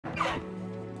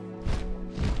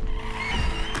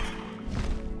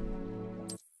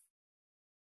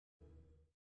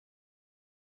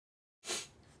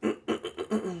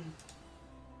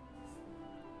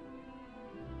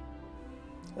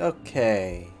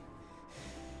Okay.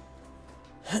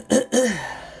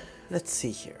 Let's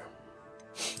see here.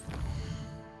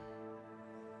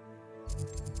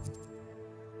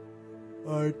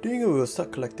 I think we will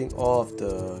start collecting all of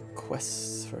the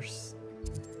quests first.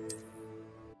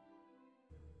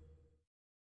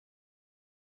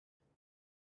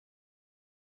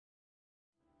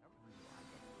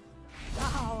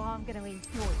 Oh, I'm gonna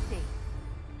enjoy this.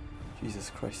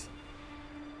 Jesus Christ.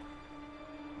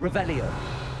 Revelio.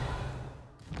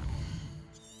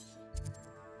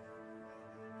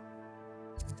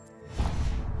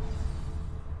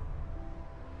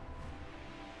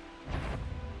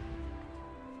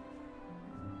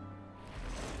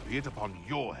 Be it upon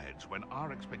your heads when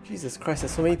our expectations. Jesus Christ,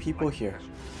 there's so many people here.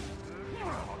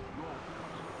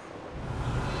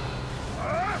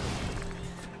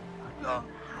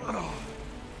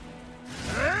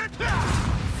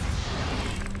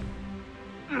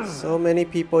 So many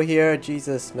people here,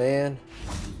 Jesus, man.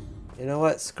 You know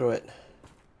what? Screw it.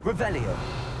 Revelio.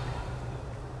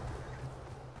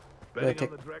 I'm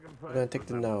gonna take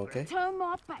them now, okay? Turn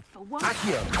my back for one.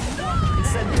 Accio.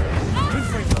 Incendio.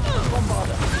 Confringo.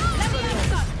 Bombarda.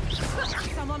 Levioso!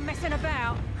 Someone messing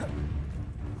about.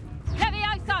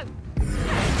 Levioso!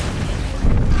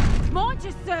 Mind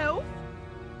yourself!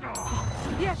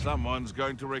 Yeah. Someone's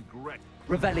going to regret.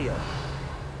 Revelio.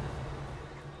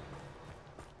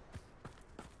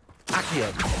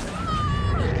 Accio.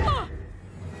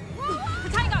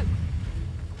 Potato!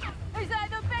 Is that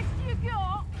the best you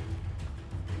got?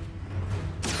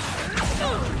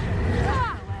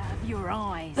 Ah, out of your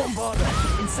eyes. Bombarda.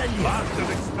 Incendio. Bastard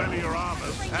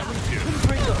Expelliarmus, haven't you?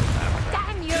 Confringo.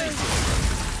 Damn you!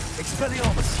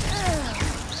 Expelliarmus.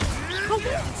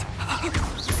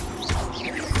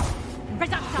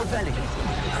 Reducto! Revelio.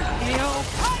 You'll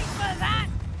pay for that!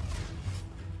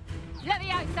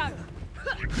 Levioso!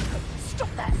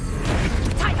 Stop that!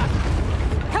 Potato!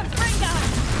 Confringo!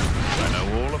 I know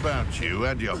all about you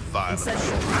and your violence.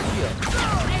 Incendio. Accio.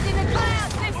 Head in the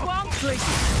clouds, this one!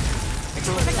 Tracy.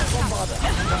 Expelliarmus. Bombarda.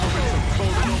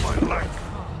 Holding on my leg.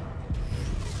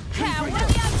 Cow,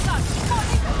 Levioso!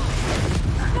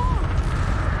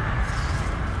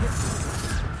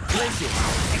 Glacius.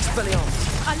 Expelliarmus.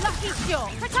 A lucky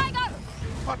shot! Potato!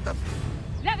 What the?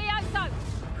 Levioso!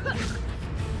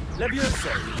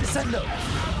 Levioso. Descendo.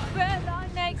 Better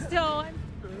next time!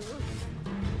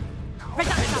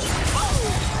 Reducto!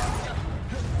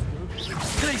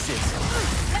 Glacius.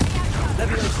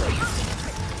 Levioso! Levioso.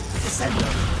 Descendo.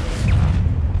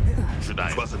 Should I?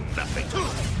 It wasn't nothing.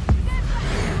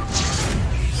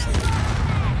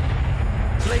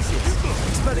 Glacius.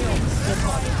 Expelliarmus.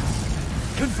 Bombarda.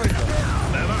 Confringo.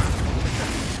 Never.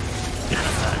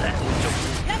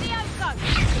 Levioso!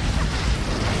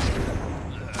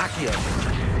 Accio.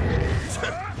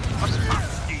 A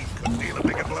husky could deal a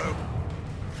bigger blow.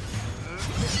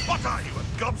 What are you, a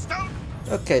gobstone?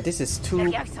 Okay, this is too...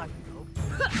 Levioso!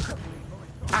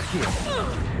 Accio.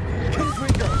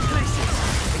 Confringo. Glacius.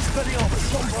 Expelliarmus.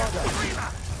 Bombarda.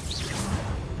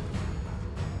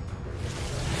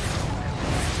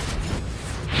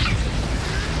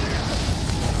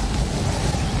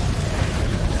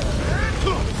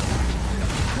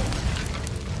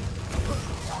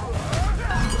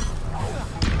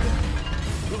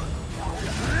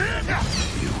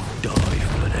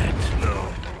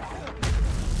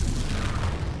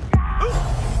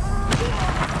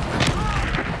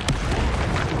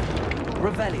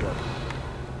 Revelio.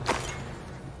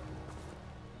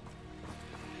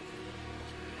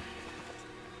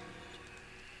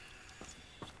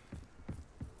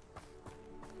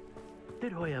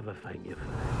 Did I ever thank you for that?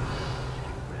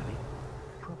 Really?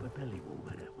 Proper belly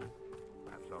warmer, that one.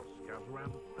 Perhaps I'll scout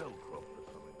around Belcroft for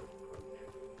something to approach.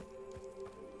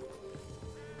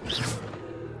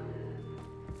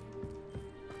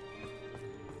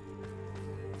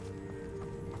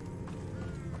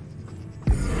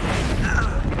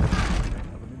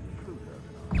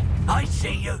 I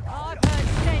see you. I've heard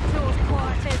centaurs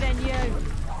quieter than you!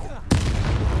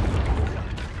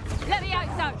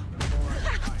 Levioso!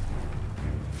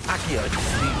 Accio.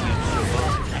 See you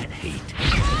survive that heat.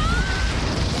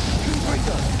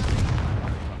 Confringo.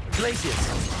 Glacius.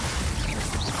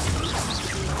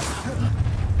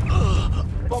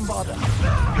 Bombarda.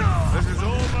 This is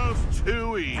almost too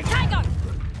easy. Potato!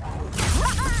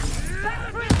 Back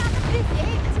for another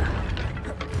visit!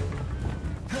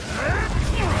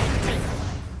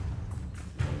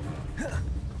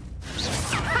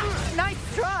 Nice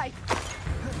try!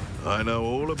 I know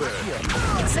all about it.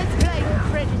 Let's play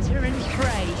predator and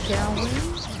prey, shall we?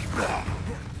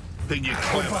 Think you're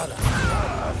clever.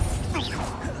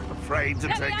 Afraid to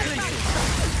take it.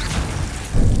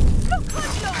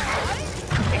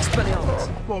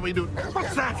 want me to...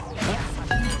 What's that?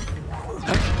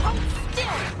 Hold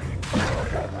still!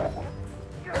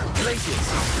 Glacius.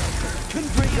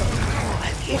 Confringo.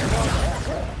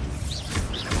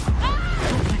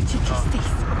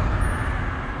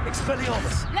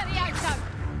 Expelliarmus. Levioso!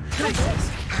 Glacius.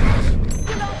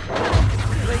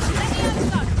 Glacius.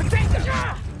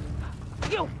 Levioso!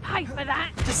 You'll pay for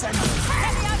that! Descendo.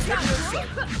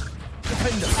 Levioso!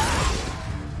 Defender.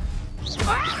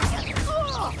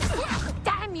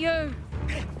 Damn you!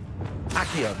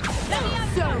 Accio.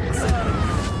 Levioso!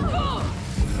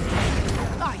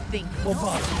 I think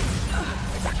Bombard.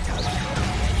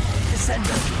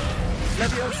 Descendo.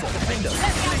 Leviosa. Defender.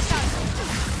 Levioso!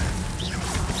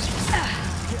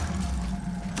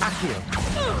 Accio.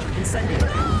 Incendio.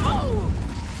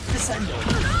 Descendo.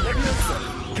 Leviosa.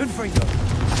 Confringo.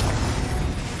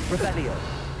 Revelio.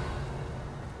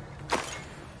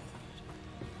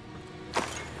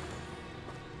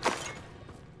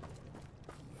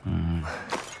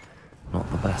 Not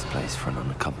the best place for an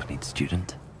unaccompanied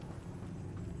student.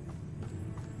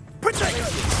 Protego!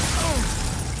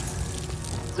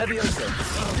 Levioso!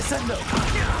 Descendo!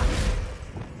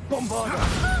 Bombardo!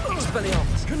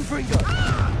 Expelliarmus! Confringo!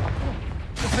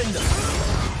 Defender!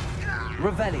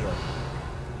 Revelio!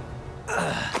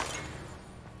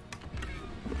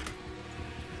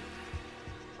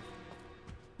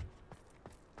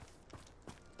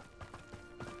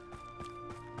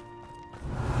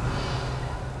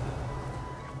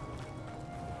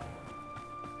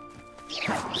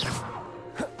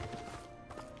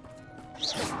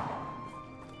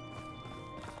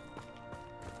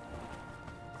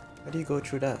 How do you go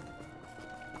through that?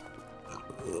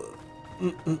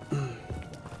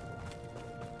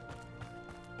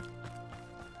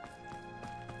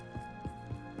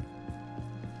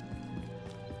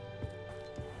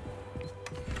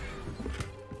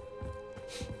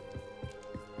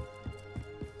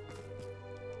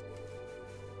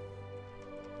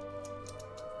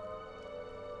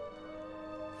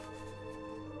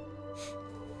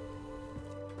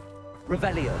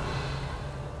 Revelio!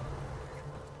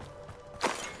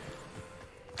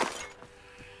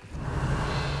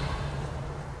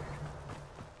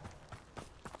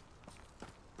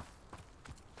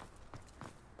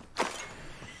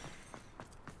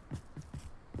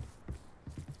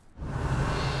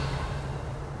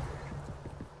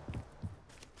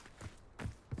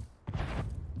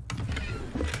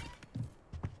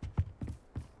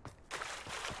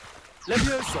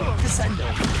 Levioso! Descendo!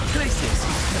 Glacius!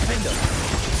 Defender!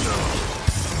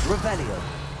 Revelio!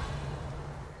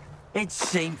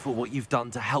 It's shameful what you've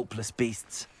done to helpless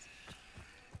beasts.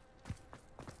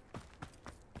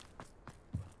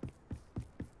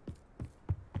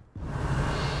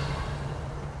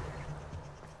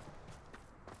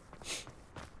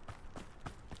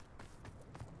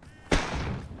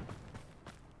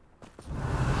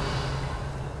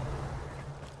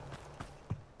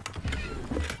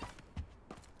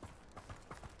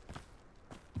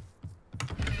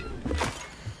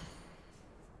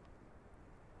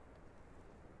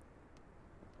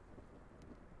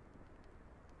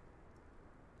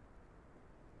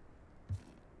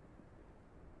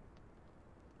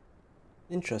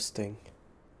 Interesting.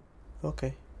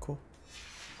 Okay, cool.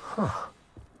 Huh.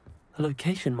 The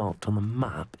location marked on the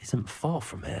map isn't far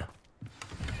from here.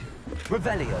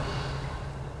 Revelio!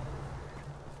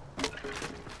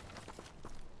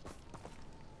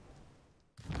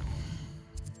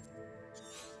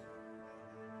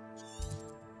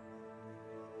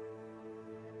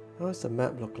 How does the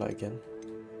map look like again?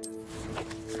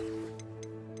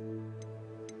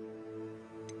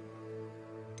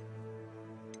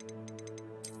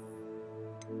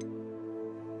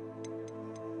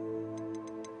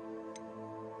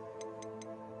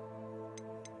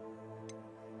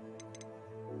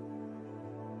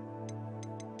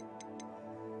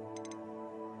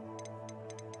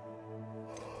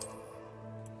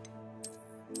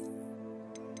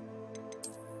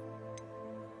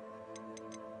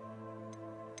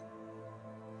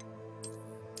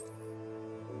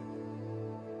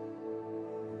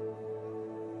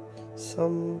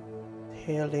 Some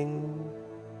hailing.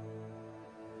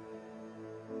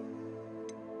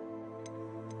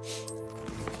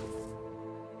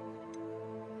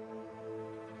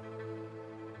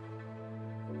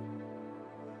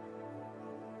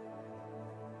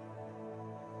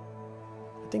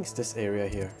 I think it's this area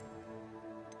here.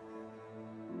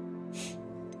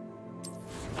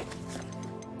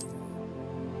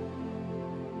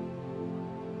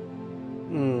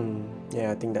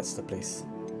 Yeah, I think that's the place.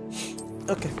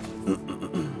 Okay.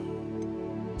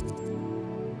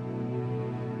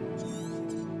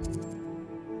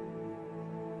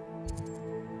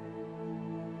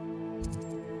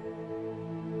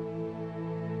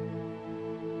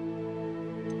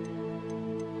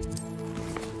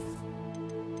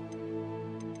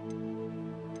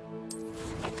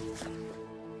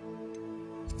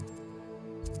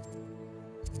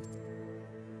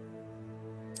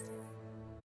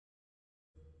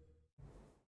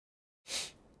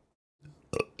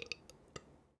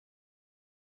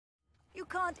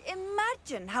 can't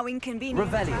imagine how inconvenient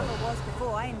travel was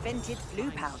before I invented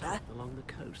flu powder. Along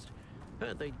the coast.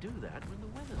 Heard they do that when the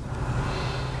weather's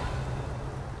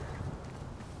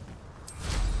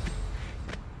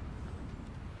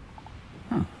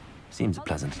Seems a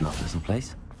pleasant enough little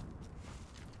place.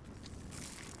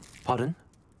 Pardon?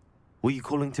 Were you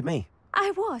calling to me?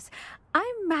 I was.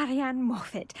 I'm Marianne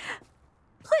Moffat.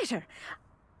 Pleasure.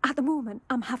 At the moment,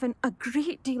 I'm having a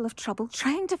great deal of trouble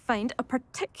trying to find a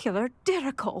particular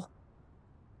dirical.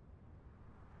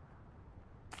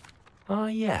 Ah,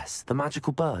 yes, the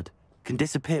magical bird. Can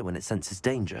disappear when it senses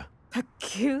danger.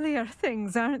 Peculiar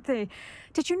things, aren't they?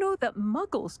 Did you know that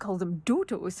muggles call them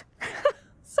dodos?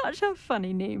 Such a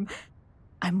funny name.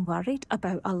 I'm worried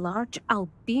about a large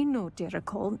albino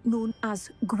dirical known as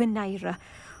Gwynaira.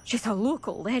 She's a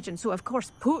local legend, so of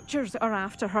course poachers are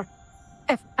after her.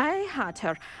 If I had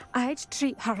her, I'd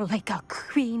treat her like a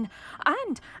queen.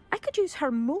 And I could use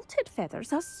her molted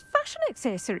feathers as fashion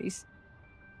accessories.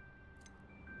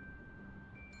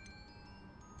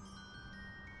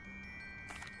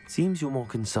 Seems you're more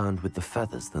concerned with the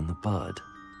feathers than the bird.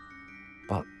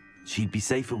 But she'd be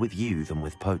safer with you than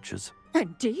with poachers.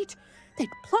 Indeed. They'd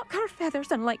pluck her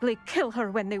feathers and likely kill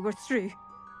her when they were through.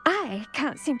 I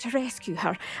can't seem to rescue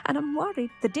her, and I'm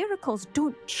worried the diricals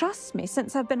don't trust me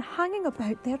since I've been hanging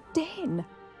about their den.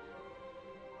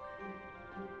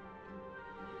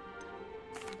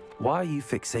 Why are you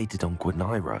fixated on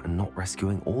Gwynaira and not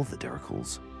rescuing all the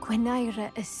diricals?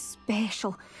 Gwynaira is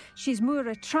special. She's more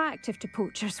attractive to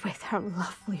poachers with her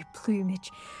lovely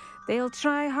plumage. They'll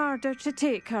try harder to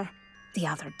take her. The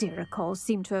other diricals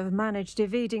seem to have managed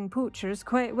evading poachers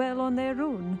quite well on their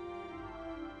own.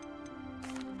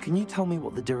 Can you tell me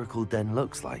what the dirical den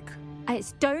looks like?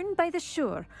 It's down by the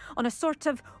shore, on a sort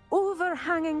of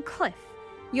overhanging cliff.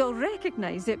 You'll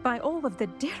recognise it by all of the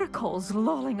diricals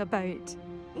lolling about.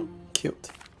 Cute.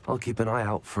 I'll keep an eye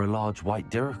out for a large white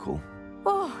dirical.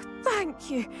 Oh, thank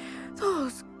you.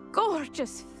 Those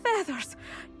gorgeous feathers.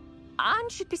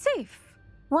 And she'd be safe.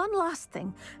 One last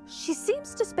thing. She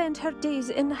seems to spend her days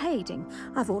in hiding.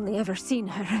 I've only ever seen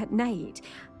her at night.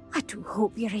 I do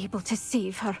hope you're able to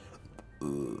save her.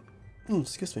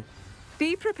 Excuse me.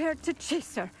 Be prepared to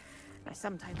chase her. Now,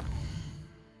 sometime.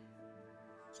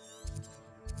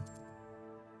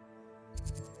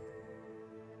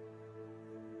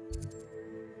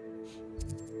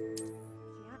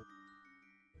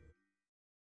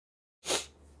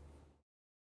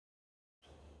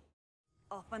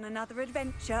 Off on another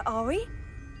adventure, are we?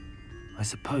 I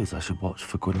suppose I should watch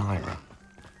for Gwynaira.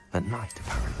 At night,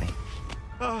 apparently.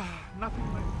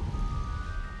 Nothing like...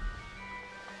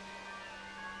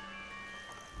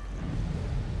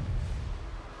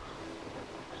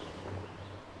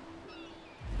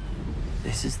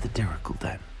 This is the dirical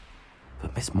den.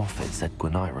 But Miss Moffat said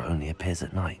Gwynaira only appears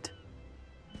at night.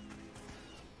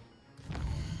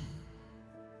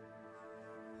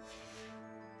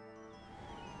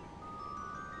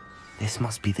 This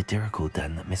must be the dirical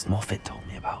den that Miss Moffat told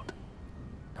me about.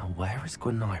 Now where is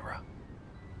Gwynaira?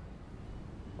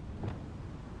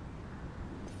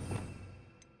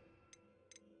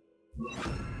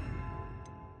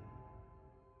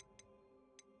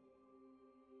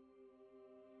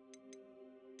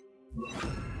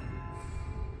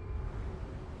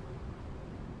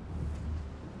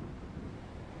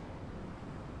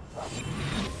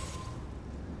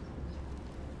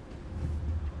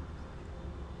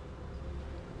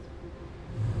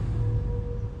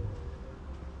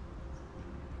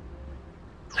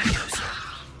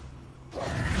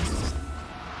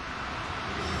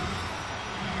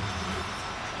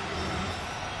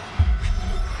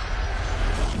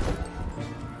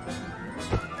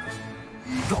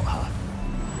 Got her.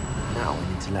 Now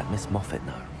I need to let Miss Moffat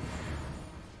know.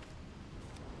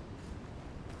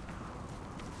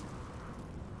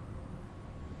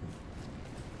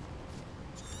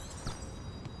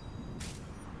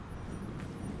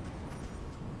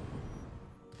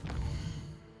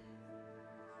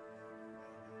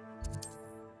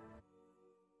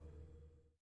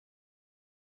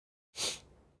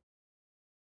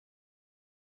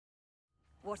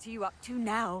 What are you up to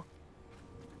now?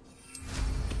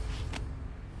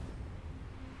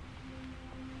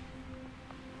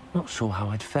 Not sure how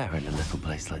I'd fare in a little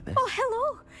place like this. Oh,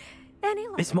 hello. Any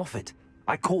luck? Miss Moffat,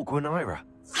 I caught Gwynaira.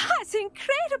 That's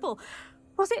incredible.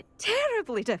 Was it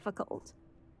terribly difficult?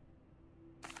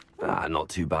 Ah, not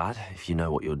too bad, if you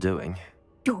know what you're doing.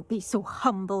 Don't be so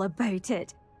humble about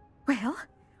it. Well,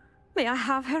 may I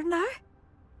have her now?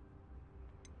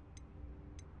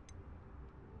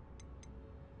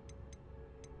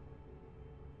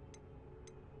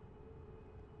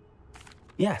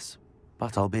 Yes,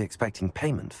 But I'll be expecting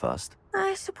payment first.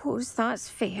 I suppose that's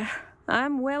fair.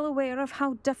 I'm well aware of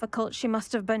how difficult she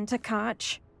must have been to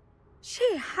catch.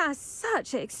 She has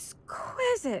such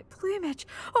exquisite plumage.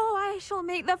 Oh, I shall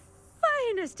make the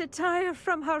finest attire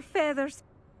from her feathers.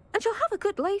 And she'll have a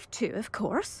good life too, of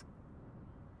course.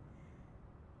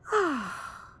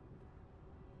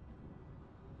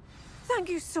 Thank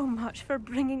you so much for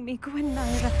bringing me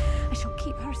Gwynaira. I shall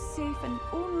keep her safe and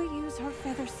only use her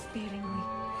feathers sparingly.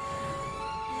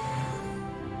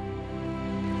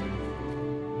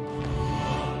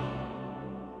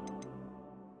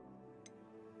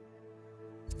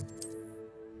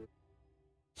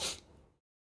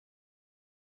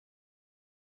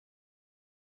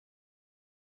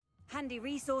 Handy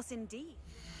resource indeed.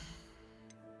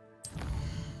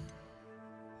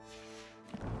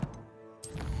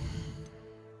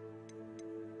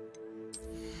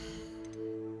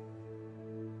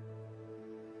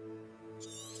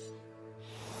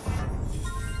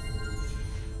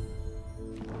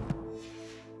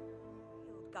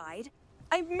 Guide.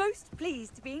 I'm most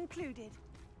pleased to be included.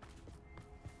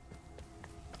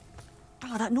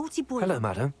 Oh, that naughty boy. Hello,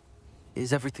 madam.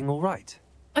 Is everything all right?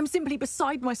 I'm simply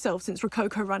beside myself since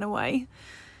Rococo ran away.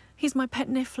 He's my pet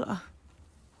Niffler.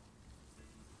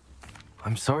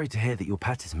 I'm sorry to hear that your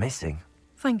pet is missing.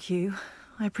 Thank you.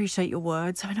 I appreciate your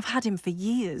words. I mean, I've had him for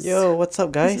years. Yo, what's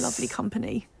up, guys? He's lovely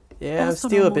company. Yeah, I'm Whilst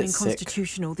still on a our bit morning sick.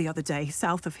 Constitutional the other day,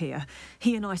 south of here,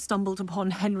 he and I stumbled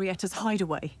upon Henrietta's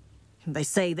hideaway. They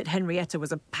say that Henrietta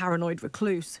was a paranoid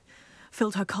recluse,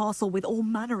 filled her castle with all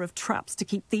manner of traps to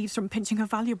keep thieves from pinching her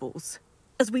valuables.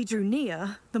 As we drew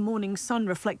near, the morning sun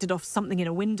reflected off something in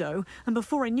a window, and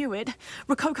before I knew it,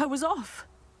 Rococo was off.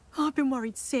 Oh, I've been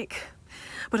worried sick.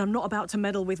 But I'm not about to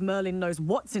meddle with Merlin knows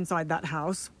what's inside that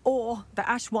house, or the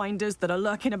ashwinders that are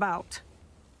lurking about.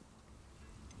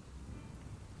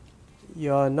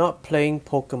 You're not playing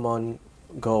Pokemon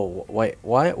Go. Wait,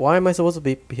 why am I supposed to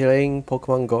be playing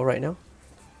Pokemon Go right now?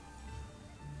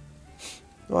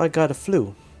 Well, I got a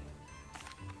flu.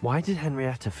 Why did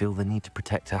Henrietta feel the need to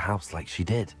protect her house like she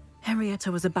did?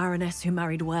 Henrietta was a baroness who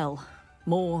married well,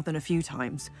 more than a few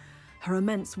times. Her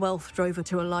immense wealth drove her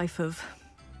to a life of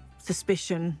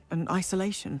suspicion and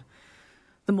isolation.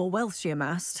 The more wealth she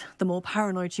amassed, the more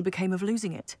paranoid she became of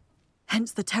losing it.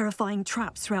 Hence the terrifying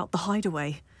traps throughout the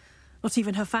hideaway. Not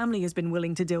even her family has been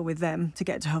willing to deal with them to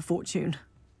get to her fortune.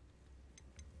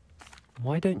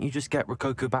 Why don't you just get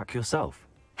Rococo back yourself?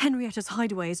 Henrietta's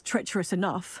hideaway is treacherous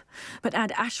enough, but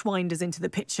add ashwinders into the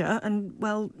picture and,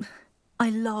 well, I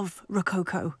love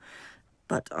Rococo,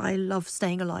 but I love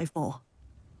staying alive more.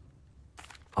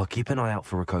 I'll keep an eye out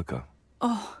for Rococo.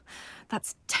 Oh,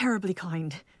 that's terribly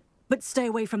kind. But stay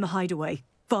away from the hideaway.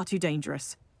 Far too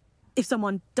dangerous. If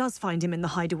someone does find him in the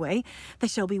hideaway, they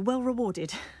shall be well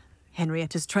rewarded.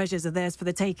 Henrietta's treasures are theirs for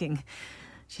the taking.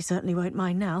 She certainly won't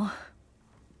mind now.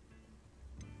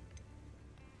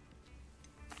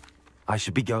 I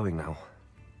should be going now.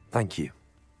 Thank you.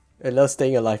 I love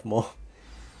staying alive more.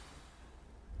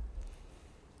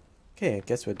 Okay, I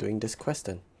guess we're doing this quest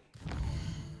then.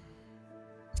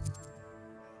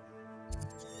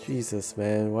 Jesus,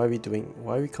 man, why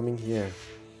are we coming here?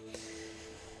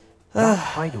 That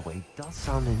hideaway does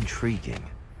sound intriguing.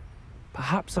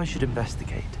 Perhaps I should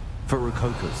investigate, for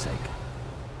Rococo's sake.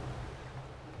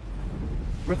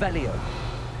 Revelio.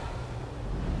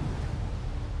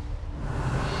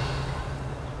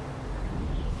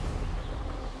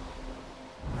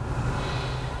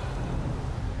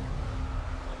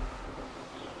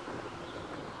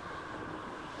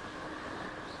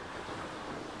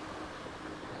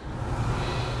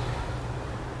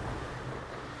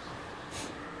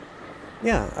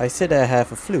 Yeah, I said I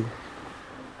have a flu.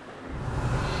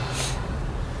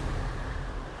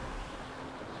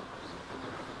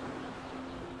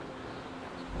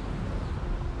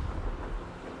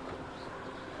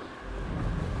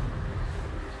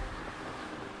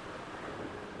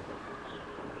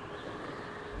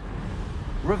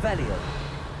 Revelio.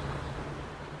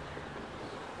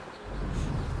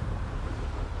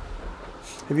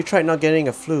 Have you tried not getting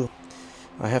a flu?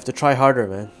 I have to try harder,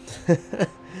 man.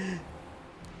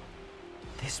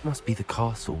 This must be the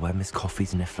castle where Miss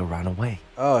Coffee's Niffler ran away.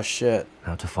 Oh shit.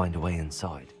 Now to find a way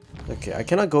inside. Okay, I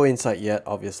cannot go inside yet,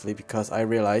 obviously, because I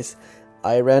realized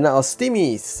I ran out of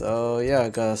stimmies. So yeah, I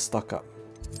gotta stock up.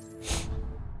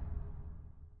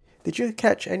 Did you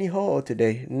catch any Ho-Oh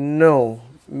today? No,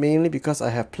 mainly because I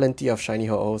have plenty of shiny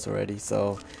Ho-Ohs already,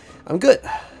 so I'm good.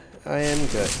 I am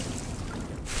good.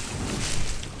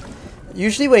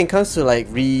 Usually when it comes to like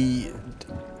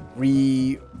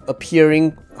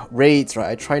reappearing raids,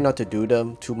 right, I try not to do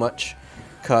them too much,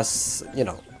 cause you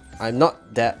know, I'm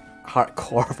not that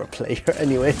hardcore of a player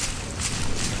anyway.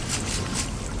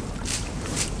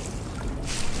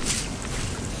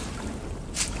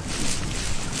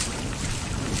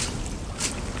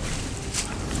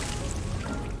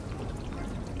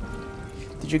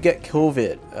 Did you get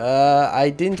COVID? I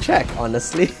didn't check,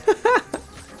 honestly.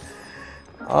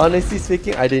 Honestly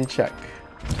speaking, I didn't check.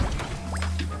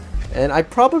 And I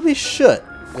probably should,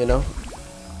 you know.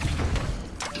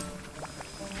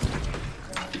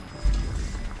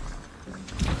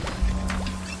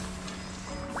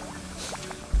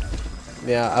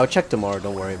 Yeah, I'll check tomorrow,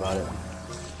 don't worry about it.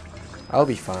 I'll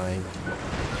be fine.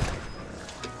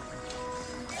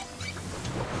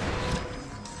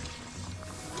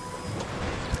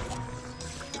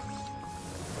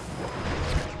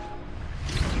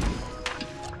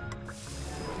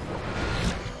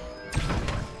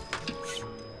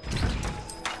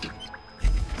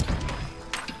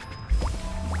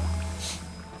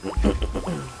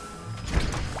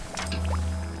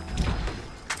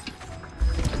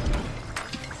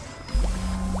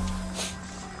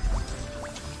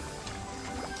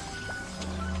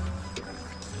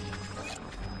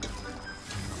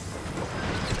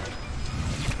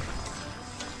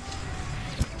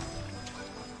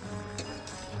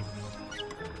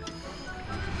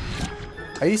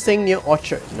 Are you staying near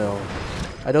Orchard? No.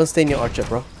 I don't stay near Orchard,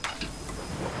 bro.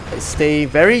 I stay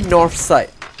very north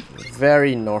side.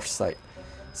 Very north side.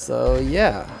 So,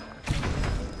 yeah.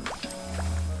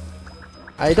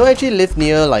 I don't actually live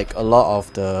near like a lot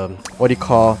of the, what do you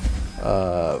call,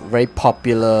 very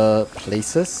popular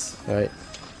places, right?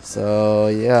 So,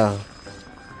 yeah.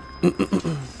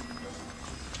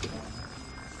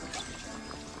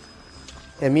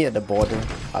 Hey, me at the border.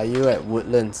 Are you at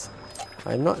Woodlands?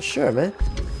 I'm not sure, man.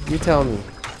 You tell me.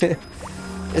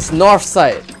 It's north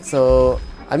side, so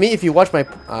I mean, if you watch my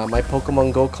my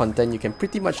Pokemon Go content, you can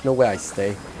pretty much know where I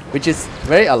stay, which is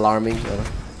very alarming, you know?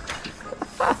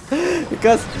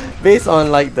 Because based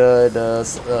on like the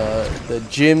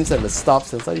gyms and the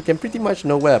stops and stuff, you can pretty much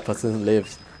know where a person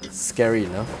lives. It's scary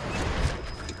enough.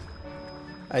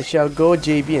 I shall go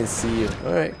JB and see you.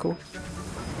 All right, cool.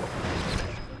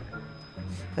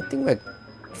 I think we're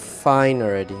fine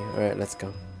already. Alright, let's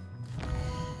go.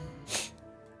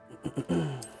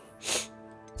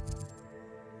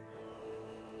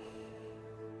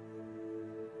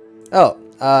 Oh,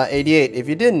 88. If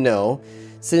you didn't know,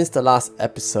 since the last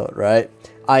episode, right,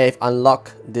 I have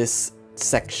unlocked this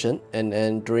section,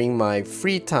 and during my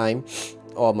free time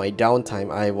or my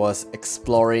downtime, I was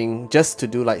exploring just to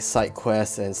do like side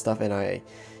quests and stuff, and I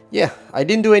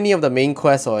didn't do any of the main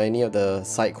quests or any of the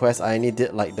side quests. I only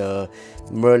did like the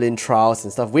Merlin trials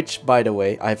and stuff, which, by the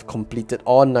way, I've completed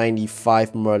all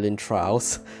 95 Merlin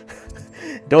trials.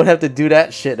 Don't have to do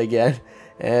that shit again.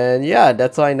 And yeah,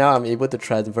 that's why now I'm able to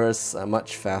traverse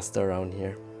much faster around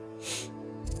here.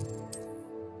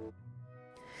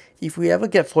 If we ever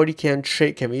get 40 km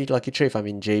trade, can we lucky trade if I'm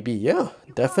in JB? Yeah,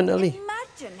 definitely.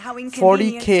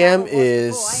 40 km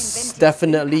is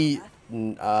definitely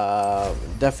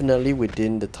definitely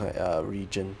within the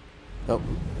region. No,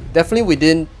 definitely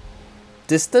within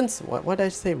distance. What did I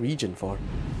say region for?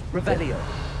 Revelio.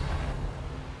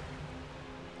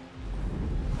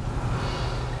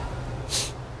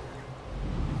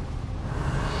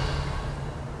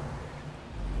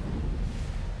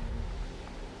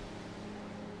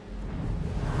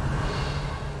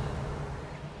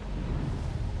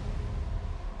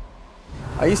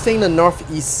 Are you staying the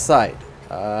northeast side?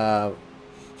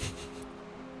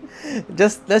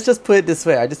 Let's just put it this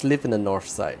way. I just live in the north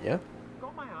side, yeah?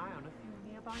 Got my eye on a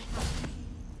few nearby houses.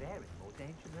 They're in more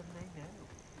danger than they know.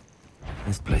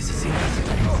 This place is easy.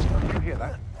 You hear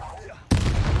that?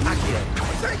 Accio.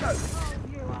 There you go!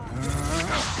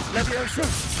 Leviosa.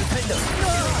 Defender.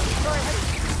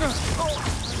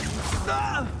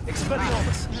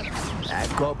 Expelliarmus.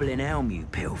 That goblin helm you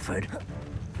pilfered.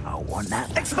 I want that.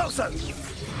 Expulso.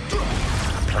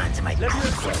 I plan to make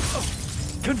Leviosa.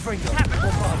 Confringo.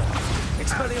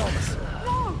 Expelliarmus.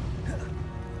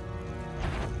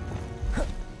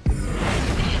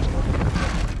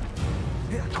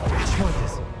 Try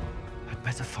this. I'd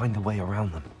better find a way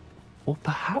around them. Or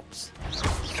perhaps...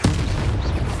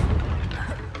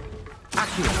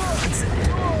 Accio.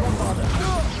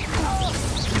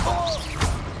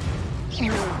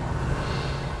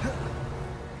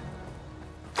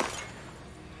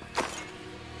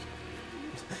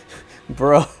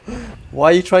 Bro,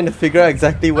 why are you trying to figure out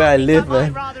exactly where I live, man?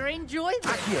 I'd rather enjoy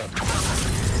this. Accio.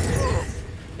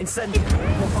 Incendio.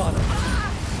 Bombado.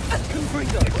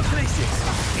 Confringo. Glacius.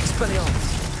 Expelliarmus.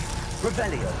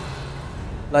 Revelio.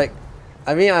 Like,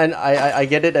 I mean, I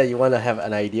get it that you want to have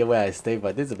an idea where I stay,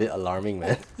 but this is a bit alarming,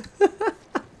 man.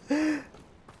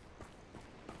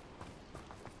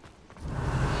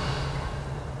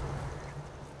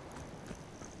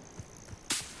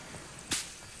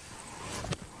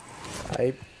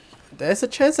 There's a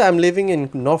chance that I'm living in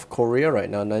North Korea right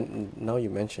now. Now you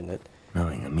mention it.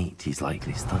 Knowing the meat, he's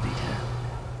likely studied here.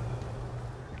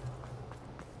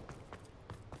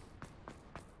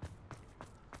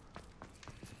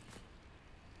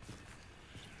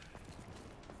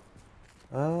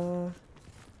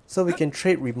 So we can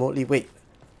trade remotely. Wait,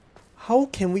 how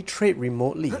can we trade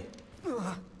remotely?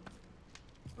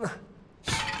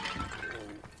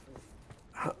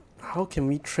 How can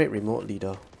we trade remotely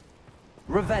though?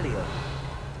 Revelio.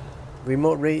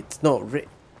 Remote rates? No,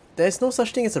 there's no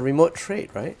such thing as a remote trade,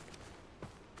 right?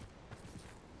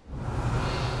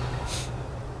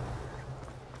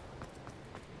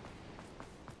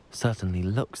 Certainly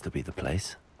looks to be the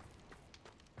place.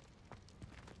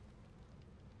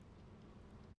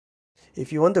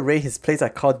 If you want to raid his place, I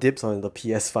call dibs on the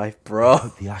PS5, bro. I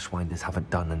hope the Ashwinders haven't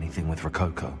done anything with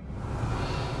Rococo.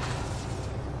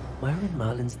 Where in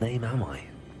Merlin's name am I?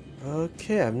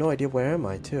 Okay, I have no idea where am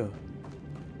I too.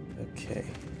 Okay.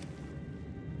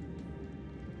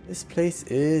 This place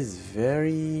is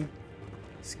very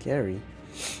scary.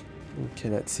 Okay,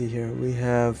 let's see here. We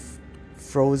have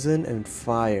frozen and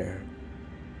fire.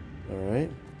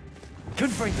 Alright.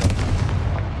 Confringo.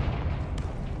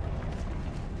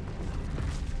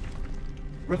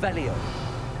 Revelio.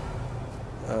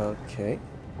 Okay.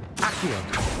 Accio.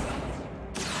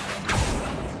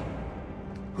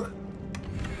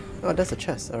 Oh, that's a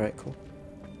chest. Alright, cool.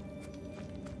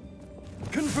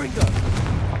 Confringo.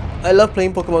 I love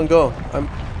playing Pokemon Go.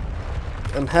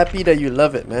 I'm happy that you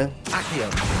love it, man. Accio.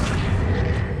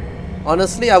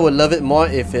 Honestly, I would love it more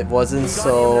if it wasn't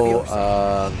so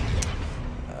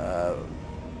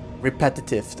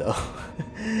repetitive though.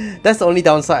 That's the only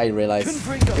downside I realized.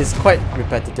 It's quite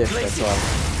repetitive, that's why.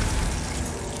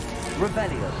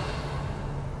 Revelio.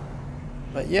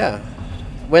 But yeah.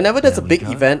 Whenever there's a big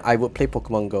event, I would play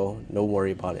Pokemon Go. Don't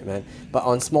worry about it, man. But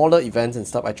on smaller events and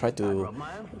stuff, I try to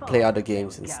play other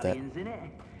games instead.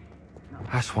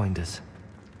 Ashwinders.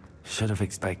 Should have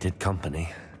expected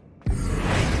company.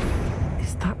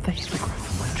 Is that the hippogriff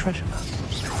of my treasure map?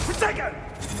 Protego!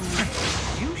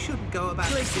 You shouldn't go about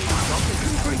You're the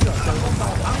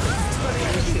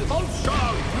one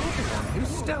who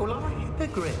stole our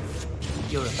hippogriff.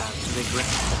 You're about to regret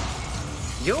it.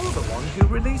 You're the one who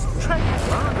released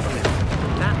treasure, aren't you?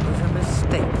 That was a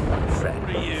mistake, my friend.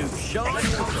 What are you, shy?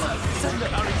 Send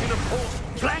it out in a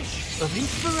flash Of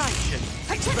inspiration.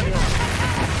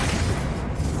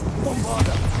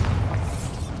 Bombarder!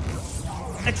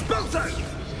 Expulso!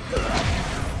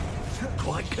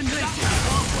 Quite convincing,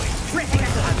 aren't we?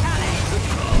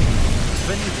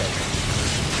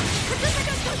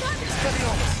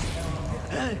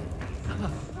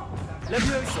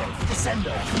 Levioso.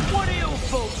 Descendo. What are your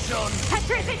faults, John?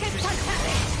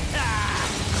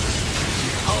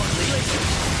 Hardly.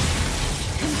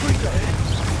 Confringo!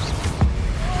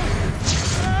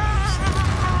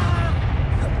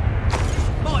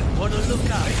 Might want to look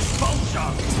up. Expulso!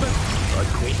 I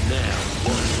quit now.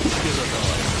 One still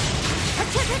alive.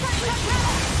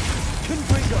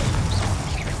 Confringo!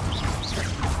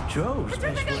 Joe's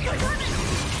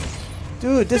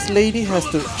Dude, this lady has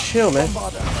to chill, man.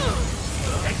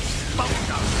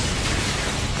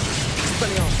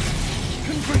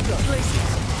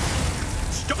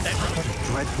 Stop that!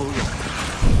 Dreadful look.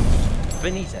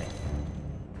 Benite.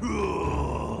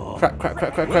 Crack, crack,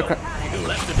 crack, crack, crack, crack. You'll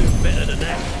have to do better than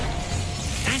that.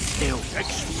 Stand still.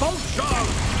 Expulso!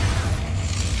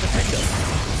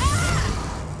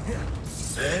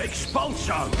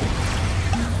 Expulso!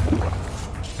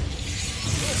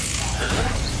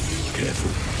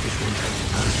 Careful. This one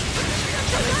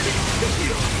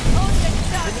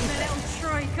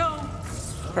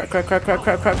Crack, crack, crack, crack,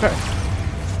 crack, crack, crack.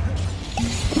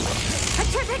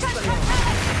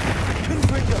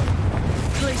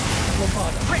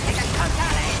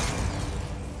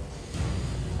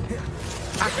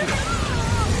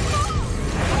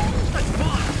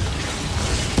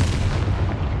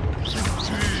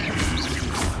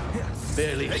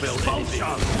 barely felt anything.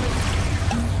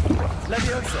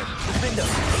 Levioso. Defendo.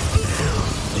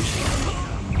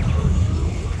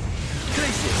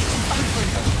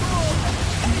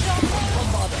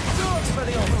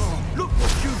 Look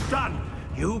what you've done!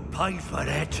 You paid for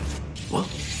that! What?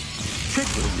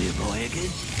 Treadwell nearby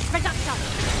again?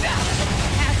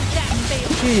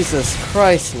 Jesus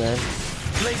Christ, man.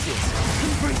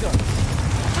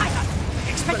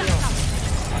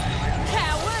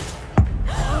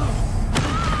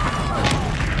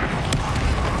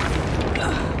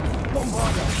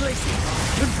 Bombarder! Glacier!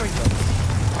 Confringo!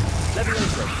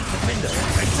 Leviosa! Defender!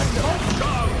 Extender!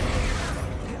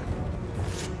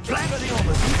 Flag of the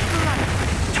Orbit!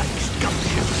 Take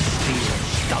sculpture! Steal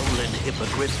stolen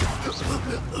hippogriff!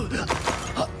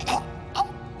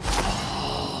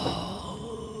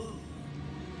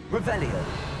 Revelio!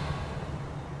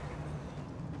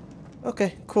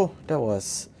 Okay, cool. That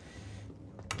was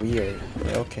weird.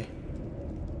 Yeah, okay.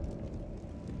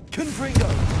 Confringo!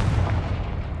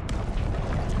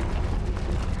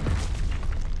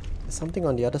 There's something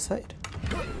on the other side.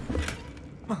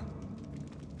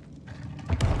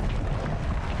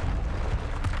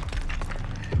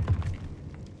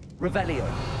 Revelio!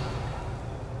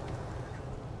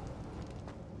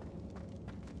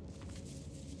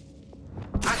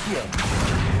 Accio!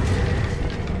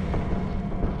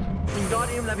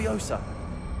 Wingardium Leviosa!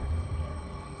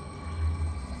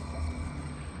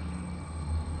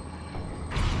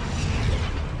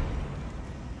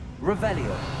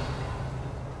 Revelio!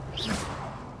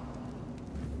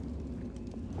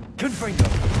 Confringo!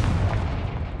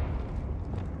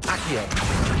 Accio!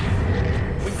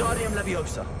 Wingardium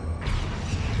Leviosa!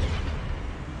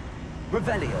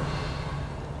 Revelio!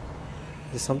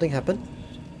 Did something happen?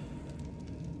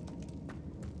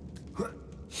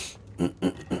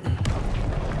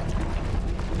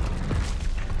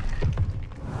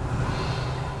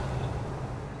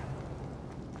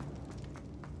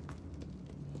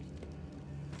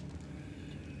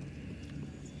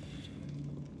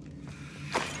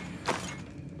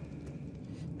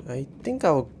 I think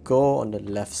I'll go on the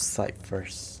left side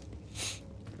first.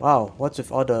 Wow, what's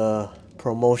with all the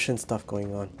promotion stuff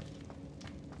going on?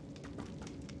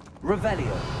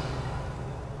 Revelio!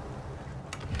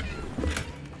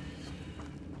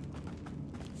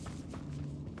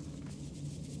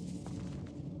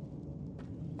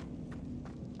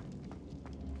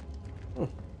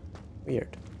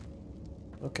 Weird.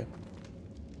 Okay.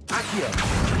 Accio!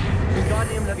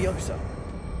 Wingardium Leviosa!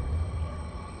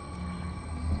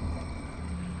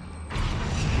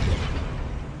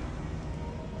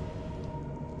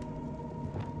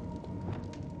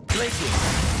 Glacier!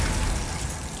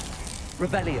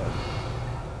 Revelio!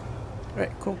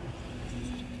 Alright, cool.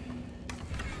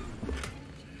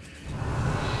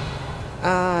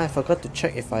 Ah, I forgot to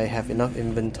check if I have enough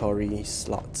inventory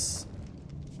slots.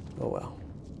 Oh well.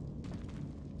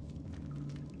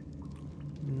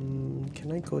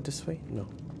 Can I go this way? No.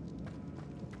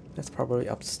 That's probably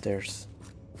upstairs.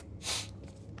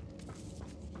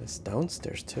 It's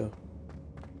downstairs too.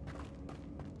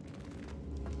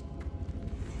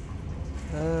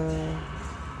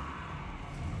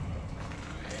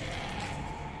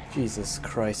 Jesus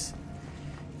Christ.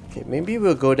 Okay, maybe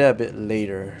we'll go there a bit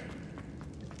later.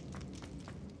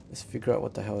 Let's figure out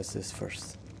what the hell is this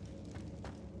first.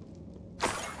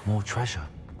 More treasure.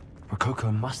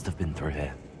 Rococo must have been through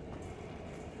here.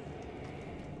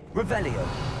 Revelio!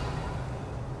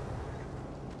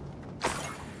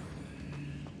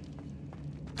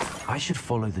 I should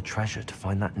follow the treasure to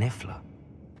find that Niffler.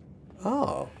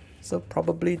 Oh, so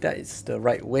probably that is the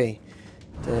right way.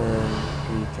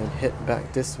 Then we can head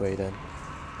back this way then.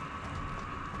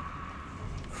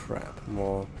 Crap,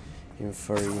 more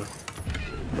inferi.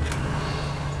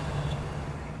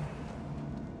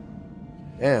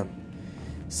 Damn.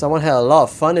 Someone had a lot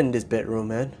of fun in this bedroom,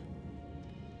 man.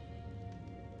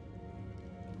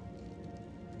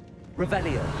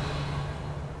 Revelio!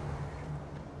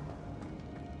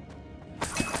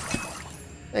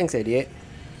 Thanks, 88.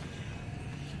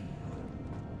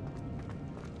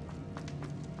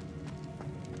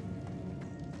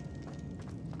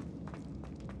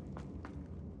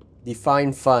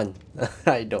 Define fun.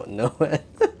 I don't know.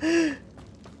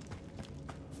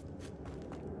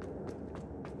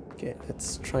 Okay,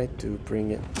 let's try to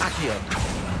bring it. Accio!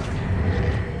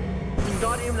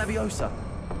 Wingardium Leviosa!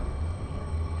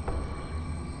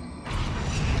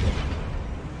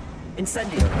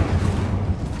 Incendio!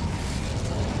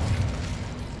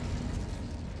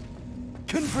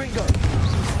 Confringo!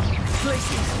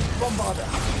 Glacier! Bombarder!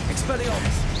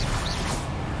 Expelliarmus!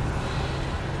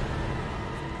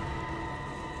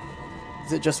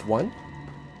 Is it just one?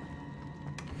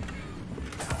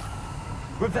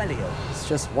 Revelio! It's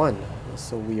just one. That's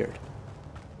so weird.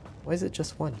 Why is it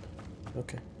just one?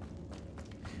 Okay.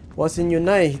 Was in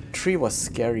Unite 3 was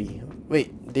scary.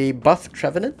 Wait, they buffed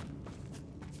Trevenant?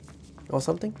 Or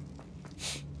something?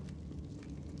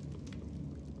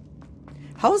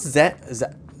 How's Zacian?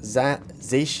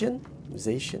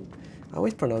 Zacian? I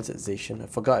always pronounce it Zacian. I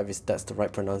forgot if that's the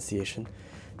right pronunciation.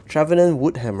 Trevenant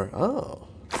Woodhammer. Oh.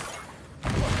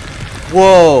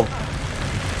 Whoa!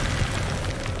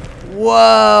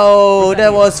 Whoa,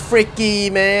 that was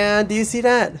freaky, man. Do you see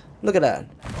that? Look at that.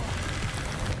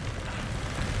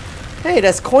 Hey,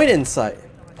 there's coin inside.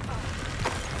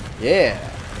 Yeah,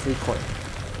 3 coin.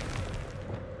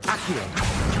 Accio.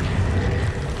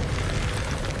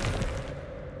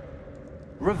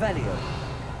 Revelio.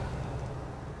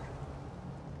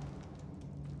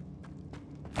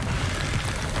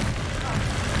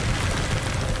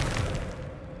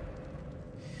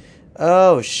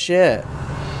 Oh shit.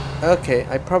 Okay,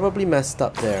 I probably messed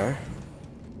up there.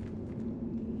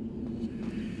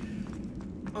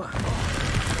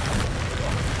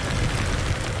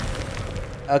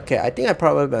 Okay, I think I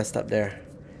probably messed up there.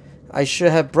 I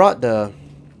should have brought the...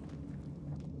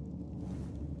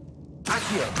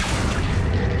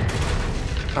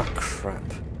 Oh crap.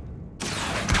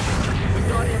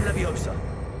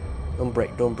 Don't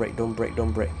break, don't break, don't break,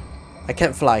 don't break. I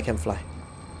can't fly, I can't fly.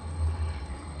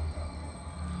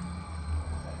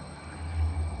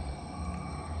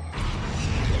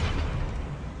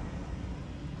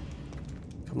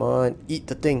 Come on, eat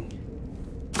the thing.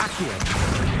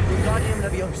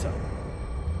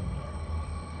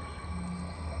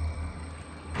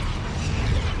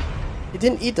 He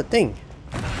didn't eat the thing.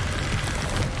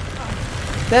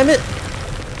 Damn it!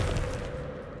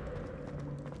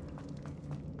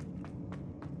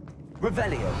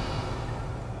 Revelio.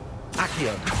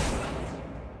 Accio.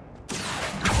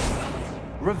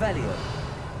 Revelio.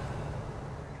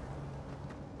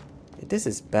 This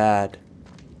is bad.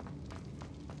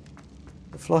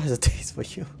 The floor has a taste for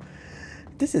you.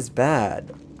 This is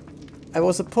bad. I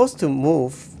was supposed to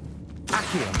move.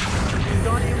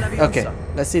 Okay,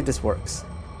 let's see if this works.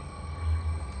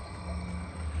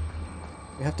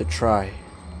 We have to try.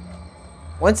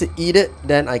 Once it eat it,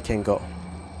 then I can go.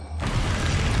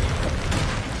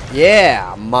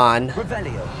 Yeah, man.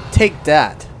 Revelio. Take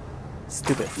that.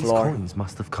 Stupid These floor. coins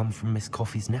must have come from Miss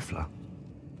Coffee's Niffler.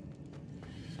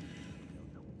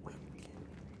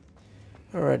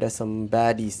 Alright, there's some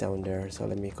baddies down there, so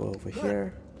let me go over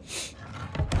here.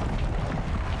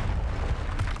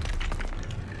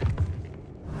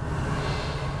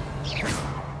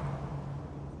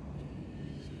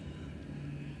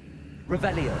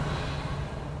 Revelio.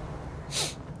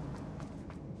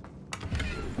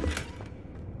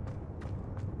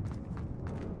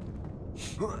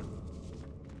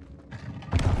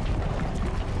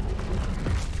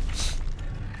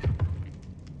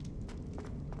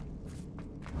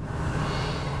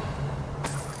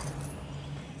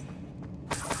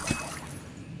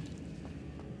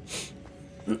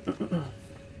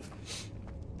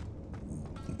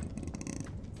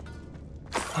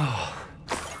 Oh,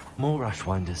 more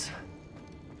rushwinders.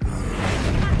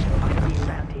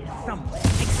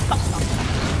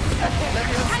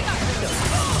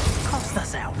 Cost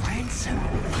us our ransom.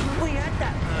 We had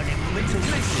that burning woman till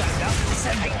you showed up to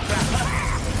send me crap.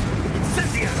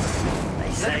 Incendio!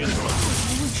 They say, why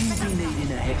would you be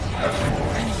needing a head?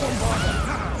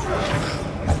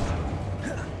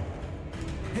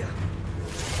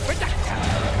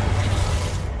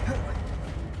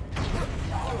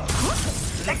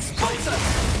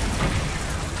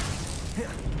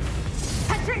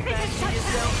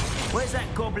 Where's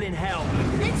that goblin hell?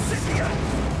 Incendio!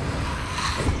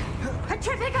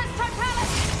 Petrificus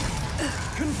Totalis!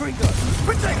 Confringo!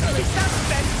 Protect us!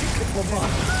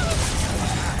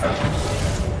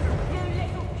 You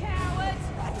little cowards!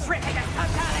 Petrificus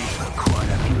Totalis! Quite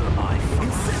a few of my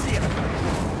Incendio!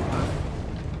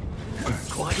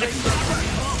 Quite a few.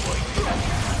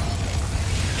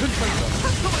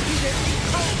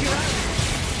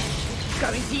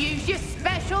 Going to use your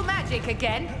special magic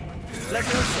again?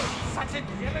 Levioso! Such a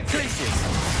Gracious!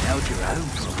 Held your own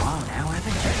for a while now,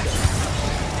 haven't you?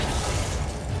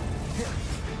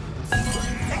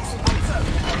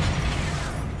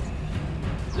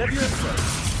 Levioso!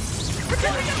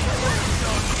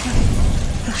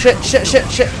 Shit, shit, shit,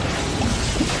 shit.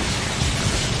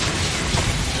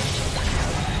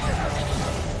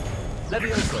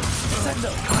 Levioso! Send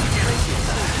up!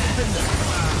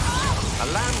 A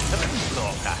lamb to the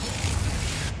slaughter.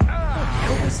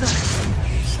 What was that?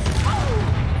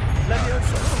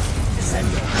 Levioso!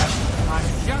 Descend up!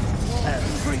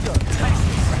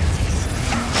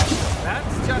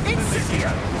 That's just the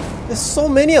video. There's so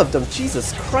many of them.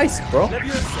 Jesus Christ, bro.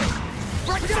 Levioso!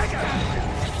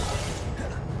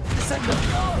 Descend up!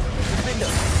 Defend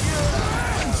up!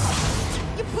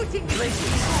 You're putting me...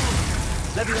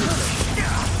 Levioso!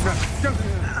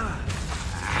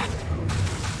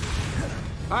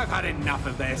 I've had enough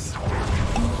of this.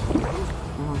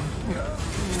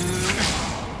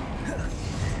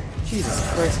 Jesus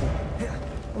Christ.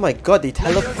 Oh my god, they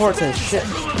teleport and shit.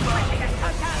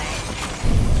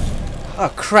 Oh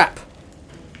crap!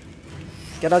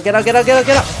 Get out, get out, get out, get out,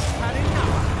 get out!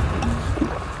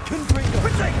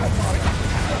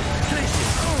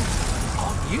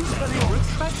 You spell your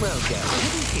roots back well, girl,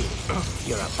 didn't you?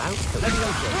 You're about to let me go.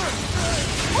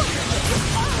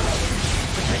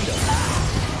 Potato.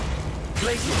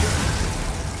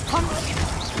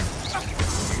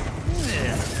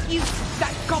 You,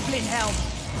 that goblin hell!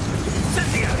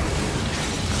 Cynthia!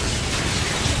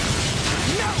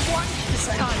 No one this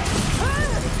time!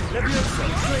 Levioso,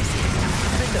 Tracy,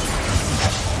 Potato.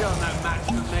 You're no match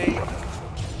for me.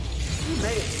 You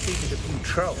may have defeated a few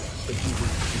trolls, but you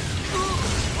will.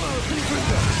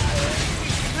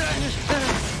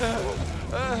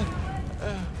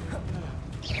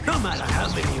 No matter how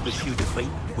many of us you defeat,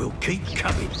 we'll keep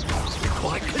coming.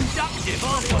 Quite conductive,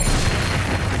 aren't we?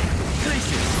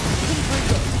 Glacius,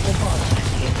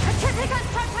 Petrificus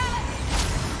Totalis!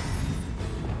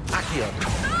 Accio.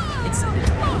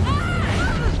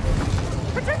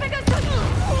 Petrificus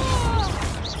Totalis!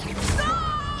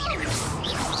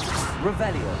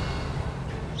 Revelio.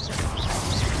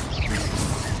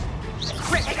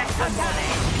 Petrificus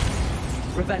Totalis!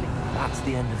 Revelio. That's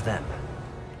the end of them.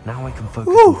 Now I can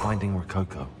focus on finding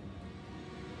Rococo.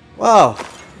 Wow,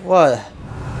 what?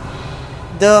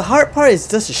 The hard part is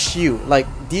just a shield. Like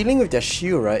dealing with their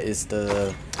shield, right? Is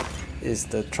the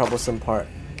troublesome part.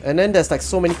 And then there's like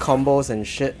so many combos and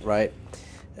shit, right?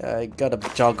 You gotta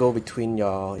juggle between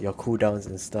your cooldowns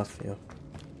and stuff. You know.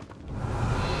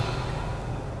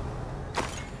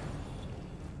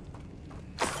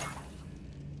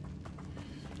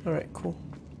 All right, cool.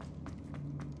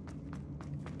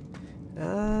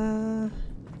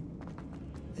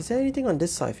 Is there anything on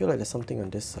this side? I feel like there's something on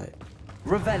this side.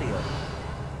 Revelio.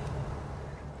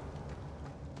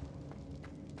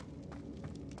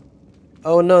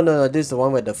 Oh no, this is the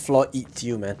one where the floor eats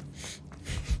you, man.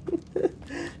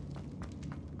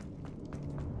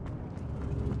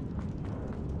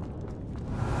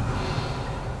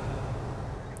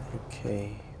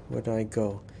 Okay, where do I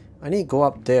go? I need to go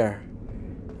up there.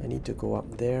 I need to go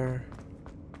up there.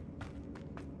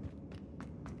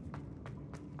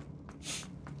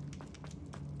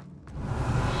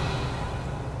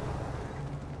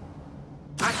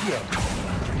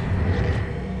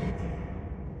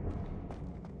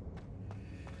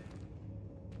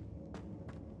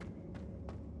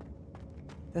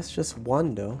 That's just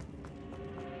one though.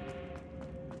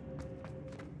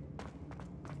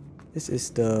 This is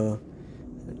the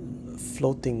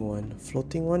floating one.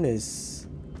 Floating one is...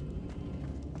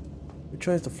 Which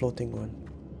one is the floating one?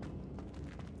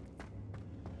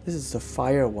 This is the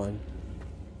fire one.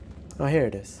 Oh, here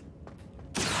it is.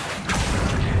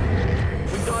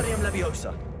 Wingardium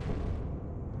Leviosa.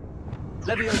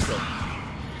 Leviosa.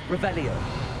 Revelio.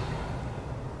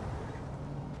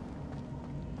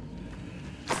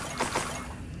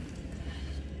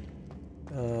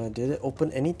 Did it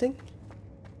open anything?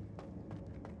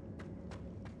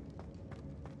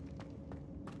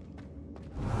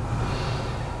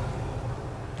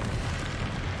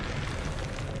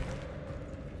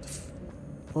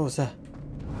 What was that?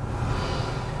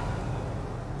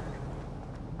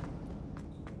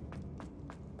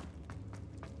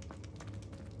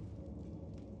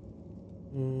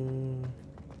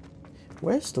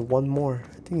 Where's the one more?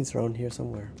 I think it's around here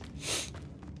somewhere.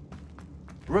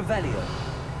 Revelio.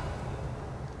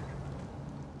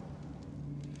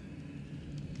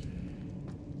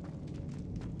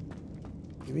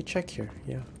 Did we check here?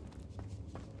 Yeah.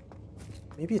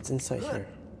 Maybe it's inside here.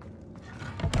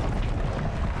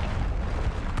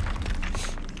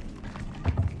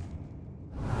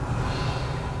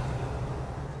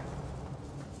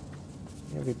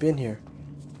 Yeah, we've been here.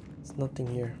 There's nothing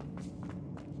here.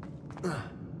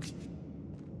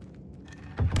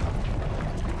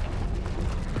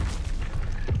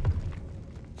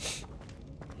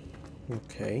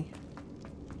 Okay.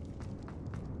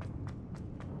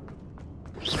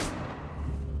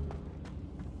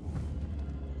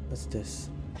 What's this?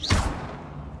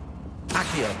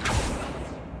 Accio.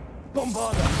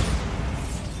 Bombarda.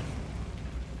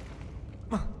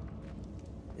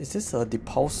 Is this a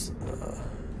depulse?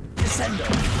 Descendo.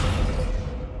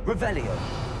 Revelio.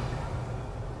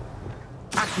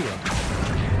 Accio.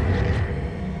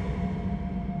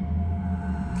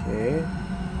 Okay.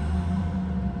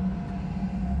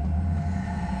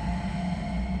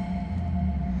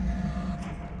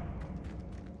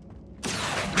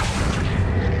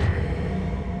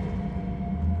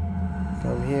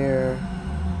 Come here.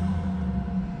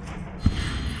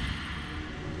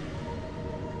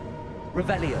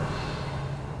 Revelio.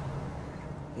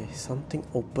 Okay, something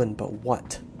open, but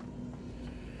what?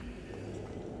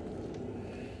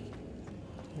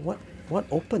 What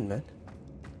opened, man?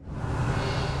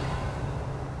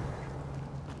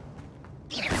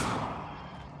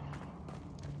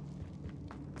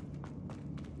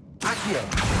 Accio!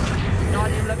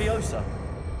 Wingardium Leviosa!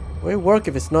 Will it work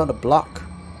if it's not a block?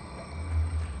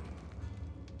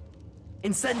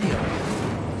 Incendio!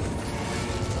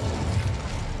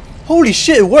 Holy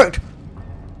shit, it worked!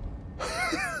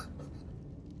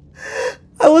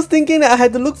 I was thinking that I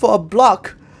had to look for a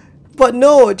block. But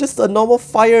no, just a normal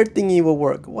fire thingy will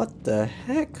work. What the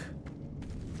heck?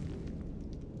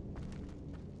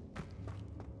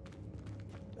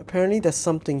 Apparently there's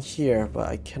something here, but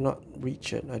I cannot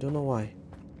reach it. I don't know why.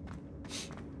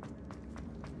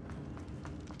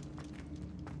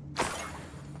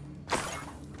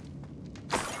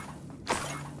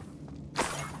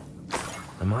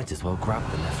 I might as well grab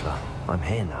the Niffler. I'm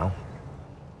here now.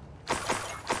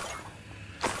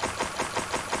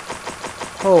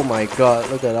 Oh my god,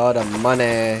 look at all the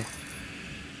money.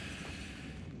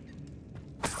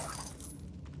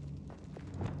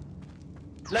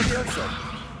 Leviosa!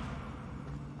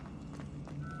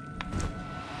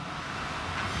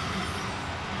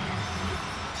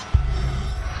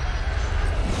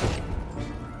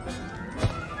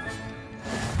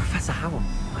 Professor Hallow,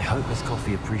 I hope Miss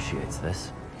Coffee appreciates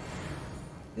this.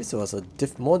 This was a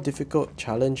more difficult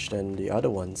challenge than the other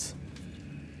ones.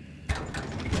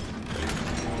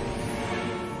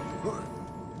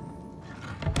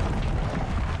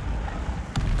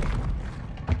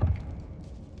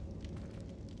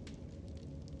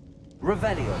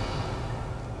 Revelio.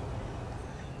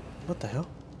 What the hell?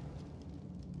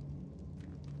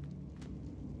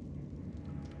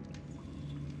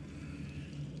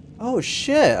 Oh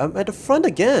shit, I'm at the front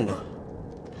again.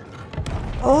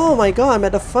 Oh my god, I'm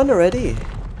at the front already.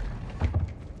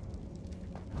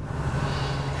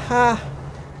 Ha!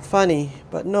 Funny,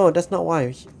 but no, that's not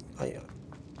why.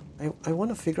 I want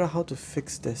to figure out how to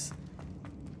fix this.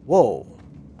 Whoa,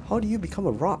 how do you become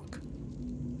a rock?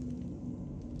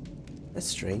 That's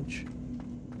strange.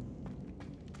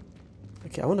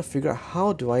 Okay, I want to figure out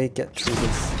how do I get through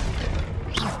this.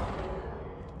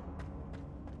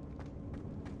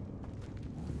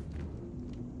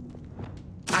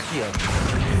 Accio.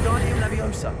 Wingardium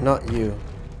Leviosa. Not you.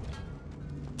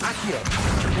 Accio.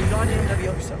 Wingardium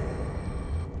Leviosa.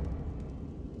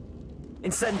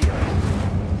 Incendio.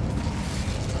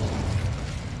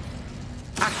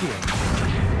 Accio.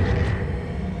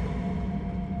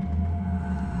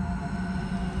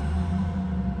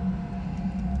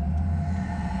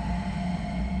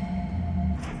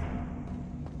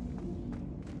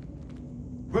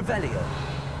 Revelio.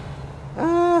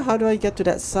 Ah, how do I get to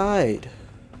that side?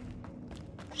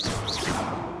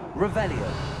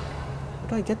 Revelio. How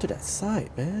do I get to that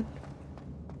side, man?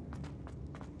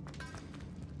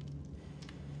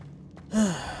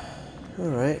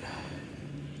 Alright.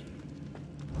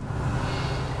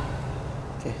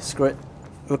 Okay, screw it.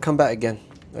 We'll come back again,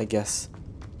 I guess.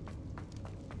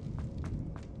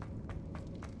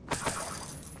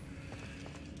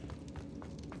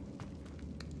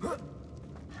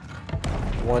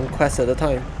 One quest at a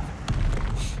time.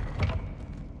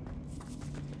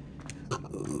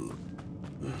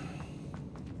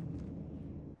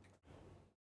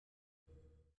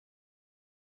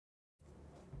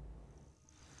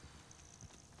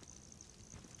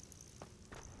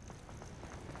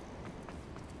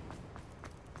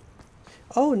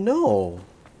 Oh no!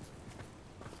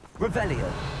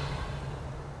 Revelio.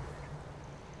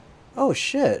 Oh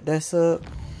shit, there's a...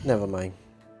 Never mind.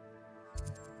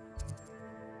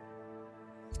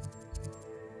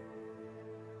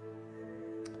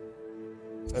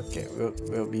 Okay,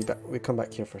 we'll be back. We'll come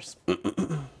back here first. Wonder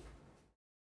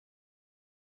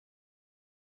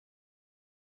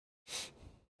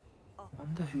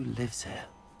who lives here.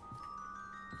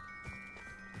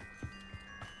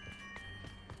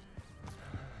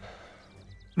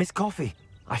 Miss Coffee,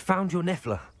 I found your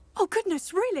Niffler. Oh,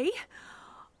 goodness, really?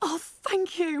 Oh,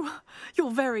 thank you.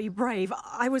 You're very brave.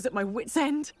 I was at my wit's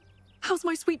end. How's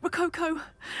my sweet Rococo?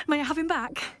 May I have him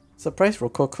back? Surprised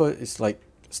Rococo is like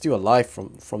still alive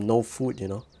from no food, you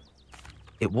know.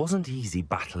 It wasn't easy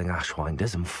battling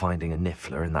Ashwinders and finding a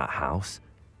Niffler in that house.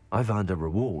 I've earned a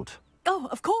reward. Oh,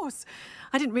 of course.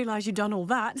 I didn't realise you'd done all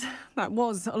that. That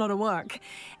was a lot of work.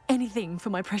 Anything for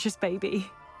my precious baby.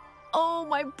 Oh,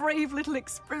 my brave little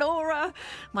explorer.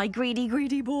 My greedy,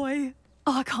 greedy boy.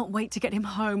 Oh, I can't wait to get him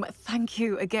home. Thank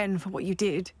you again for what you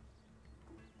did.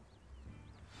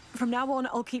 From now on,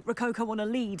 I'll keep Rococo on a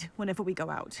lead whenever we go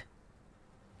out.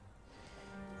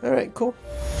 Alright, cool.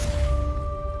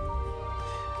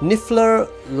 Niffler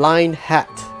line hat.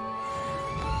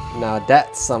 Now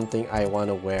that's something I want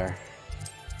to wear.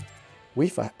 we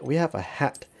have a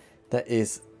hat that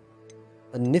is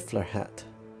a Niffler hat.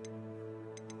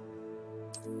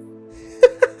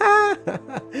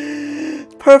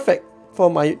 Perfect for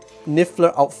my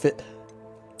Niffler outfit.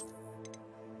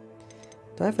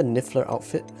 Do I have a Niffler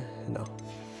outfit? No.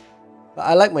 But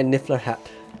I like my Niffler hat.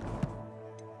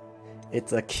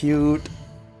 It's a cute...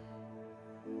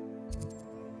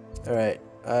 Alright,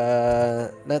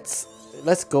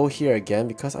 let's go here again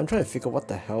because I'm trying to figure what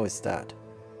the hell is that.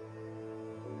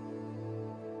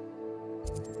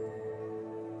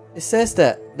 It says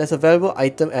that there's a valuable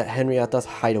item at Henrietta's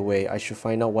hideaway. I should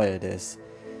find out what it is.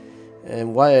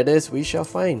 And what it is, we shall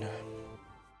find.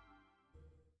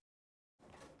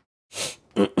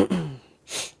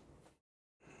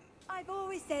 I've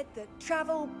always said that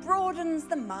travel broadens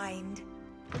the mind.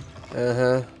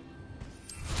 Uh-huh.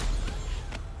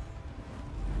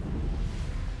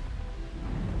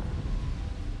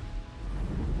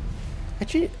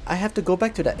 Actually, I have to go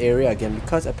back to that area again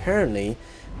because apparently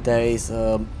there is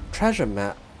a treasure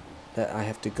map that I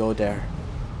have to go there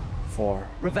for.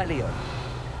 Revelio.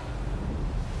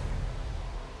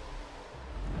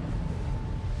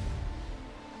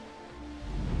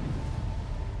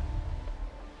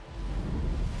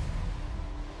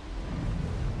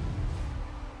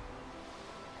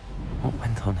 What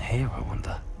went on here, I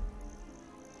wonder?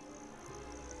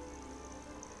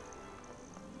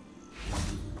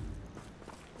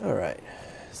 Alright,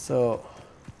 so...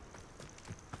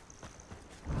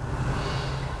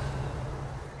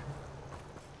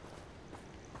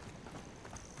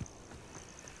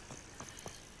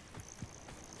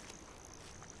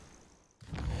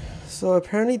 So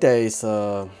apparently there is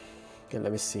okay,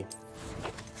 let me see.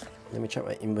 Let me check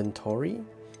my inventory.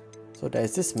 So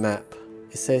there's this map.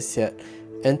 It says here,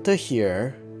 enter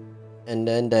here, and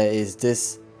then there is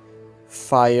this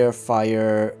fire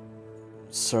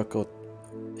circle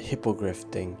hippogriff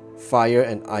thing. Fire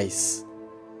and ice.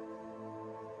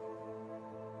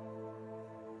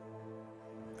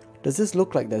 Does this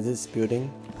look like that this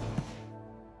building?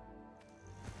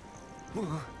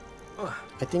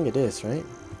 I think it is, right?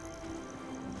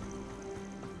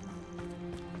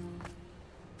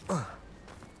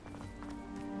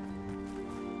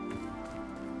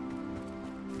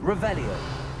 Revelio.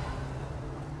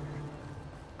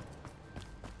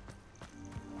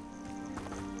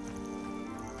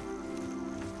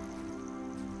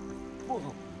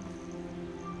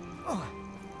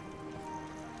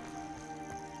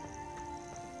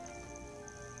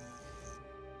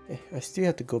 Okay, I still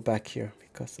have to go back here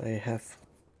because I have...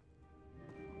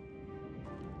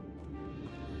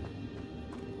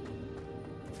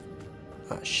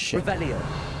 Ah, shit. Revelio.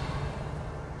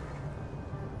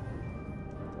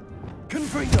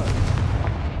 Confringo.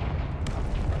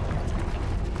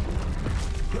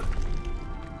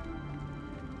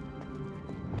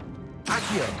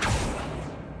 Accio.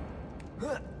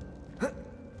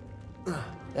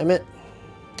 Damn it.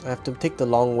 I have to take the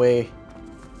long way.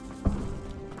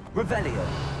 Revelio.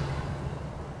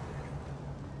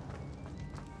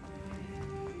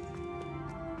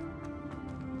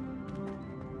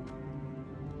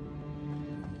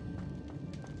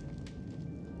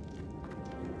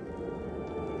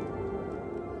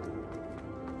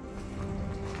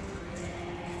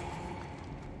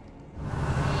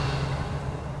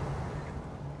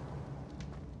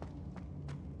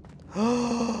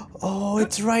 Oh,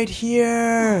 it's right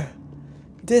here!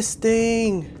 This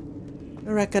thing! I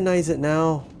recognize it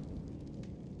now.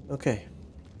 Okay.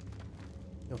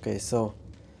 Okay, so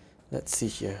let's see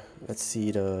here. Let's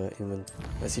see the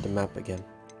map again.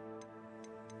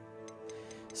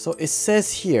 So it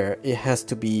says here it has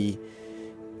to be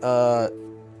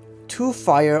 2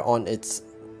 fire on its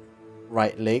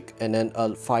right leg, and then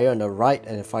a fire on the right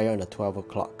and a fire on the 12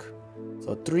 o'clock.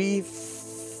 So 3,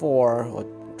 4, or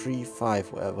 3,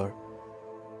 5, whatever.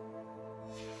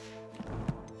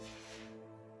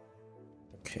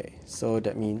 Okay, so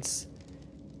that means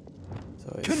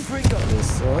it's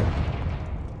this one.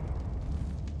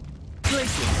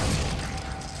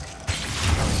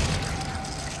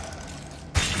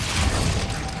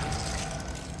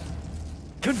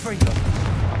 Confringo.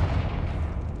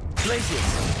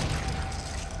 Glacius.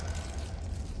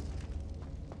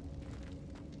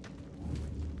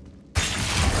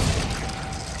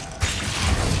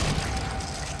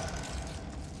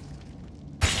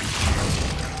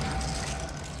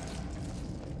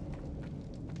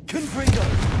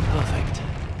 Perfect.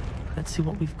 Let's see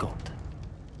what we've got.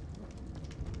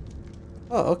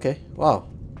 Oh, okay. Wow.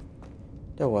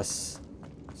 That was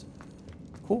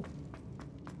cool,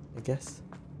 I guess.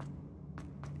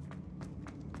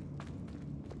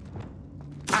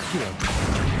 Accio.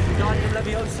 Guardian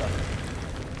Leviosa.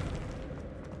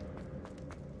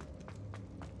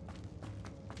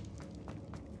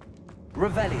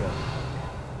 Revelio.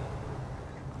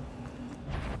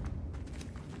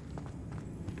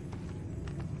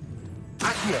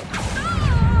 Accio.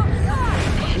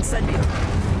 Incendio.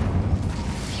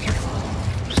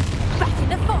 Back in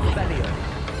the fire. Revelio.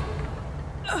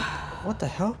 What the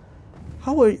hell?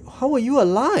 How are you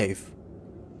alive?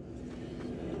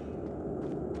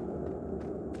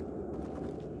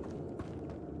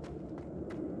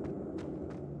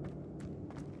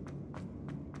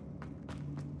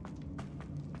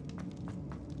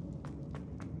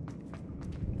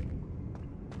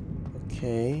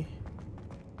 Okay.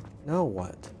 Now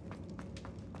what?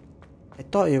 I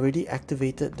thought you already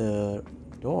activated the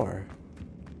door.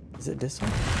 Is it this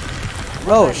one?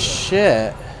 Oh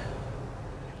shit.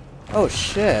 Oh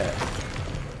shit.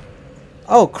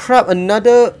 Oh crap,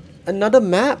 another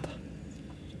map?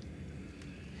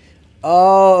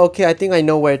 Oh, okay, I think I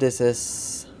know where this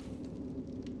is.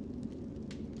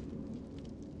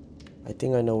 I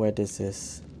think I know where this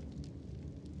is.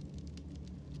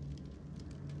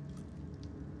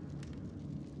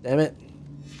 Damn it.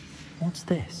 What's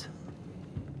this?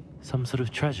 Some sort of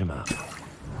treasure map.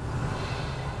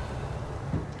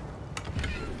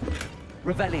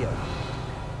 Revelio.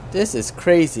 This is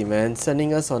crazy, man.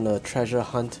 Sending us on a treasure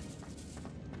hunt.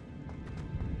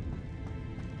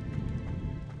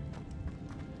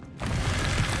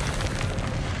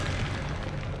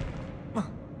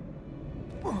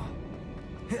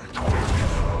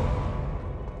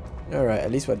 Alright,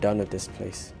 at least we're done with this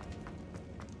place.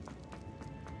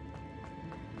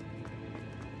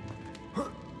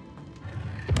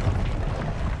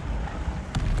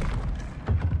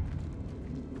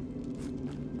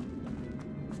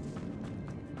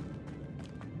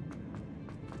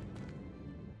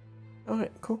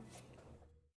 Alright, cool.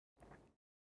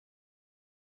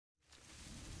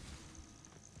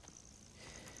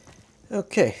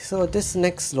 Okay, so this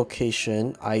next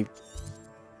location, I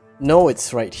know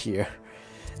it's right here.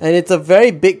 And it's a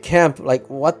very big camp. Like,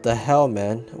 what the hell,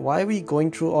 man? Why are we going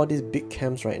through all these big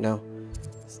camps right now?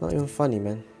 It's not even funny,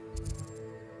 man.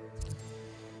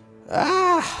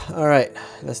 Ah! Alright,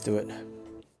 let's do it.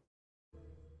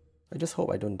 I just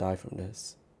hope I don't die from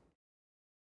this.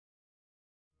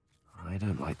 I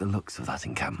don't like the looks of that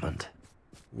encampment.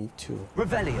 Me too.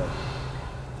 Revelio.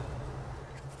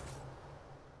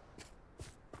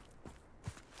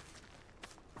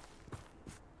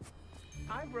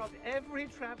 I've robbed every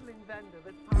traveling vendor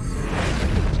that passes.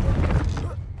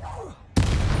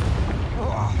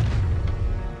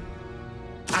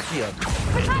 Accio.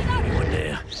 Anyone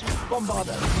there?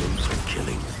 Bombardo. Rooms of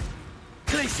killing.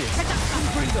 Glacius.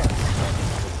 Freezer.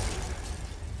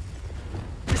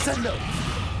 Descendo.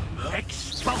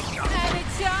 Expulsion! And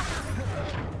it's ya.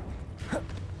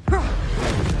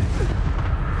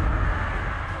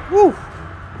 Woo!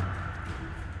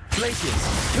 Glacius.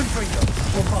 Confringo.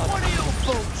 Bombardo. What are your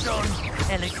thoughts on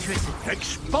Electricity.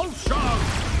 expulsion?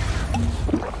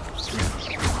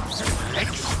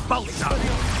 Expulsion!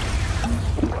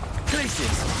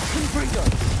 Glacius. Confringo.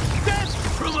 Death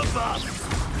from above!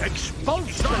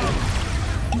 Expulsion!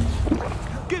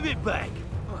 Give it back!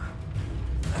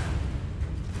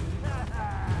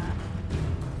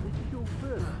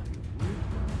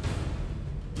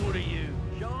 What are you,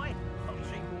 shy? I've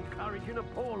seen more courage in a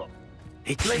poor lot.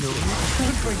 It's no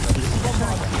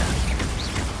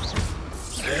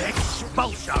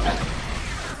expulsion!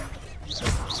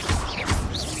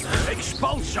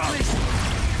 Expulsion!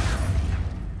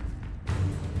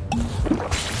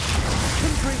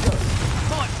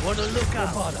 Might want to look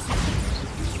up.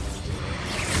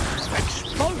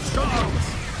 Expulsion!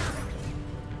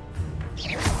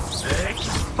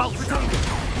 Expulsion!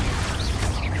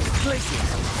 Glacius.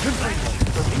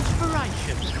 For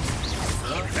inspiration!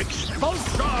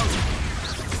 Expulsion!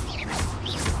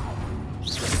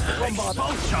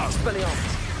 Expulsion! Spellions.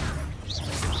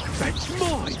 That's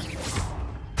mine!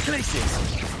 Glacius.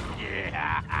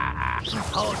 Yeah!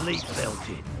 Hardly felt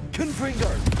it.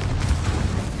 Confringo.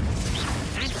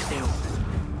 And still.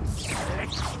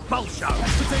 Expulsion!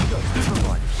 Potato.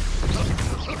 Different.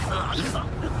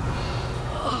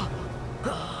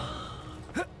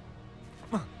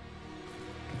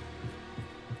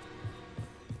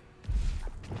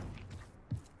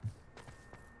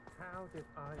 How did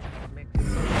I mix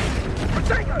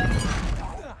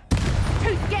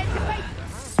Who gets the bait?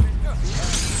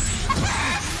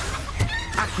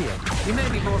 Accio. You may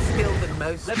be more skilled than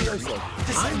most. Levioso.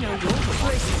 I know you're the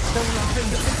place that stole our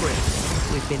fingerprints.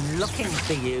 We've been looking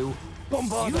for you.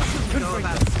 Bombardo. You shouldn't know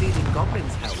about stealing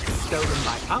goblins' help stolen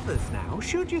by others now,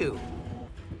 should you?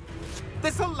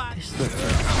 This'll land.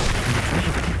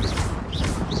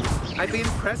 I'd be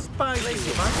impressed by you, but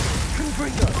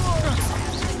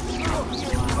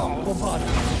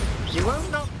you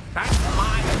won't knock back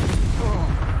mine.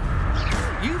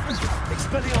 You've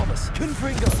Expelliarmus!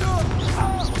 Confringo!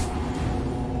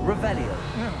 Revelio!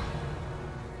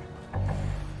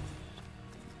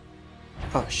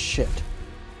 Oh shit.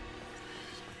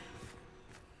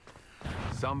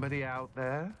 Somebody out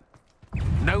there?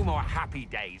 No more happy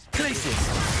days. Glacis!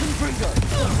 Confringo!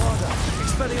 Armada!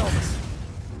 Expelliarmus!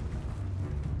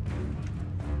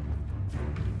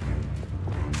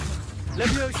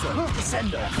 Levioso!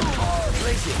 Descendo!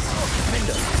 Glacis!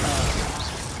 Mindo!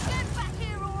 Get back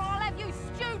here or I'll have you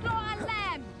stewed like a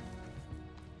lamb!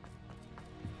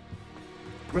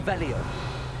 Revelio!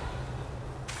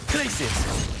 Glacis!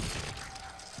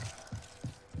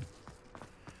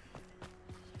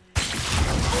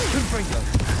 Confringo!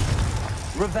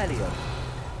 Revelio!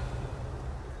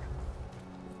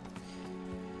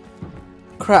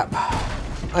 Crap.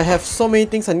 I have so many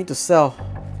things I need to sell.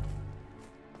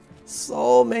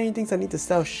 So many things I need to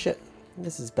sell. Shit.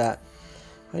 This is bad.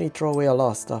 I need to throw away a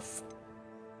lot of stuff.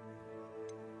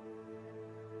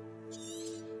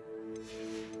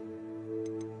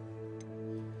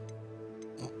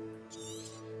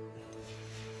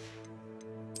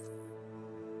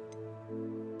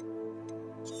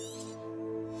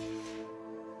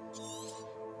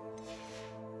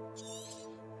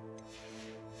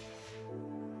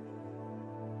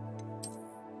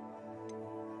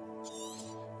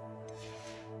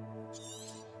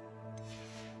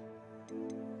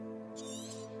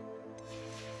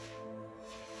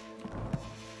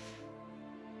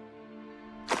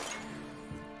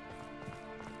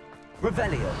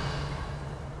 Revelio!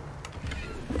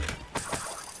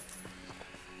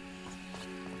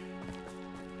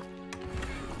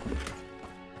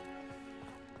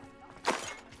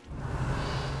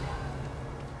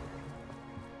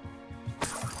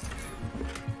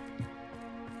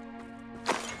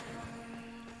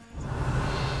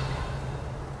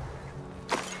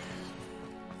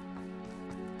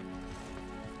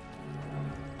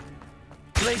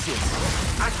 Glacius!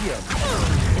 Accio!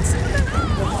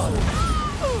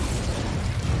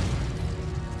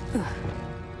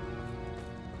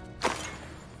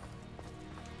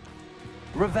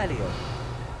 Revelio!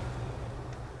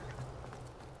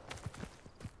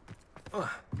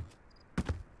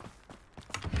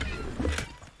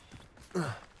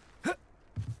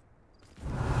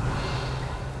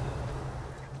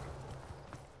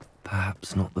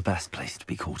 Perhaps not the best place to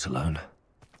be caught alone.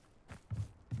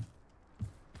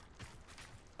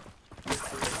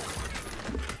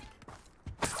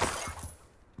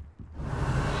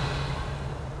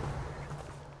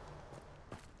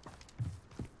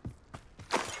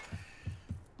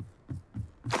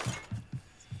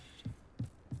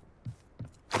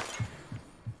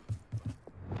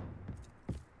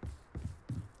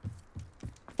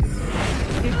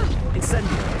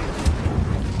 Incendio!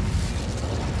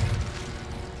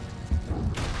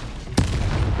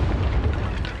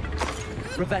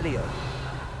 Revelio!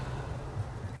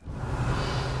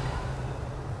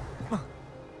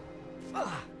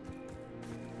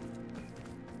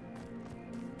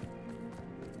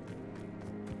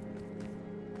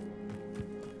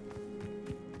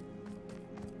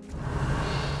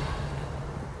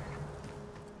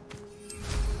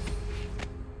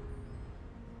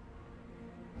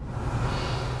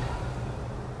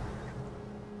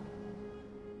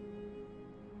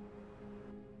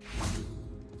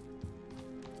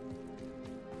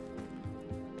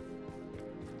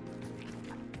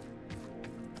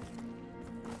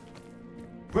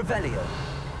 Revelio!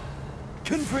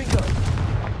 Confringo!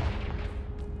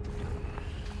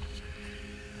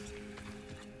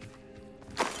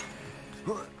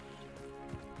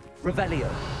 Revelio!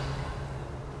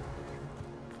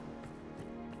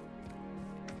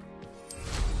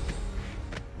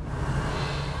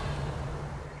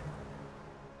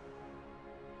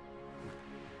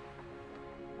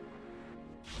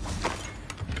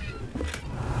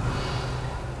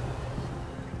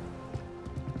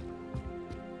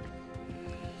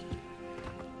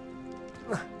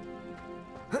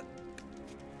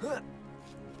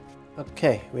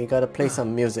 Okay, we gotta play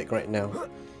some music right now.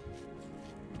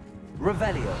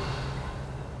 Revelio!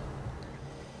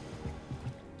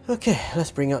 Okay, let's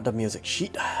bring out the music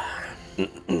sheet.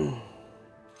 I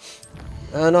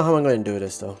don't know how I'm going to do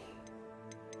this though.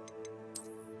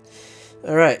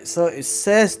 Alright, so it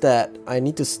says that I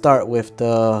need to start with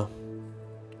the...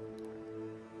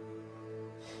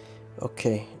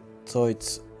 Okay, so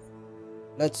it's...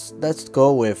 Let's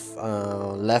go with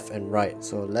left and right.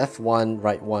 So left one,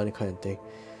 right one kind of thing.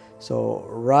 So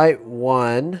right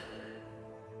one...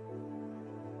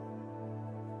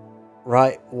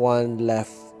 right 1,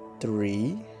 left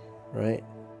 3, right?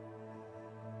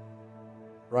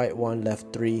 Right 1,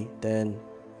 left 3, then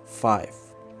 5.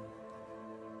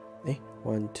 Eh?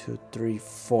 1, 2, 3,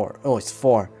 4. Oh, it's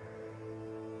 4.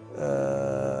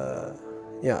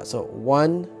 Yeah, so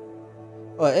 1.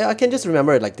 Oh, I can just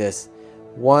remember it like this.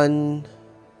 1,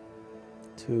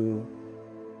 2,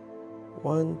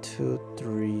 1, 2,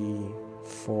 3,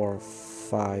 4,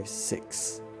 5,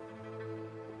 6.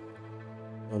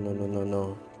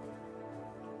 No.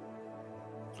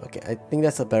 Okay, I think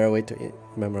that's a better way to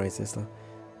memorize this.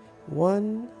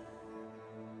 1,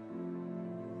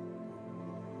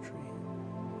 3,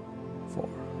 4.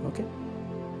 Okay.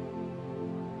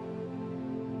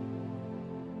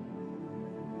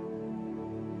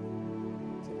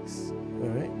 All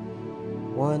right.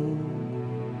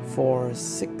 1, 4,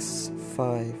 6,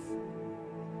 5.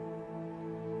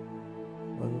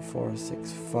 1, 4,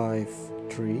 6, 5,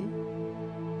 3.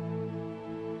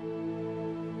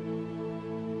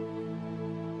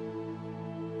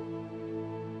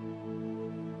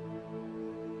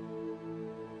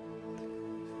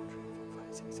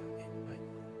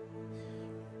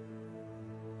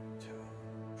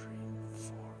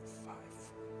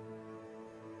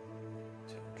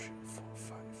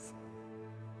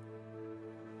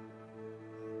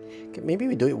 Okay, maybe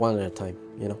we do it one at a time,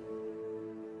 you know.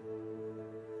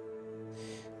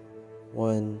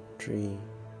 1, 3,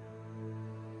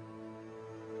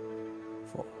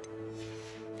 4.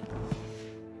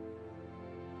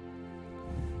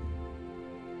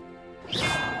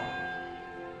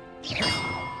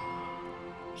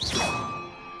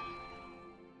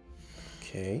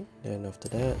 Okay, then after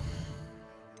that,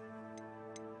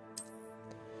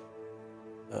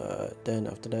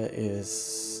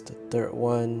 is the third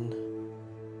one,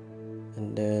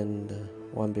 and then the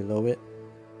one below it,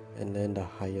 and then the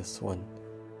highest one.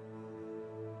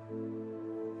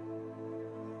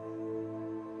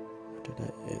 After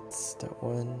that, it's that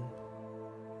one.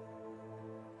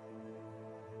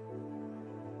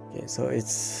 Okay, so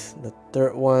it's the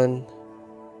third one,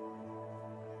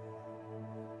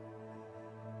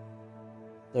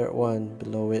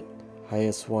 below it,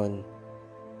 highest one.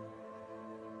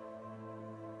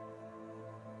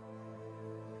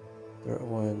 Third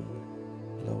one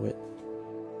below it.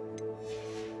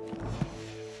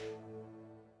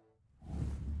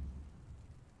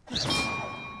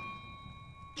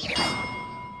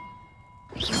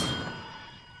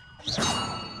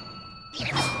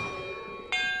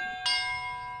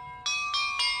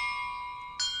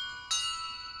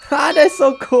 Ah, that's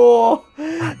so cool!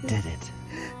 That did it.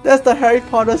 That's the Harry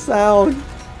Potter sound.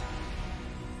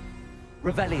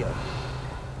 Revelio.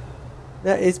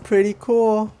 That is pretty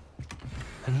cool.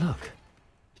 And look,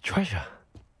 treasure.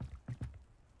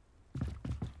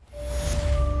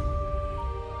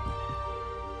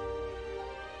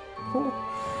 Cool.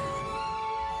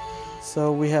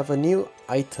 So we have a new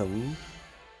item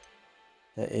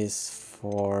that is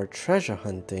for treasure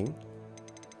hunting.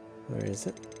 Where is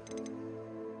it?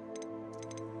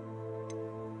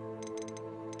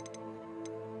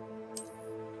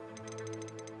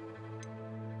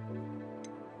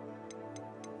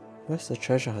 Where's the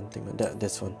treasure hunting one?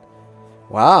 This one.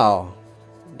 Wow,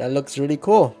 that looks really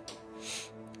cool.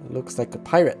 It looks like a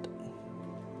pirate.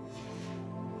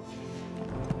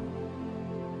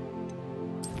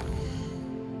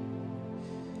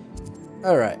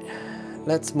 Alright,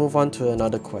 let's move on to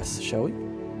another quest, shall we?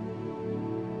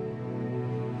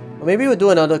 Or maybe we'll do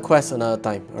another quest another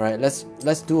time. Alright, let's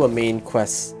do a main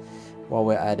quest while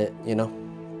we're at it, you know?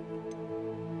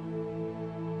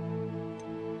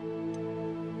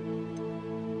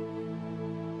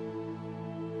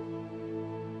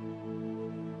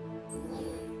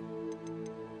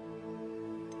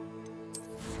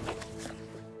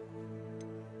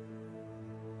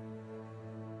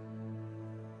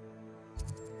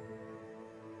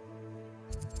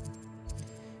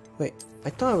 Wait, I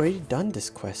thought I already done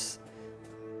this quest.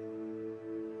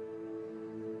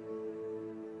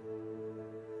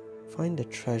 Find the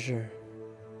treasure.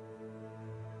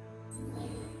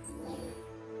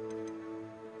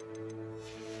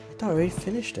 I thought I already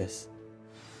finished this.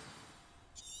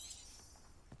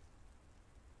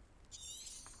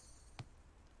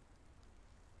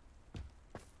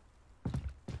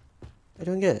 I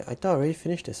don't get it. I thought I already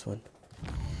finished this one.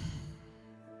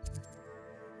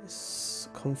 It's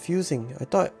confusing. I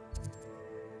thought...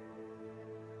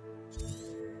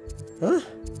 Huh?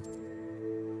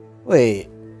 Wait.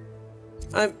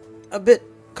 I'm a bit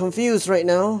confused right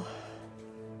now.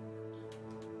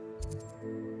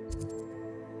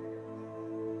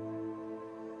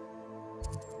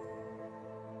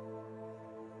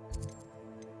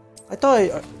 I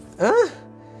thought huh?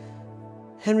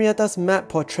 Henrietta's map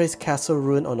portrays castle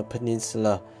ruin on a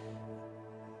peninsula.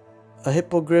 A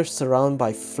hippogriff surrounded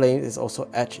by flames is also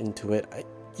etched into it.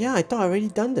 Yeah, I thought I already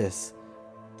done this.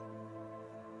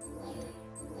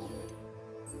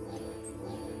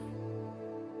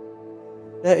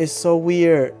 That is so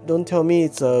weird. Don't tell me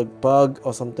it's a bug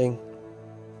or something.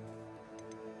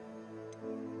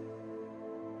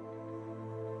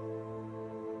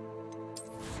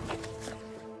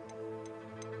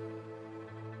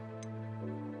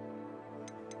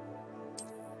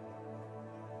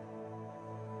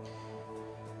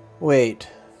 Wait.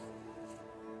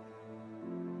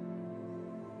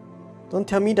 Don't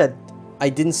tell me that I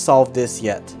didn't solve this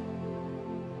yet.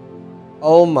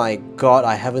 Oh my god,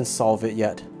 I haven't solved it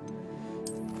yet.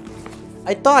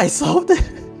 I thought I solved it.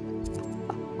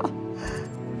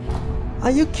 Are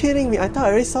you kidding me? I thought I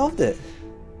already solved it.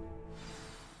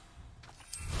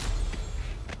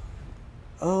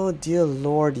 Oh dear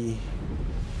lordy.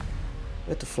 We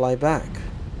have to fly back.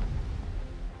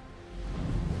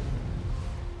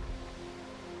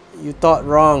 You thought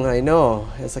wrong, I know.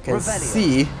 As I can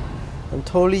see, I'm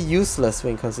totally useless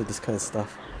when it comes to this kind of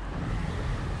stuff.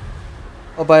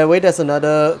 Oh, by the way, there's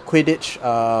another Quidditch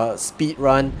speed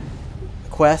run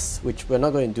quest, which we're not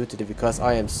going to do today because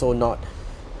I am so not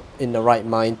in the right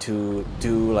mind to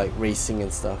do like racing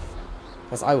and stuff.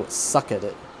 Because I would suck at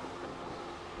it.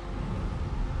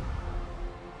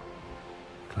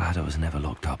 Glad I was never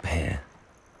locked up here.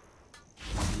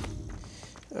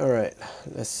 Alright,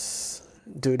 let's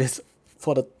do this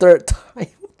for the third time.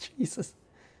 Jesus.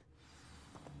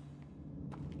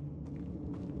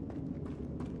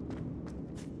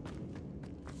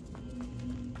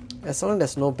 As long as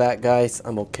there's no bad guys,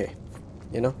 I'm okay.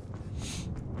 You know?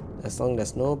 As long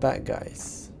as there's no bad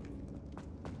guys.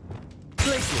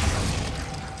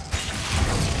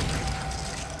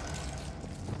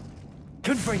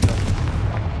 Confringo.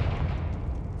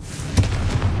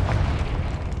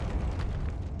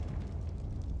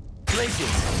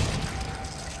 Places.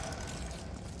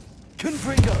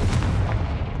 Confringo.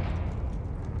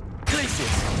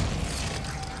 Places.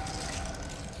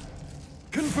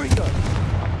 Confringo.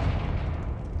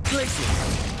 Places.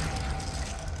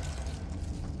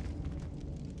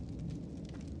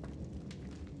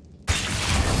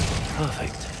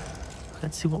 Perfect.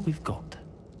 Let's see what we've got.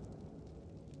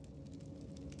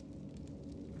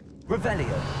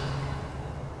 Revelio.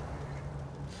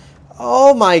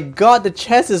 Oh my god, the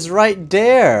chest is right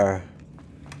there.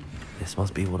 This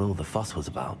must be what all the fuss was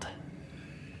about.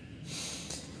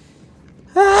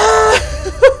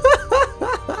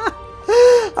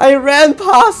 I ran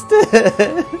past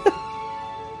it.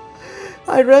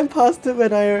 I ran past it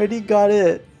when I already got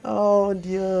it. Oh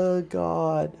dear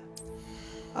god.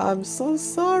 I'm so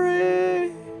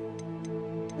sorry.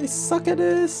 I suck at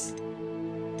this.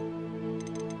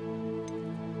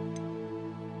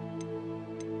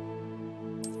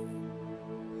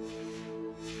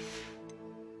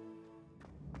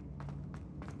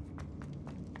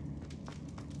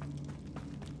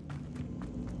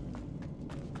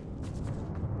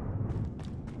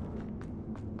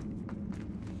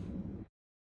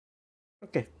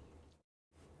 Okay.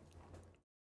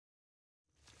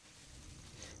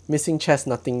 Missing chest,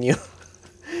 nothing new.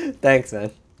 Thanks,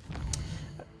 man.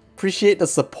 Appreciate the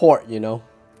support, you know.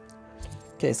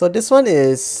 Okay, so this one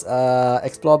is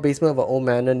explore basement of an old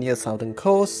manor near southern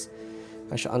coast.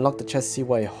 I should unlock the chest, see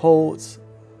what it holds.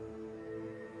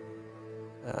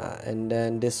 And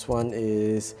then this one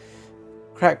is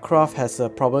Crackcroft has a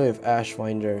problem with ash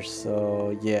winders,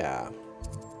 so yeah.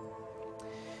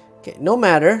 Okay, no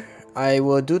matter. I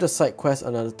will do the side quest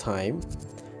another time.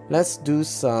 Let's do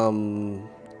some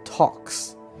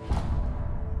talks.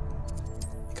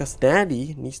 Because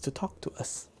Daddy needs to talk to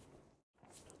us.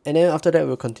 And then after that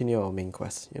we'll continue our main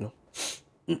quest, you know.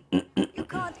 You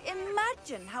can't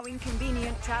imagine how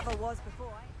inconvenient travel was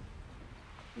before.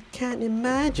 You can't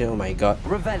imagine, oh my god.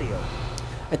 Revelio.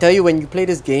 I tell you, when you play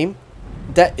this game,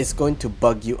 that is going to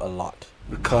bug you a lot.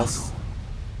 Because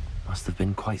must have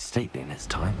been quite stately in its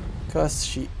time. Because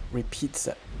she repeats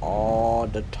it all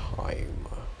the time.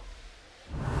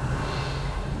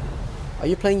 Are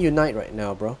you playing Unite right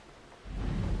now, bro?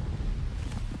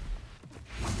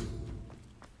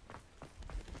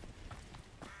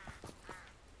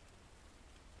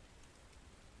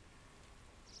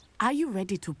 Are you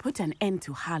ready to put an end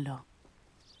to Hallow?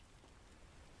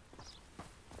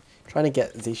 Trying to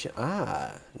get Zisha.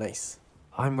 Ah, nice.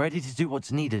 I'm ready to do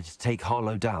what's needed to take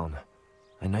Hallow down.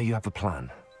 I know you have a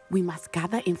plan. We must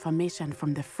gather information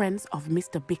from the friends of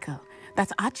Mr. Bickle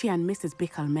that Archie and Mrs.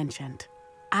 Bickle mentioned.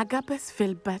 Agabus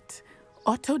Filbert,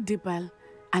 Otto Dibble,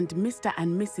 and Mr.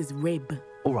 and Mrs. Rabe.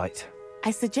 All right.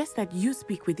 I suggest that you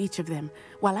speak with each of them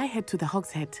while I head to the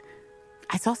Hogshead.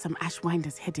 I saw some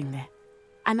Ashwinders heading there.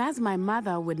 And as my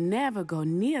mother would never go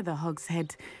near the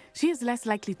Hogshead, she is less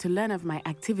likely to learn of my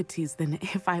activities than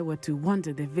if I were to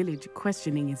wander the village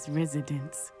questioning its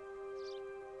residents.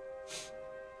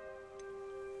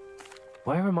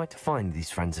 Where am I to find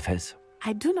these friends of his?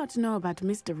 I do not know about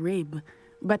Mr. Rabe,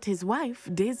 but his wife,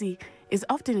 Daisy, is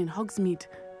often in Hogsmeade,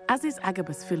 as is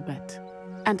Agabus Filbert.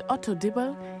 And Otto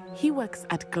Dibble, he works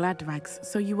at Gladrags,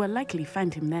 so you will likely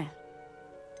find him there.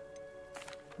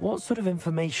 What sort of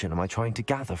information am I trying to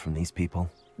gather from these people?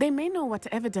 They may know what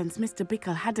evidence Mr.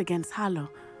 Bickle had against Hallow,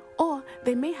 or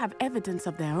they may have evidence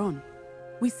of their own.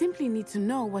 We simply need to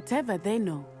know whatever they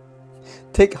know.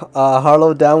 Take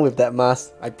Harlow down with that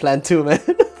mask. I plan to, man.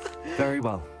 Very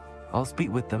well. I'll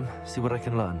speak with them, see what I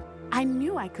can learn. I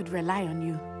knew I could rely on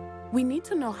you. We need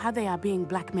to know how they are being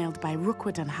blackmailed by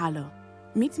Rookwood and Hallow.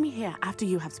 Meet me here after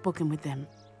you have spoken with them.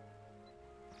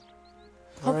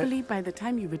 Hopefully, by the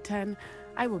time you return,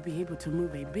 I will be able to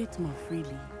move a bit more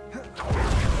freely.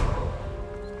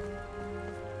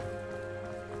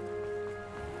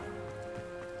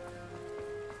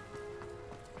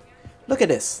 Look at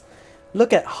this.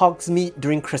 Look at Hogsmeade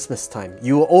during Christmas time.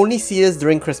 You will only see us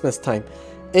during Christmas time.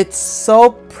 It's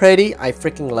so pretty. I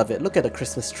freaking love it. Look at the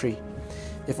Christmas tree.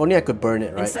 If only I could burn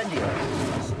it, right?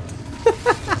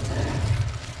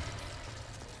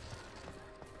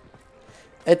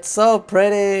 It's so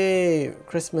pretty.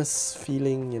 Christmas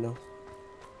feeling, you know.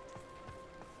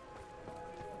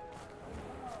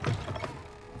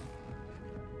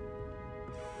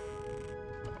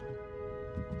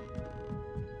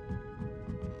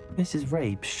 Mrs.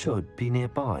 Rabe should be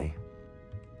nearby.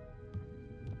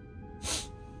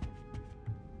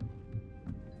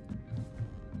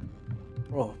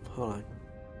 Oh, hold on.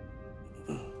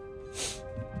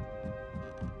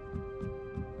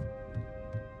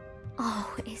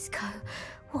 Oh, Isco,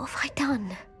 what have I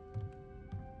done?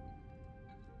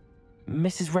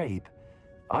 Mrs. Rabe,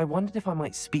 I wondered if I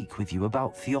might speak with you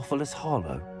about Theophilus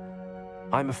Harlow.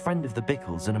 I'm a friend of the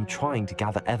Bickles and I'm trying to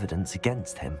gather evidence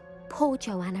against him. Poor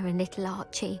Joanna and little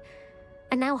Archie.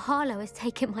 And now Harlow has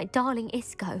taken my darling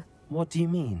Isco. What do you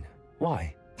mean?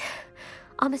 Why?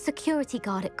 I'm a security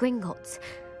guard at Gringotts,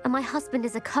 and my husband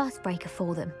is a curse breaker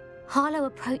for them. Harlow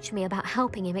approached me about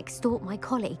helping him extort my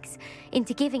colleagues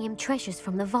into giving him treasures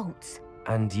from the vaults.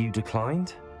 And you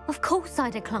declined? Of course I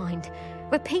declined.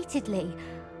 Repeatedly.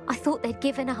 I thought they'd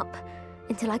given up,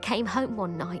 until I came home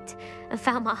one night and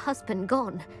found my husband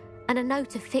gone, and a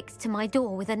note affixed to my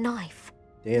door with a knife.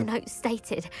 Damn. The note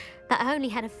stated that I only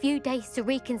had a few days to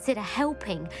reconsider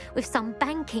helping with some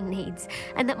banking needs,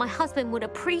 and that my husband would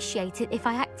appreciate it if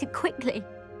I acted quickly.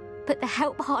 But the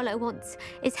help Harlow wants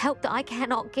is help that I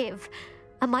cannot give,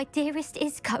 and my dearest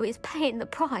Isco is paying the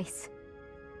price.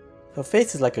 Her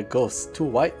face is like a ghost, too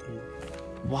white.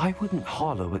 Why wouldn't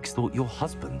Harlow extort your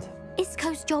husband?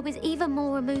 Isco's job is even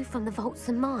more removed from the vaults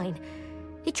than mine.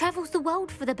 He travels the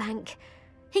world for the bank.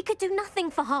 He could do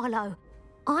nothing for Harlow.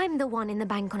 I'm the one in the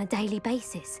bank on a daily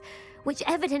basis, which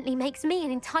evidently makes me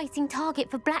an enticing target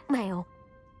for blackmail.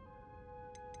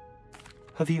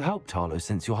 Have you helped Harlow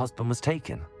since your husband was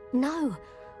taken? No,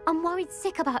 I'm worried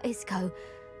sick about Isco,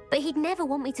 but he'd never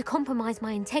want me to compromise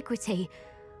my integrity.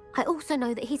 I also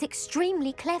know that he's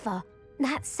extremely clever.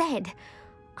 That said,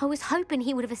 I was hoping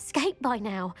he would have escaped by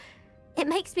now. It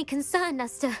makes me concerned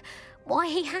as to why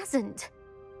he hasn't.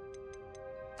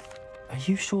 Are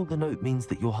you sure the note means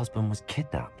that your husband was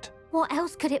kidnapped? What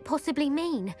else could it possibly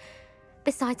mean?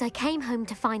 Besides, I came home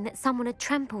to find that someone had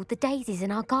trampled the daisies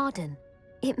in our garden.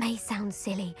 It may sound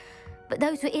silly, but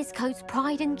those were Isco's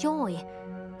pride and joy.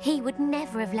 He would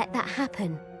never have let that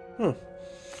happen.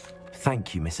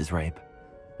 Thank you, Mrs. Rabe.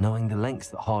 Knowing the lengths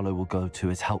that Harlow will go to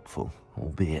is helpful,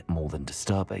 albeit more than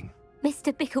disturbing.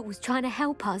 Mr. Bickle was trying to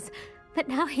help us, but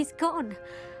now he's gone.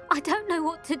 I don't know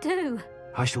what to do.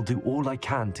 I shall do all I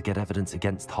can to get evidence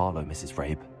against Harlow, Mrs.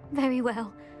 Rabe. Very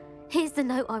well. Here's the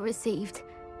note I received.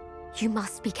 You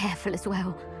must be careful as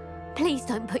well. Please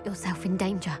don't put yourself in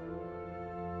danger.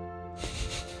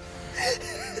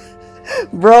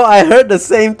 Bro, I heard the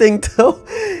same thing too.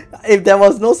 If there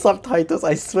was no subtitles,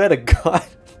 I swear to God.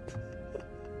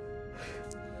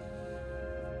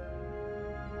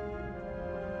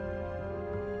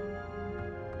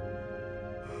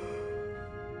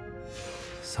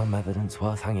 Some evidence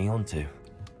worth hanging on to.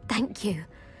 Thank you.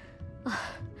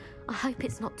 I hope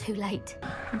it's not too late.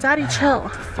 Daddy, chill.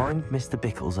 Find Mr.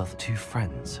 Bickle's other two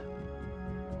friends.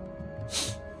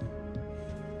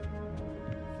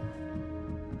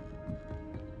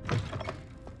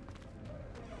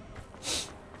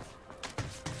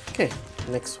 Okay,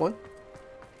 next one.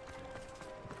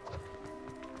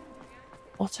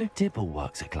 Otto Dibble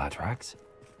works at Gladrags.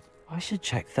 I should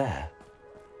check there.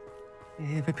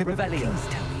 Revelio. Please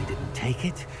tell me you didn't take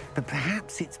it, but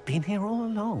perhaps it's been here all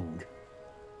along.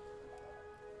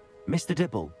 Mr.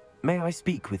 Dibble, may I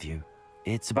speak with you?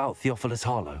 It's about Theophilus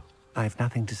Harlow. I've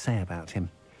nothing to say about him.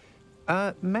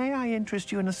 May I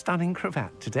interest you in a stunning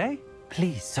cravat today?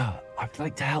 Please, sir, I'd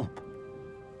like to help.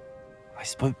 I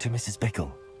spoke to Mrs.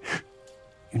 Bickle.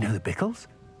 You know the Bickles?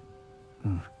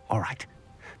 All right.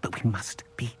 But we must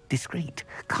be discreet.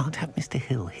 Can't have Mr.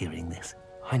 Hill hearing this.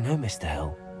 I know Mr.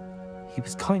 Hill. He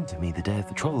was kind to me the day of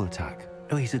the troll attack.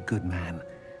 Oh, he's a good man.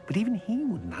 But even he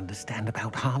wouldn't understand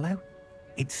about Harlow.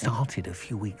 It started a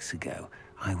few weeks ago.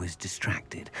 I was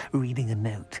distracted, reading a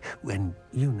note, when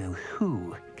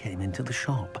you-know-who came into the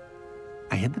shop.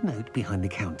 I hid the note behind the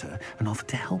counter and offered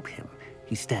to help him.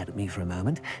 He stared at me for a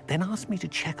moment, then asked me to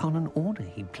check on an order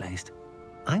he'd placed.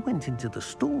 I went into the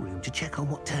storeroom to check on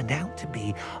what turned out to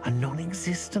be a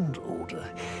non-existent order.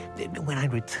 When I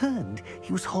returned,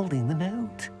 he was holding the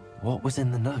note. What was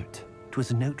in the note? It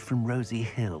was a note from Rosie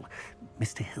Hill,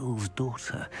 Mr. Hill's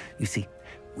daughter. You see,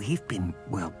 we've been,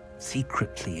 well,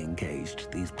 secretly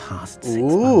engaged these past 6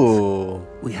 months.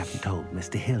 We haven't told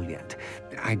Mr. Hill yet.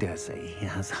 I dare say he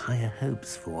has higher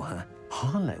hopes for her.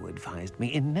 Harlow advised me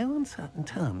in no uncertain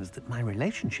terms that my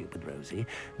relationship with Rosie,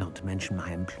 not to mention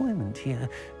my employment here,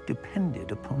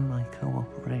 depended upon my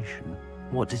cooperation.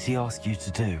 What did he ask you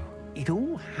to do? It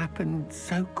all happened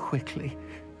so quickly.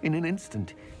 In an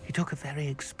instant, he took a very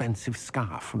expensive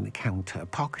scarf from the counter,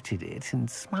 pocketed it, and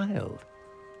smiled.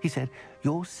 He said,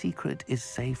 "Your secret is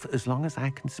safe as long as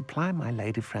I can supply my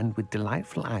lady friend with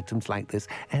delightful items like this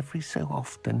every so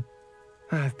often."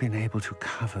 I've been able to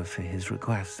cover for his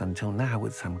requests until now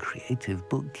with some creative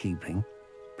bookkeeping,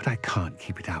 but I can't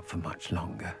keep it out for much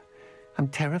longer. I'm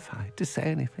terrified to say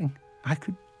anything. I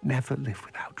could never live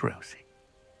without Rosie.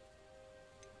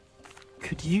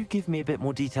 Could you give me a bit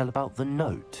more detail about the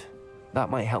note? That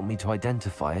might help me to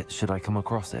identify it should I come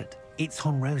across it. It's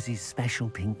on Rosie's special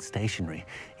pink stationery.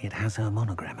 It has her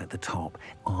monogram at the top,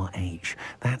 RH.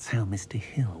 That's how Mr.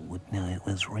 Hill would know it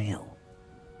was real.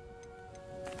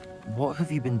 What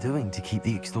have you been doing to keep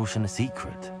the extortion a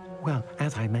secret? Well,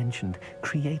 as I mentioned,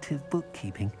 creative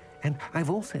bookkeeping. And I've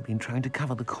also been trying to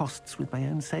cover the costs with my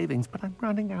own savings, but I'm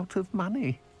running out of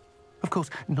money. Of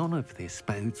course, none of this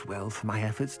bodes well for my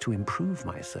efforts to improve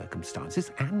my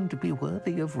circumstances and to be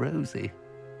worthy of Rosie.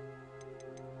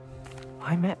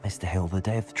 I met Mr. Hill the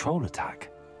day of the troll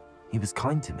attack. He was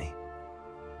kind to me.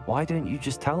 Why don't you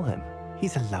just tell him?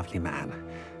 He's a lovely man.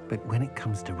 But when it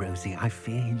comes to Rosie, I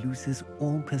fear he loses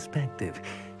all perspective.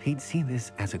 He'd see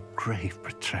this as a grave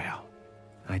betrayal.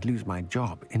 I'd lose my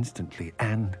job instantly,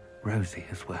 and Rosie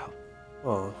as well.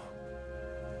 Oh.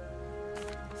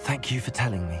 Thank you for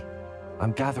telling me.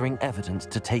 I'm gathering evidence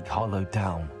to take Harlow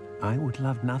down. I would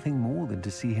love nothing more than to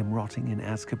see him rotting in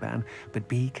Azkaban, but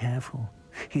be careful.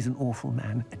 He's an awful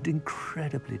man and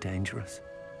incredibly dangerous.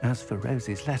 As for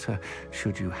Rosie's letter,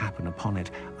 should you happen upon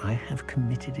it, I have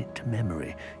committed it to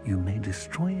memory. You may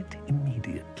destroy it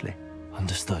immediately.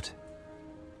 Understood.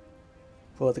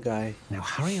 Poor the guy. Now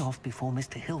hurry off before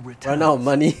Mr. Hill returns. Run out of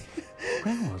money.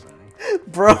 Where was I?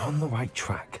 Bro. You're on the right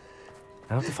track.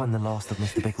 Now to find the last of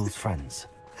Mr. Bickle's friends.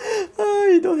 Oh,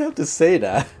 you don't have to say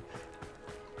that.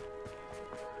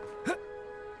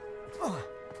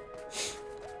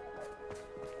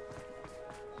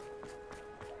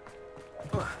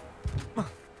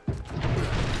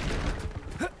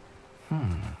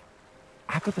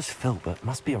 Agabus Filbert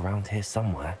must be around here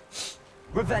somewhere.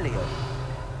 Revelio.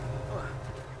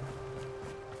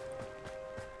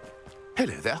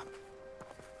 Hello there.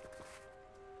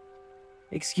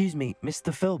 Excuse me,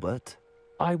 Mr. Filbert.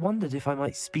 I wondered if I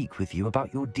might speak with you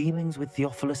about your dealings with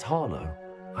Theophilus Harlow.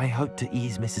 I hope to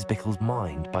ease Mrs. Bickle's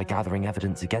mind by gathering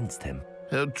evidence against him.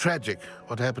 Oh, tragic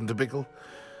what happened to Bickle.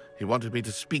 He wanted me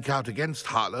to speak out against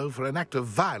Harlow for an act of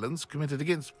violence committed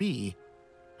against me.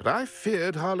 But I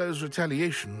feared Harlow's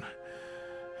retaliation,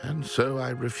 and so I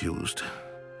refused.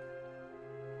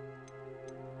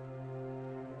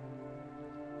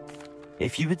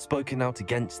 If you had spoken out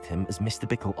against him as Mr.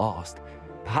 Bickle asked,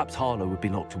 perhaps Harlow would be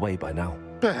locked away by now.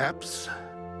 Perhaps.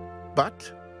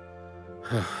 But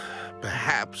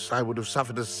perhaps I would have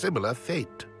suffered a similar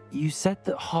fate. You said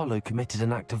that Harlow committed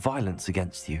an act of violence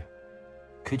against you.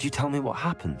 Could you tell me what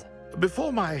happened?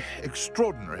 Before my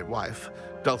extraordinary wife,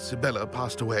 Dulcibella,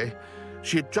 passed away,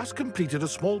 she had just completed a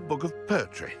small book of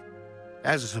poetry.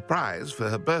 As a surprise for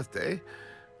her birthday,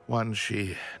 one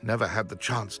she never had the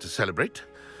chance to celebrate,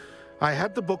 I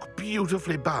had the book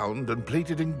beautifully bound and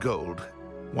plated in gold.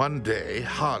 One day,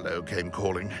 Hallow came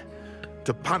calling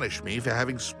to punish me for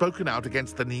having spoken out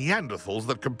against the Neanderthals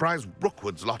that comprise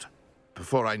Rookwood's lot.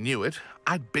 Before I knew it,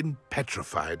 I'd been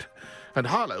petrified, and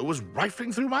Hallow was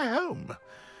rifling through my home.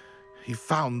 He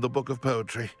found the book of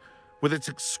poetry, with its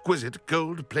exquisite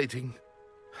gold plating.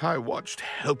 I watched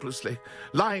helplessly,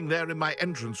 lying there in my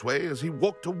entranceway as he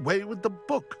walked away with the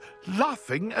book,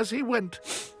 laughing as he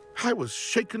went. I was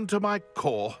shaken to my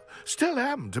core. Still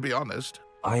am, to be honest.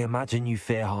 I imagine you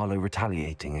fear Hallow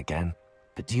retaliating again.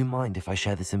 But do you mind if I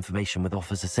share this information with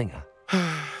Officer Singer?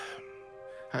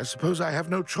 I suppose I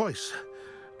have no choice.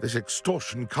 This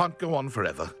extortion can't go on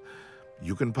forever.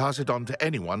 You can pass it on to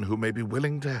anyone who may be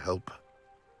willing to help.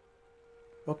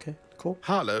 Okay, cool.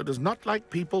 Hallow does not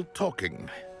like people talking,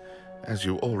 as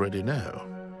you already know.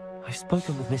 I've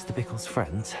spoken with Mr. Bickle's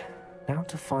friends. Now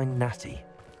to find Natty.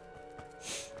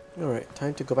 Alright,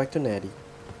 time to go back to Natty.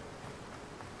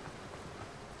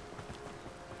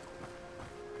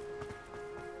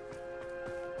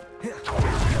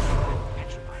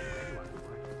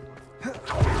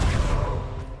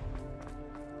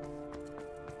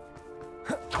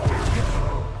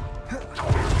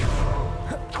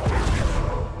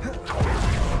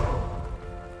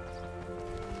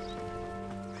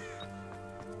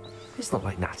 It's not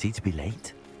like Natty to be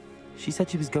late. She said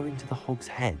she was going to the Hog's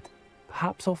Head.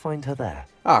 Perhaps I'll find her there.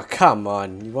 Ah, come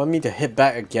on. You want me to hit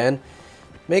back again?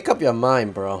 Make up your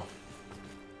mind, bro.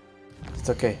 It's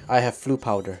okay. I have flu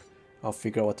powder. I'll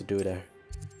figure out what to do there.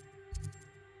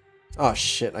 Oh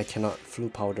shit, I cannot flu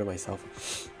powder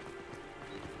myself.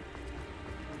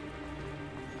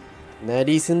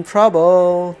 Natty's in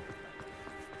trouble.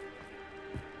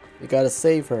 You gotta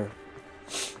save her.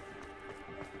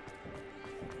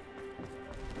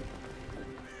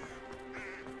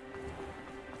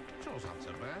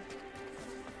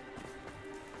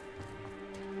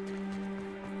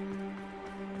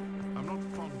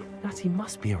 Natty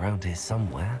must be around here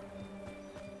somewhere.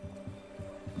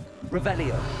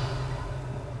 Revelio.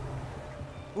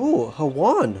 Ooh, her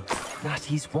wand.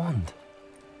 Natty's wand.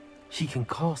 She can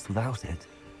cast without it.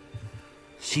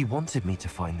 She wanted me to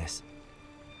find this.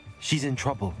 She's in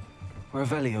trouble.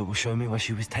 Revelio will show me where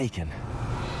she was taken.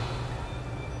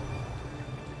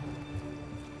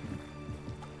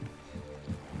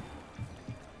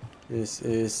 This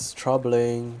is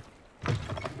troubling.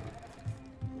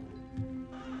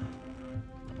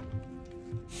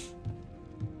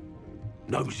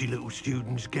 Nosy little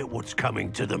students get what's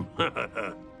coming to them.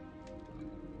 Are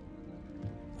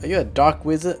you a dark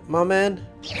wizard, my man?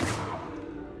 Did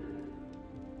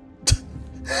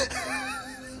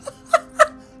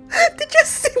you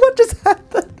see what just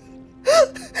happened?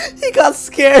 He got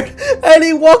scared and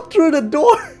he walked through the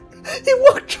door. He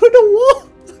walked through the wall.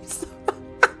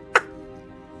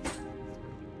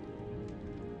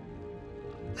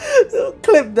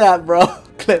 Clip that, bro.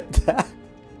 Clip that.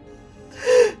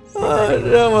 Oh,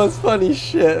 that was funny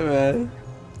shit, man.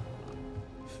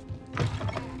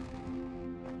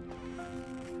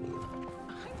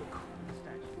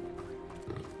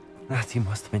 Natty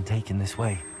must have been taken this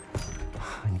way.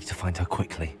 I need to find her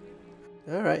quickly.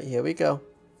 Alright, here we go.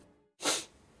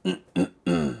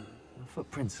 The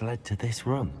footprints led to this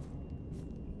room.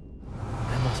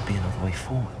 There must be another way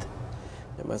forward.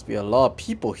 There must be a lot of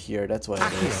people here, that's what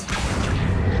it is.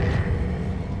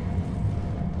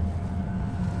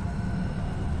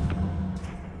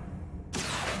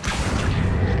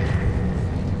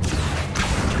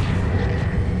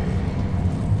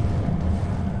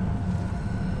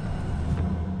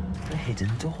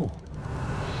 Hidden door.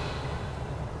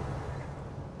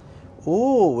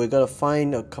 Oh, we gotta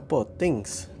find a couple of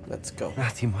things. Let's go.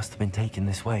 Natty must have been taken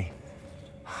this way.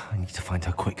 I need to find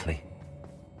her quickly.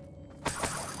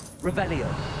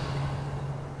 Revelio.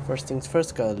 First things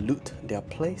first, gotta loot their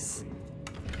place.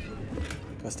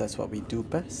 Because that's what we do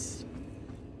best.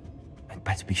 I'd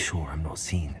better be sure I'm not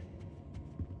seen.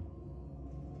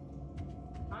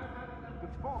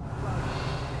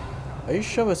 Are you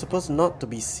sure we're supposed not to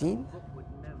be seen?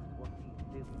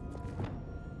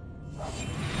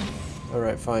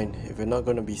 Alright, fine. If we're not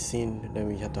gonna be seen, then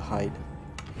we have to hide.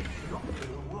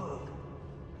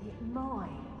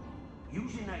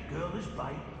 Using that girl as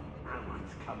bait, no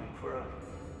one's coming for her.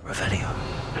 Revelio.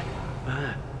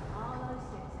 Harlow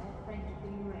says her friend has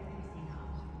been reckless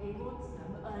enough. He wants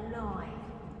them alive.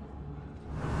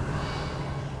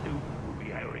 Stupid would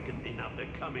be arrogant enough to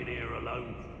come in here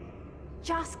alone.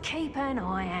 Just keep an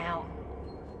eye out.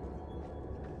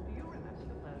 Do you remember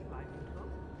the first writing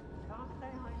book? Can't say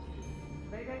I do.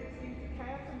 They don't seem to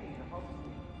care for me, the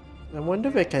Hogwarts. I wonder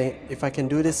if I can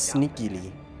do this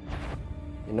sneakily.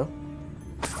 You know?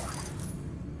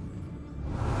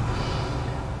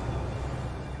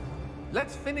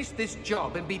 Let's finish this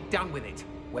job and be done with it.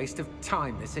 Waste of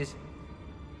time, this is.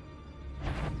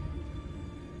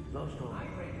 Lost all.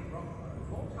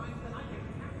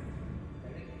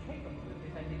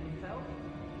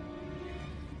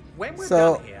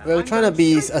 So we're trying to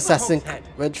be Assassin.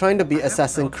 We're trying to be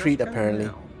Assassin Creed apparently.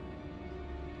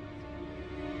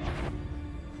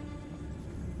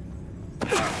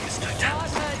 If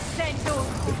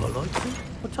I like it,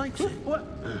 I take it. What?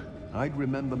 I'd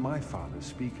remember my father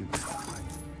speaking this way.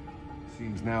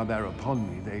 Seems now they're upon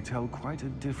me, they tell quite a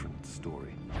different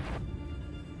story.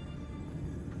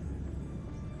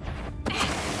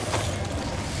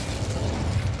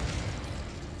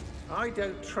 I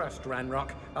don't trust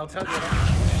Ranrock. I'll tell you that.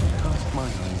 Cast my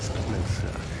eyes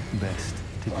closer. Best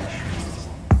to be sure.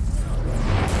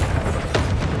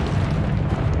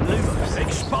 Lumos,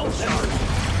 expulsion!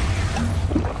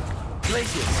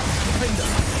 Glacius, Finger.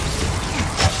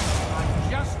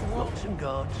 Just Locks and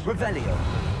guards. Revelio.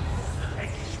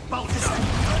 Expulsion!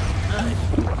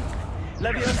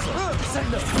 Leviosa,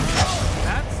 Descendo.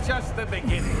 That's just the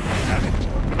beginning.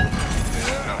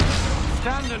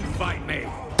 Stand and fight me.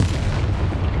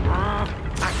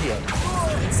 Accio.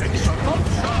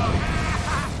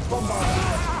 Bombard.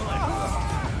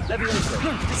 Leviosa,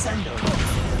 Descendo.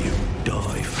 You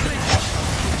die.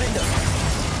 Finger.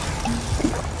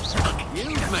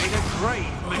 You've made a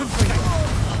great mistake.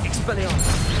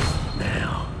 Expelliarmus.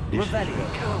 Now, this has Revelio.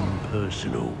 become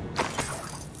personal.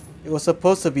 It was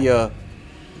supposed to be a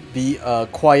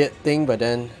quiet thing, but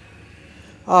then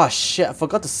ah shit, I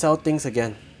forgot to sell things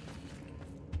again.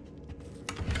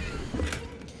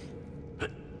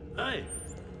 Hey,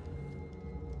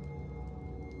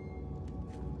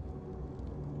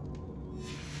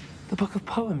 The book of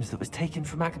poems that was taken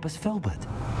from Agabus Filbert.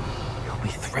 You'll be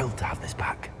thrilled to have this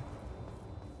back.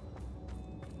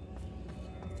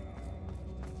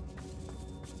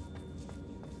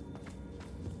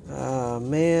 Ah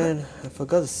man, I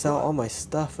forgot to sell all my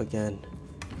stuff again.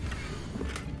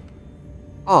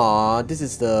 Ah, this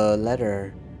is the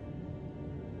letter.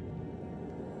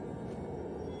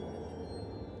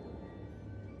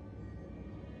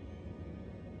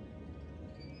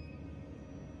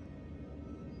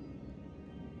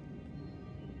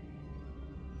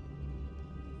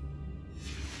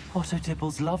 Otto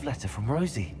Dibble's love letter from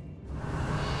Rosie.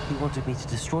 He wanted me to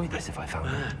destroy this if I found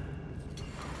it.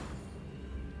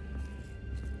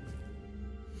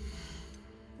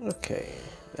 Okay,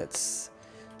 let's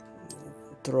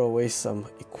throw away some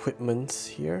equipment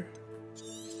here.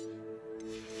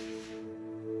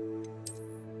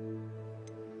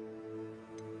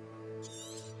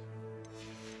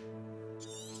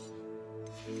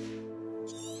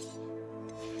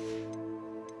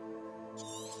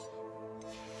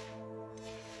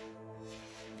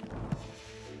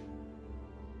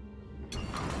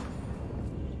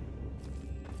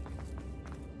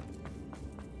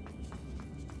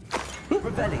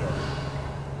 Revelio.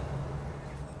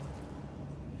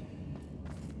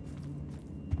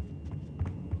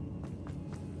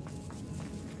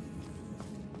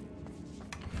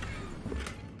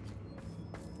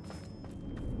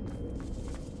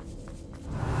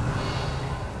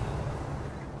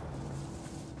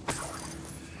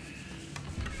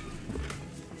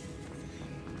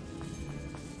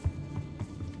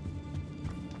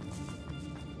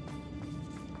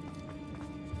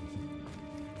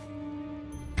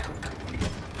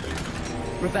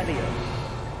 Revelio.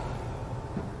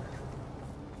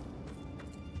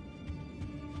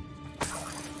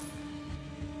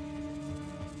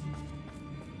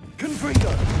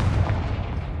 Confringo.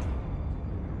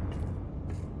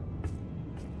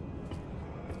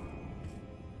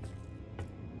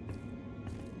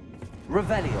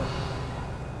 Revelio.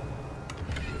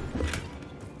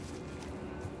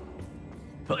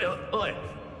 oi, oi.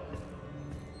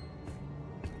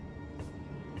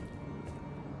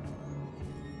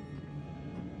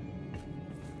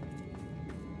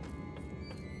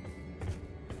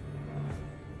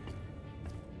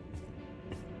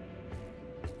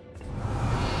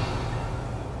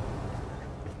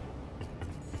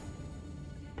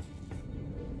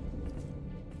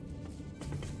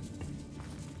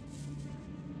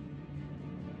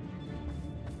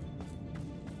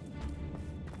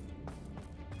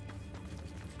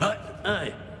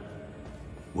 Hey,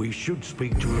 we should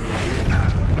speak to her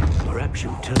again. Perhaps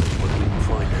she'll tell us what we can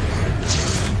find out.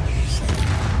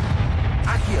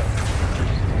 Accio.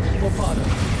 Bombado.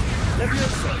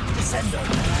 Leviosa. Descendo.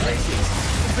 Glacius.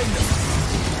 Confringo.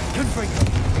 Confringo.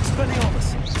 Expelliarmus.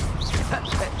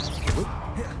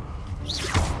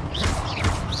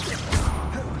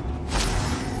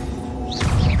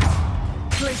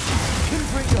 Glacius.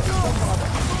 Confringo. Bombado.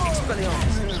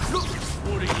 Expelliarmus! Look,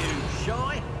 what are you,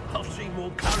 shy? I've seen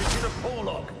more courage in a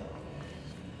porlog.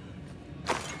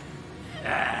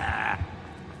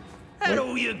 That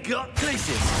all you got?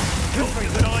 Glacius! Took a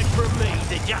good eye from me,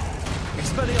 did ya?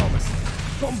 Expelliarmus!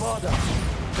 Bombarda!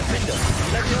 Defender!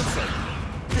 Levioso!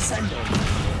 Descendo!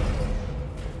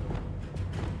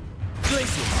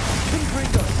 Glacius!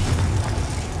 Pinpringo!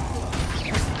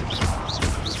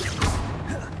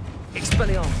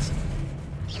 Expelliarmus!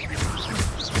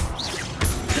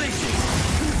 Glacius!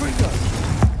 Pinpringo!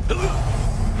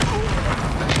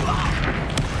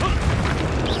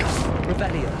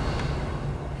 Revelio!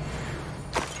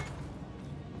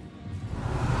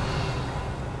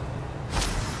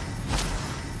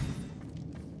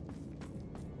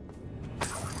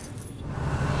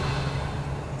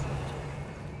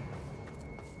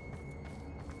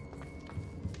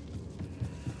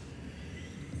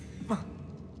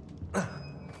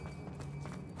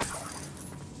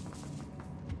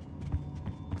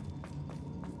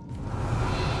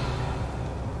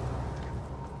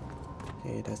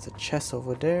 Okay, there's a chest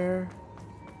over there.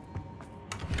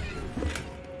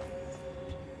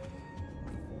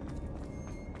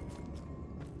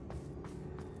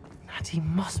 Natty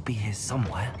must be here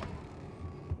somewhere.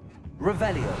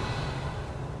 Revelio.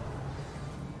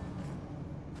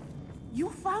 You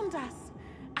found us.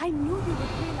 I knew you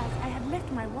would realize I had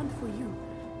left my wand for you.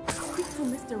 Speak to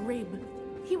Mr. Rabe.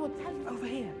 He will tell you. Over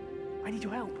here. I need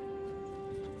your help.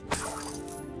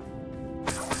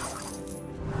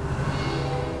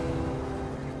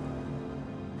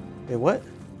 Wait, what?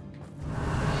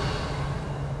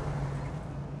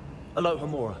 Hello,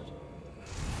 Hamura.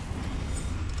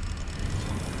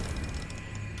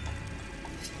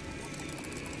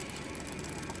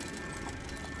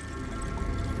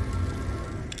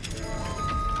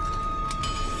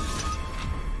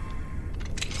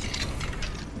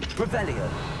 Revelio.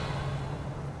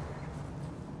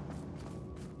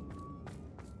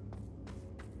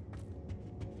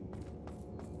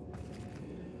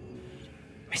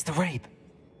 Mr. Rabe,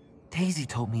 Daisy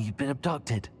told me you'd been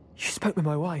abducted. You spoke with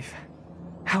my wife.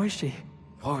 How is she?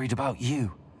 Worried about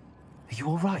you. Are you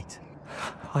all right?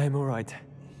 I am all right.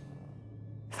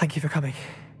 Thank you for coming.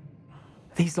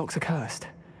 These locks are cursed,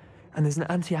 and there's an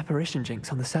anti-apparition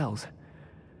jinx on the cells.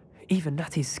 Even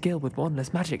Natty's skill with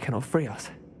wandless magic cannot free us.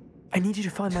 I need you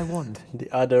to find my wand. The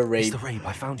other Rabe. Mr. Rabe,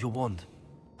 I found your wand.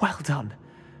 Well done.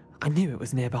 I knew it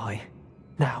was nearby.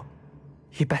 Now,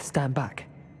 you best stand back.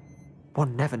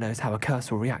 One never knows how a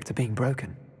curse will react to being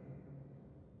broken.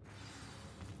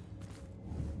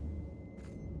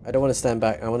 I don't want to stand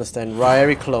back. I want to stand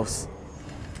very close.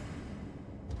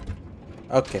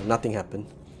 Okay, nothing happened.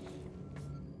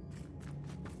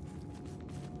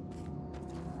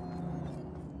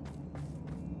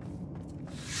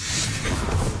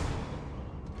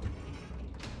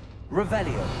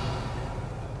 Revelio.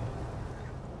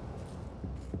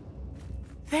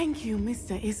 Thank you,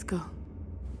 Mr. Isco.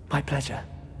 My pleasure.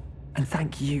 And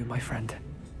thank you, my friend.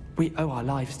 We owe our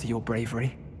lives to your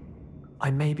bravery.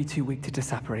 I may be too weak to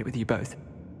disapparate with you both,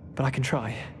 but I can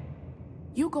try.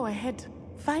 You go ahead.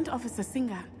 Find Officer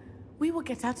Singer. We will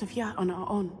get out of here on our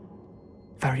own.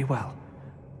 Very well.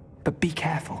 But be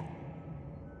careful.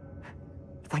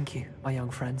 Thank you, my young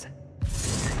friends.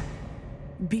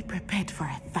 Be prepared for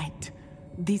a fight.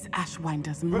 These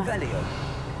Ashwinders must... Revelio.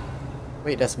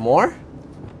 Wait, there's more?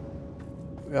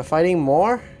 We are fighting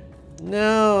more?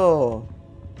 No!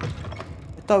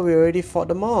 I thought we already fought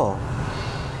them all.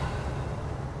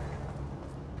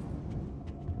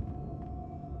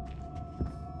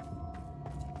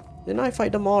 Didn't I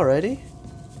fight them all already?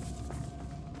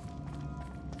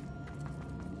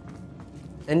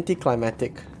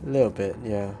 Anticlimactic. A little bit,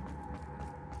 yeah.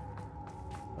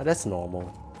 But that's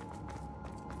normal.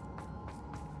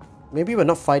 Maybe we're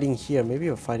not fighting here. Maybe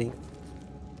we're fighting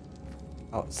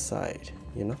outside,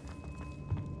 you know?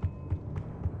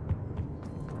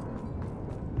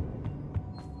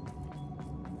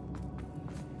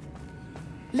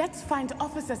 Let's find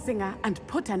Officer Singer and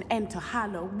put an end to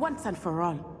Hallow once and for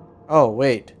all. Oh,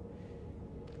 wait.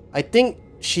 I think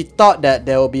she thought that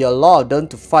there will be a lot of them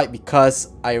to fight because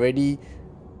I already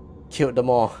killed them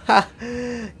all. Ha!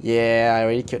 Yeah, I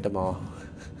already killed them all.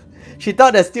 She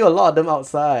thought there's still a lot of them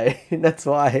outside. That's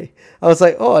why. I was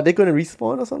like, oh, are they going to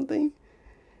respawn or something?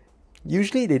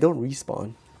 Usually they don't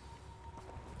respawn.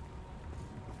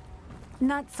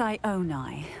 Natsai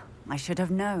Onai. I should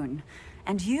have known.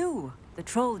 And you, the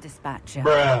troll dispatcher.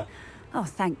 Bruh. Oh,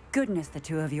 thank goodness the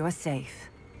two of you are safe.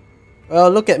 Well,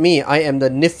 look at me. I am the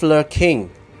Niffler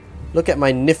King. Look at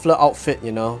my Niffler outfit,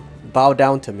 you know. Bow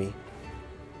down to me.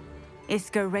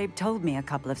 Isco Rabe told me a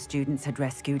couple of students had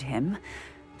rescued him.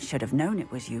 Should have known it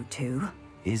was you two.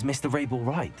 Is Mr. Rabe all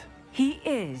right? He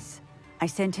is. I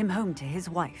sent him home to his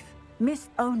wife, Miss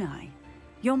Onai.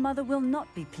 Your mother will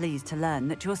not be pleased to learn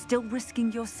that you're still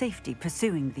risking your safety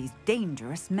pursuing these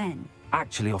dangerous men.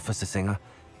 Actually, Officer Singer,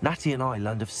 Natty and I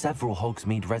learned of several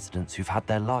Hogsmeade residents who've had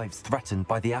their lives threatened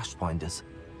by the Ashwinders.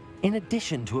 In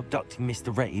addition to abducting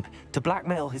Mr. Rabe to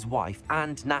blackmail his wife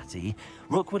and Natty,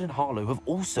 Rookwood and Harlow have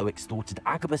also extorted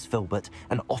Agabus Filbert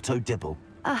and Otto Dibble.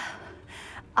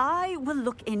 I will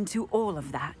look into all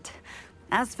of that.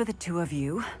 As for the two of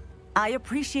you, I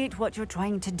appreciate what you're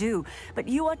trying to do, but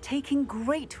you are taking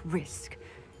great risk.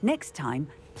 Next time,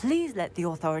 please let the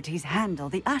authorities handle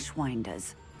the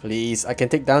Ashwinders. Please, I can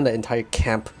take down the entire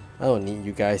camp. I don't need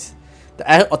you guys.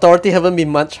 The authority haven't been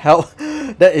much help.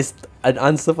 That is an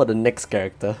answer for the next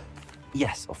character.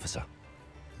 Yes, officer.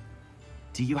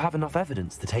 Do you have enough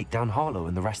evidence to take down Harlow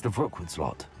and the rest of Rookwood's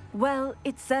lot? Well,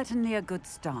 it's certainly a good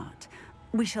start.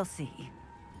 We shall see.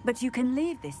 But you can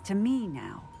leave this to me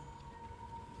now.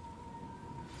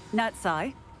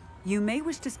 Natsai, you may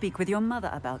wish to speak with your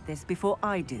mother about this before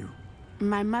I do.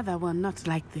 My mother will not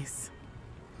like this.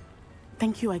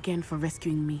 Thank you again for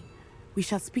rescuing me. We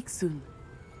shall speak soon.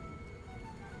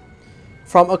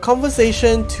 From a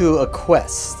conversation to a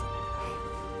quest.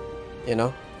 You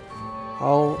know?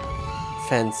 How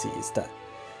fancy is that?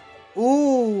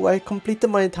 Ooh, I completed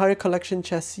my entire collection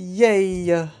chest.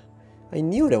 Yay! I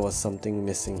knew there was something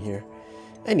missing here.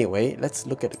 Anyway, let's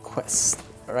look at the quest.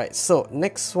 Alright, so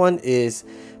next one is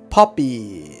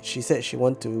Poppy. She said she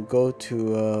wants to go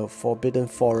to a Forbidden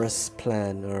Forest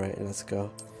plan. Alright, let's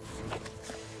go.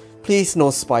 Please, no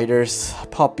spiders.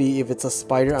 Poppy, if it's a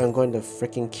spider, I'm going to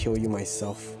freaking kill you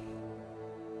myself.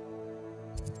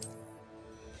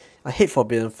 I hate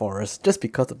Forbidden Forest just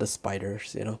because of the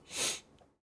spiders, you know.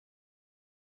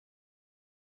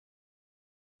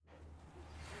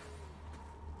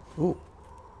 Ooh.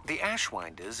 The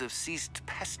Ashwinders have ceased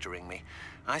pestering me.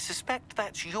 I suspect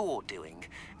that's your doing.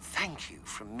 Thank you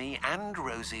from me and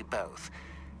Rosie both.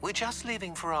 We're just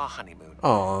leaving for our honeymoon.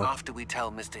 Aww. After we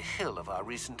tell Mr. Hill of our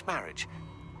recent marriage.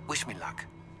 Wish me luck.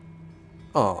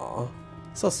 Aww.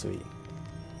 So sweet.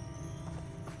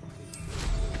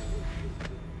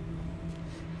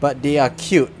 But they are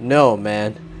cute. No,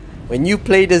 man. When you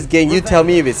play this game, you tell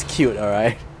me if it's cute,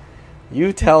 alright?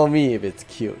 You tell me if it's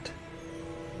cute.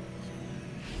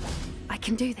 I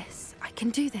can do this. I can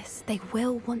do this. They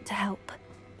will want to help.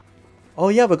 Oh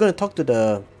yeah, we're gonna talk to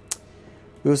the...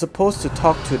 We were supposed to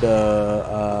talk to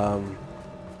the...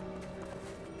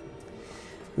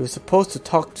 We were supposed to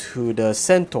talk to the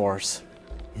centaurs.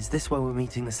 Is this where we're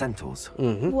meeting the centaurs?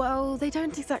 Mm-hmm. Well, they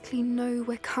don't exactly know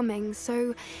we're coming,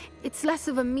 so it's less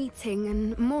of a meeting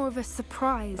and more of a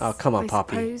surprise. Oh, come on, I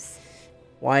Poppy. suppose.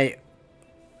 Why?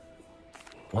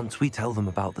 Once we tell them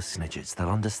about the Snidgets, they'll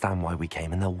understand why we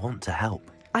came and they'll want to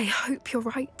help. I hope you're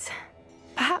right.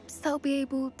 Perhaps they'll be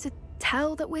able to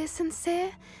tell that we're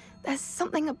sincere. There's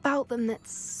something about them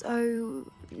that's so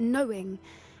knowing.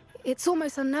 It's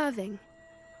almost unnerving.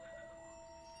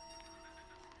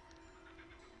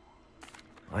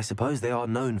 I suppose they are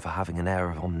known for having an air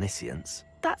of omniscience.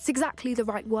 That's exactly the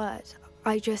right word.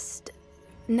 I just...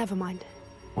 Never mind.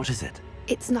 What is it?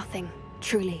 It's nothing,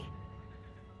 truly.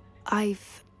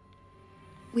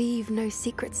 We've no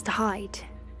secrets to hide.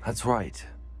 That's right.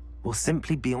 We'll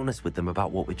simply be honest with them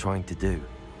about what we're trying to do.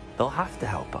 They'll have to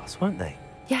help us, won't they?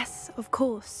 Yes, of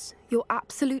course. You're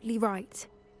absolutely right.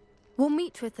 We'll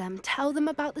meet with them, tell them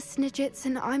about the Snidgets,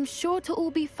 and I'm sure to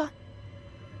all be fun.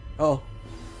 Oh.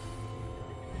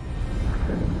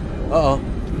 Uh-oh.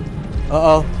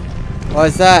 Uh-oh. What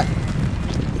is that?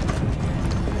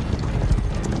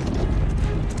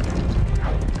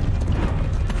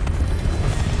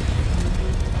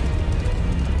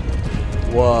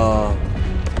 Whoa.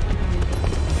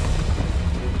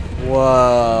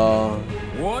 Whoa.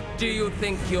 What do you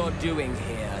think you're doing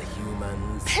here,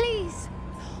 humans? Please!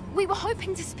 We were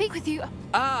hoping to speak with you.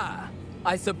 Ah!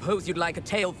 I suppose you'd like a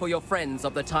tale for your friends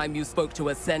of the time you spoke to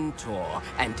a centaur,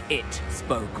 and it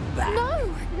spoke back.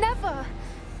 No, never.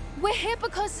 We're here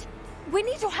because we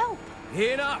need your help.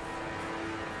 Enough!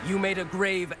 You made a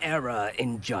grave error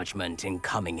in judgment in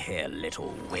coming here,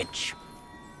 little witch.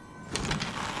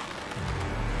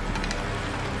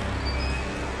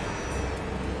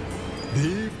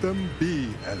 Leave them be,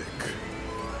 Alec.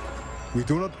 We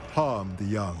do not harm the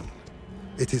young.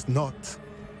 It is not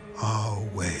our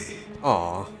way.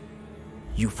 Aww.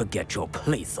 You forget your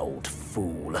place, old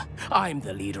fool. I'm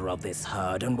the leader of this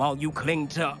herd, and while you cling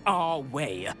to our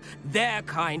way, their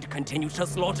kind continue to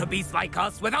slaughter beasts like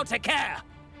us without a care.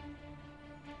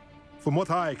 From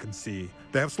what I can see,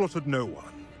 they have slaughtered no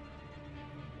one.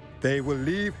 They will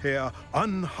leave here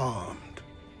unharmed.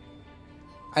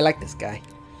 I like this guy.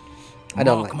 I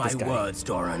don't Mark like this guy. my words,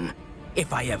 Doran.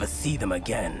 If I ever see them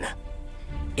again,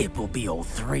 it will be all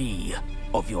 3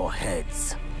 of your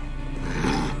heads.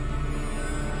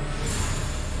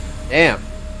 Damn.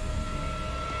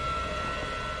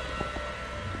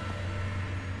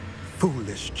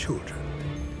 Foolish children.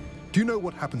 Do you know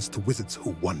what happens to wizards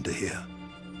who wander here?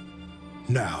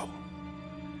 Now,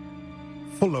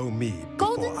 follow me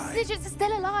before Golden Snidgets are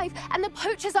still alive, and the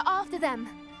poachers are after them.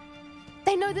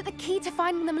 They know that the key to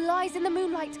finding them lies in the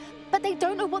moonlight, but they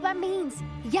don't know what that means,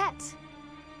 yet.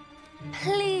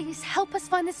 Please, help us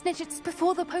find the Snidgets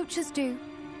before the poachers do.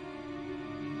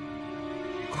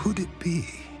 Could it be?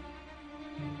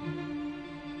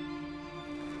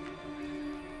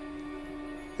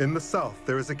 In the south,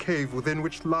 there is a cave within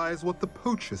which lies what the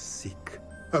poachers seek.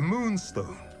 A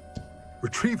moonstone.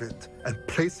 Retrieve it and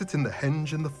place it in the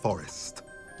henge in the forest.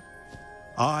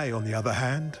 I, on the other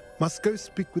hand, must go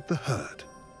speak with the herd.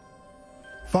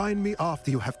 Find me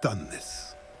after you have done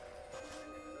this.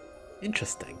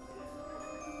 Interesting.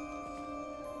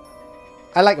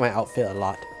 I like my outfit a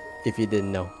lot, if you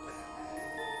didn't know.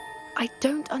 I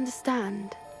don't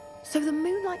understand. So the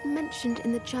moonlight mentioned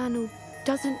in the journal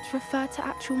doesn't refer to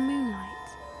actual moonlight,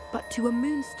 but to a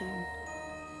moonstone.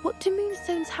 What do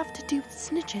moonstones have to do with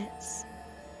Snidgets?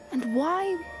 And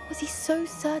why was he so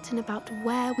certain about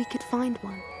where we could find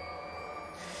one?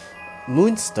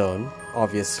 Moonstone,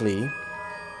 obviously,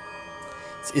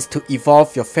 is to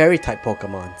evolve your fairy-type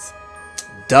Pokemons.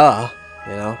 Duh,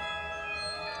 you know?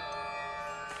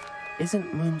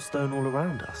 Isn't Moonstone all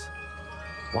around us?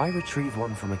 Why retrieve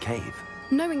one from a cave?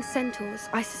 Knowing centaurs,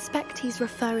 I suspect he's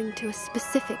referring to a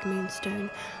specific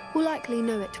moonstone. We'll likely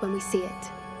know it when we see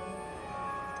it.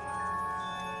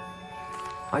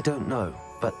 I don't know,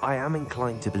 but I am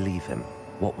inclined to believe him,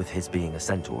 what with his being a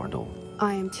centaur and all.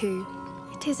 I am too.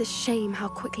 It is a shame how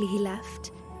quickly he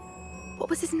left. What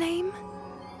was his name?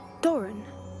 Doran.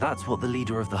 That's what the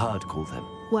leader of the herd called him.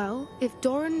 Well, if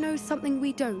Doran knows something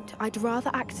we don't, I'd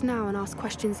rather act now and ask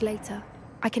questions later.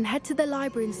 I can head to the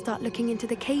library and start looking into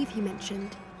the cave he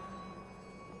mentioned.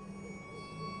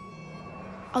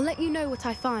 I'll let you know what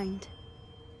I find.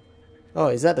 Oh,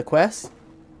 is that the quest?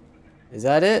 Is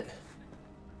that it?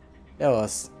 That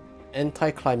was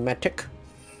anticlimactic.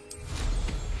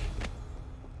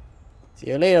 See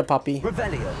you later, puppy.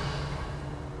 Revelio.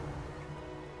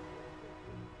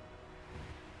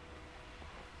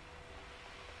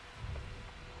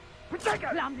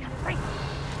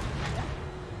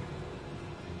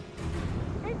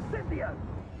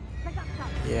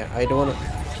 Yeah, I don't wanna...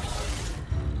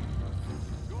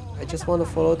 I just wanna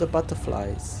follow the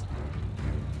butterflies.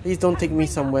 Please don't take me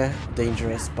somewhere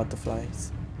dangerous,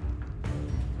 butterflies.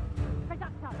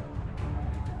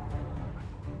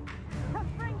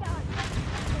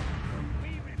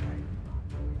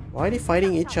 Why are they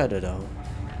fighting each other though?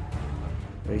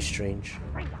 Very strange.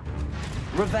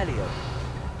 Revelio.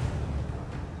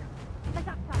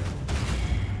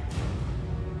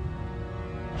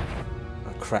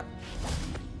 Oh crap.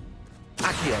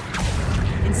 Accio.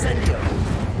 Incendio.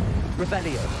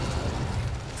 Revelio.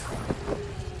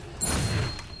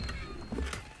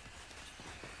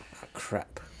 Oh crap.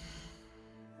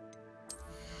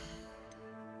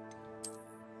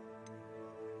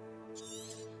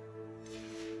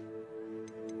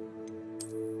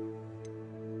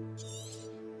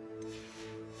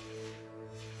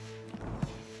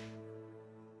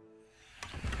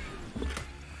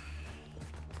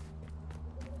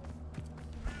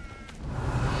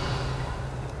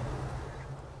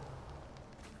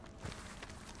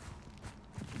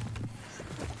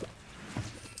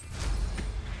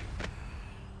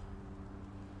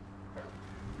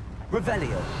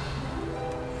 Revelio.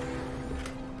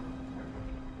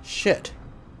 Shit.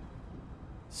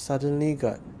 Suddenly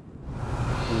got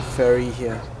fairy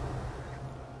here.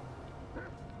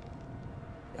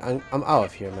 I'm out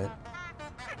of here, man.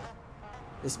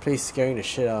 This place is scaring the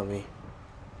shit out of me.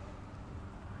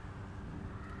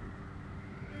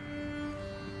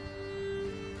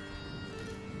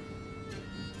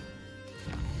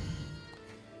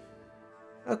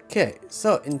 Okay,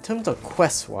 so in terms of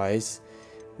quest-wise,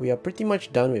 we are pretty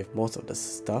much done with most of the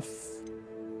stuff.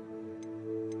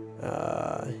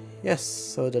 Yes,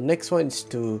 so the next one is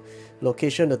to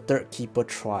location the third keeper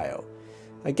trial.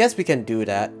 I guess we can do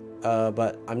that,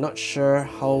 but I'm not sure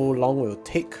how long it will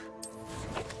take.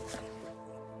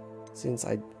 Since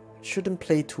I shouldn't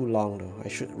play too long though, I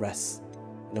should rest,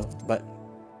 you know, but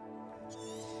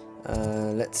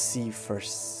let's see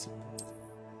first.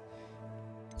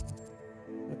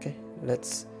 Okay,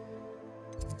 let's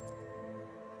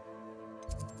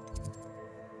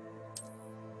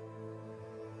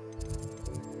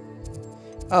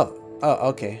Oh,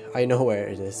 okay. I know where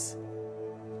it is.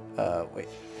 Wait.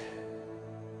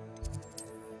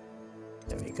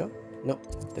 There we go.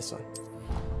 Nope, this one.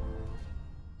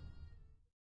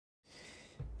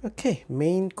 Okay,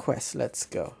 main quest. Let's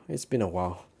go. It's been a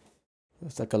while.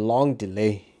 It's like a long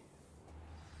delay.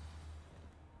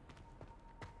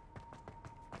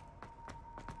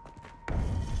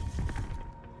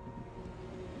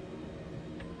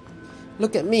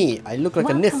 Look at me. I look like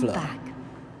a niffler. Back.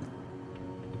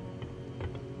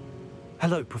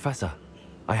 Hello, Professor.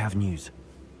 I have news.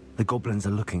 The goblins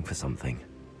are looking for something.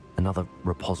 Another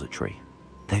repository.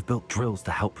 They've built drills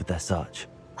to help with their search.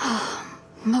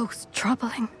 Most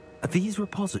troubling. Are these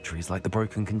repositories like the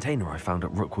broken container I found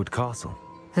at Rookwood Castle?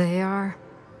 They are.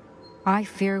 I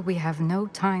fear we have no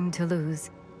time to lose.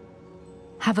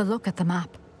 Have a look at the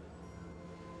map.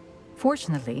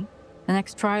 Fortunately, the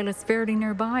next trial is fairly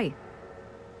nearby.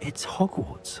 It's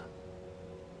Hogwarts.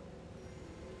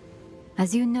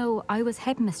 As you know, I was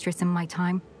headmistress in my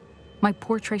time. My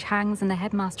portrait hangs in the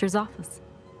headmaster's office.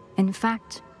 In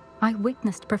fact, I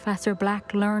witnessed Professor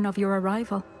Black learn of your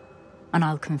arrival. And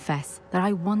I'll confess that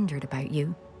I wondered about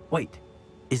you. Wait,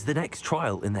 is the next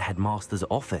trial in the headmaster's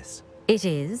office? It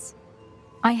is.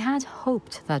 I had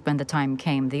hoped that when the time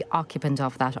came, the occupant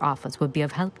of that office would be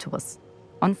of help to us.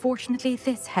 Unfortunately,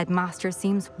 this headmaster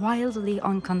seems wildly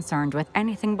unconcerned with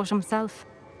anything but himself.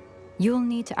 You'll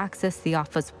need to access the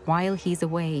office while he's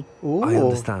away. Ooh. I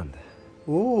understand.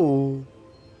 Ooh.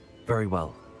 Very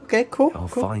well. Okay, cool. I'll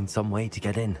find some way to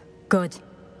get in. Good.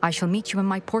 I shall meet you in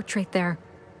my portrait there.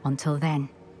 Until then.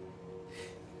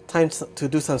 Time to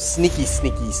do some sneaky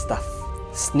stuff.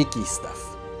 Sneaky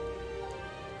stuff.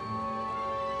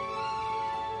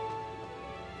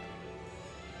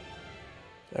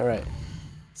 Alright.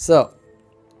 So,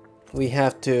 we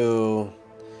have to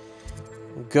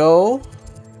go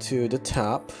to the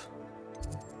top.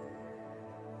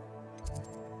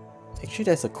 Actually,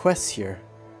 there's a quest here.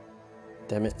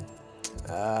 Damn it.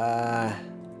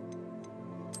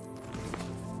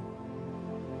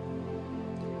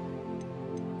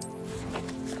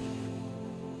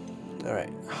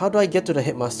 Alright, how do I get to the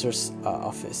headmaster's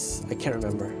office? I can't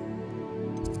remember.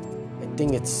 I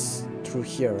think it's through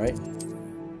here, right?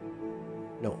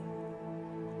 No.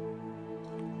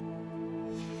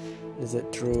 Is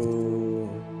it through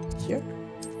here?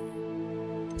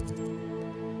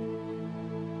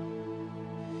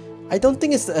 I don't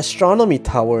think it's the astronomy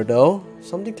tower though.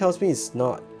 Something tells me it's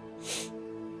not.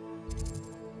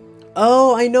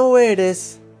 Oh, I know where it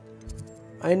is.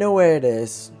 I know where it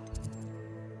is.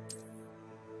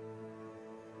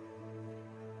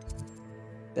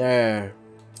 There.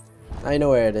 I know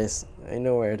where it is. I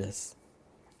know where it is.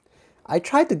 I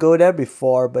tried to go there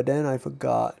before, but then I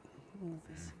forgot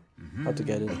how to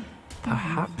get in.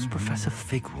 Perhaps Professor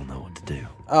Fig will know what to do.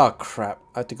 Oh crap.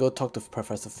 I have to go talk to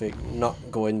Professor Fig, not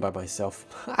go in by myself.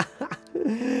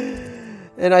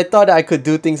 And I thought I could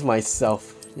do things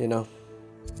myself, you know.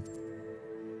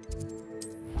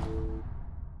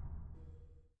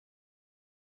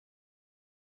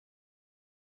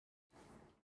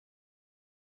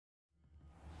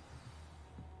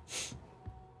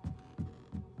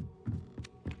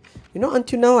 You know,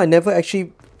 until now, I never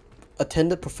actually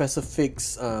attended Professor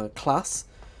Fig's class,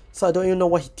 so I don't even know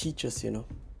what he teaches, you know.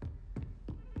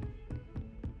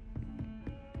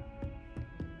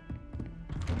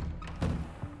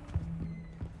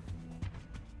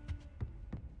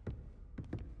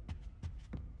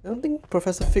 I don't think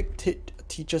Professor Fig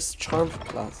teaches charm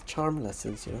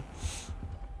lessons, you know.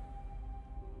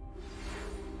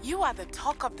 You are the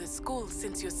talk of the school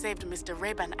since you saved Mr.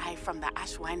 Rabe and I from the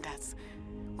Ashwinders.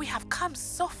 We have come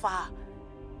so far.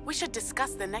 We should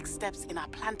discuss the next steps in our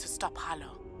plan to stop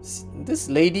Hallow. This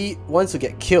lady wants to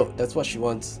get killed. That's what she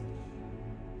wants.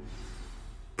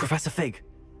 Professor Fig,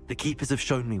 the Keepers have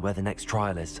shown me where the next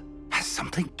trial is. Has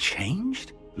something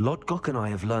changed? Lodgok and I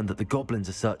have learned that the goblins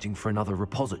are searching for another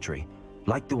repository,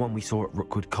 like the one we saw at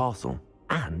Rookwood Castle.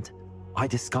 And I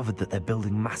discovered that they're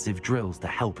building massive drills to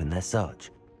help in their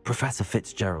search. Professor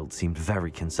Fitzgerald seemed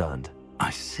very concerned. I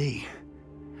see.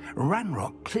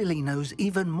 Ranrock clearly knows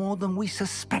even more than we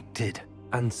suspected.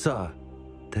 And sir,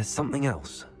 there's something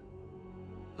else.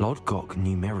 Lodgok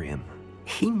knew Miriam.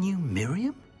 He knew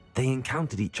Miriam? They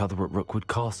encountered each other at Rookwood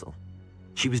Castle.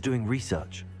 She was doing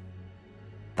research.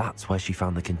 That's where she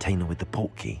found the container with the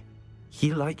portkey.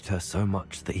 He liked her so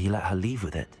much that he let her leave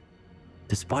with it,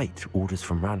 despite orders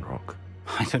from Ranrock.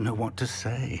 I don't know what to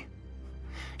say.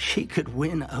 She could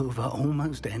win over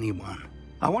almost anyone.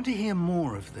 I want to hear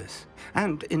more of this.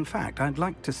 And, in fact, I'd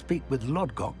like to speak with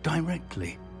Lodgok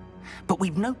directly. But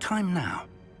we've no time now.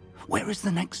 Where is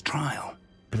the next trial?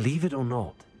 Believe it or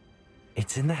not,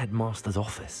 it's in the headmaster's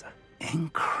office.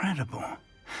 Incredible.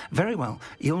 Very well,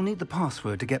 you'll need the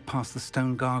password to get past the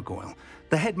stone gargoyle.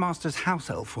 The headmaster's house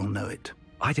elf will know it.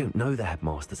 I don't know the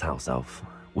headmaster's house elf.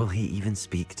 Will he even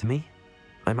speak to me?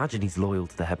 I imagine he's loyal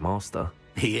to the headmaster.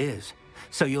 He is.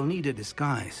 So you'll need a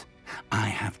disguise. I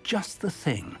have just the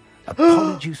thing. A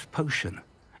polyjuice potion.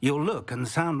 You'll look and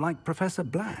sound like Professor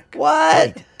Black.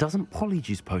 What? Wait, doesn't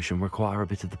polyjuice potion require a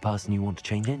bit of the person you want to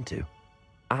change into?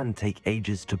 And take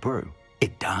ages to brew?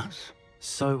 It does.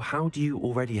 So how do you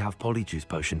already have polyjuice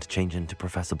potion to change into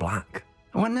Professor Black?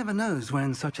 One never knows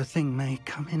when such a thing may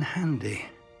come in handy.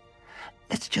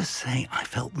 Let's just say I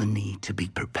felt the need to be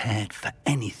prepared for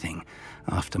anything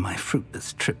after my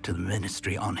fruitless trip to the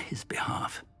ministry on his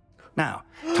behalf. Now,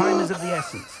 time is of the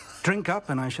essence. Drink up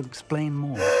and I shall explain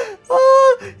more.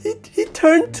 Oh, he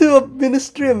turned to a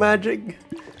Ministry of Magic.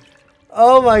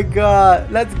 Oh my god.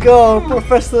 Let's go,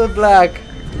 Professor Black.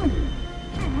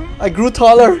 I grew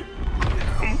taller.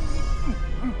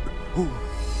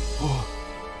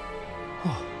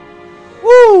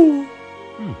 Woo!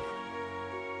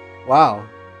 Wow.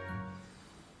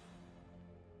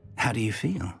 How do you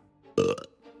feel?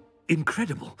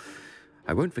 Incredible.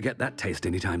 I won't forget that taste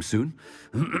anytime soon.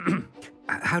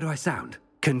 How do I sound?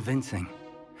 Convincing.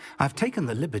 I've taken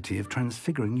the liberty of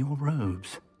transfiguring your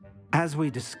robes. As we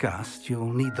discussed,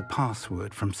 you'll need the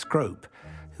password from Scrope,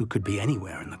 who could be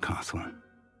anywhere in the castle.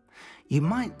 You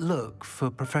might look for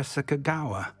Professor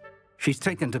Kagawa. She's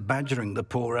taken to badgering the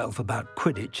poor elf about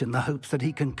Quidditch in the hopes that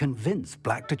he can convince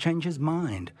Black to change his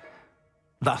mind.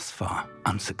 Thus far,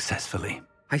 unsuccessfully.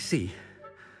 I see.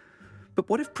 But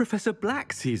what if Professor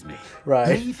Black sees me? Right.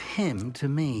 Leave him to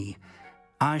me.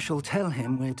 I shall tell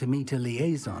him where to meet a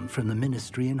liaison from the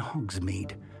ministry in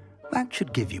Hogsmeade. That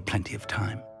should give you plenty of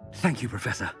time. Thank you,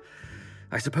 Professor.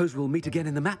 I suppose we'll meet again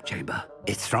in the map chamber.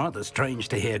 It's rather strange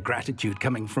to hear gratitude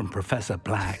coming from Professor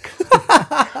Black.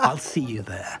 I'll see you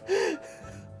there.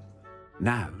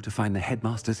 Now to find the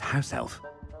headmaster's house elf.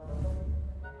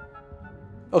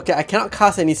 Okay, I cannot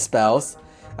cast any spells.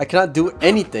 I cannot do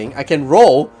anything. I can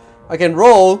roll. I can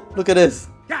roll. Look at this.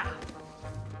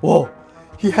 Whoa.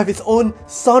 He have his own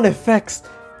sound effects.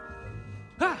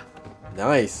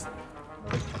 Nice.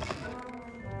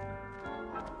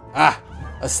 Ah,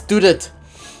 a student.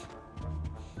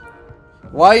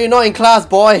 Why are you not in class,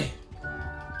 boy?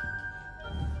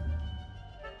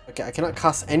 Okay, I cannot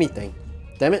cast anything.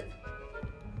 Damn it.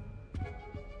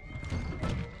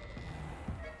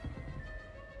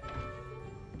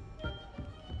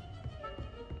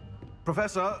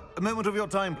 Professor, a moment of your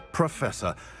time.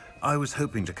 Professor, I was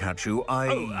hoping to catch you.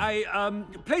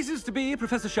 Places to be,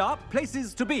 Professor Sharp.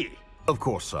 Places to be. Of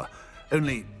course, sir.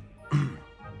 Only,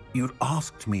 you'd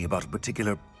asked me about a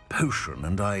particular potion,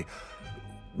 and I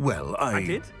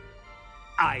did?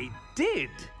 I did,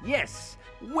 yes.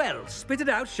 Well, spit it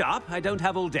out, Sharp. I don't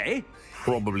have all day.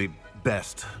 Probably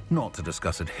best not to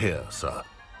discuss it here, sir.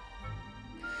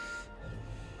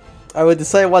 I will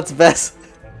decide what's best.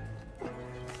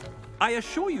 I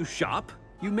assure you, Sharp,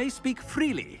 you may speak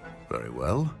freely. Very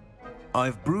well.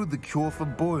 I've brewed the cure for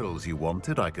boils you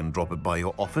wanted. I can drop it by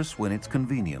your office when it's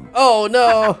convenient. Oh,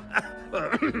 no!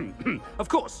 Of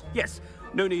course, yes.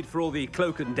 No need for all the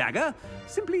cloak and dagger.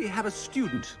 Simply have a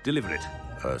student deliver it.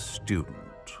 A student.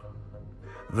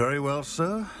 Very well,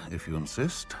 sir, if you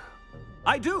insist.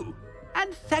 I do.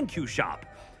 And thank you, Sharp.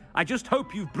 I just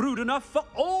hope you've brewed enough for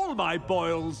all my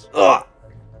boils.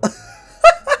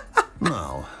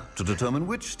 Now, to determine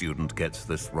which student gets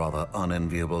this rather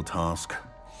unenviable task.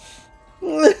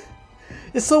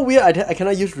 It's so weird. I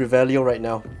cannot use Revelio right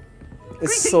now.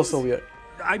 It's so weird.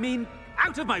 I mean,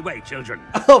 out of my way, children.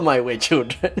 Out of my way,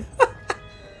 children.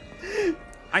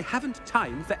 I haven't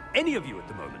time for any of you at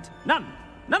the moment. None.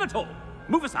 None at all.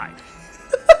 Move aside.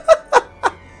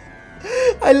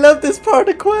 I love this part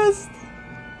of the quest.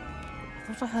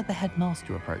 I thought I heard the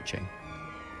headmaster approaching.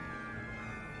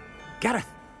 Gareth.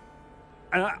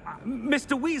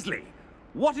 Mr. Weasley,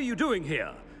 what are you doing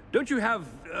here? Don't you have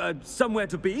somewhere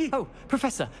to be? Oh,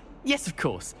 Professor. Yes, of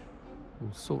course.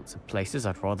 All sorts of places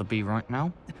I'd rather be right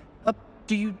now.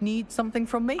 Do you need something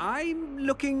from me? I'm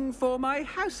looking for my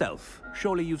house elf.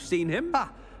 Surely you've seen him? Ah,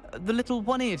 the little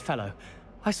one-eared fellow.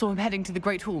 I saw him heading to the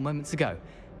Great Hall moments ago,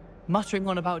 muttering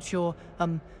on about your,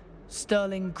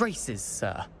 sterling graces,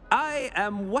 sir. I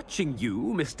am watching you,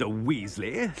 Mr.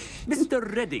 Weasley.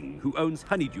 Mr. Redding, who owns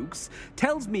Honeydukes,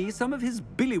 tells me some of his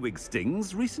billywig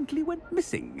stings recently went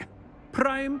missing.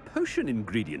 Prime potion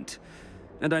ingredient.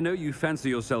 And I know you fancy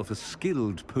yourself a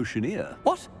skilled potioneer.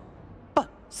 What? But,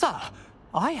 sir,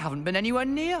 I haven't been anywhere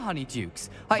near Honeydukes.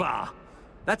 Bah!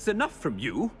 That's enough from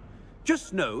you.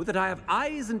 Just know that I have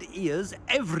eyes and ears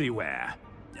everywhere.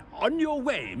 On your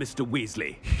way, Mr.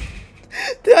 Weasley.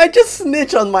 Did I just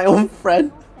snitch on my own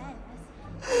friend?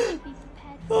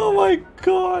 Oh my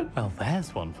god. Well,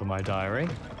 there's one for my diary.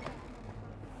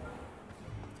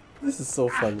 This is so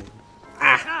funny.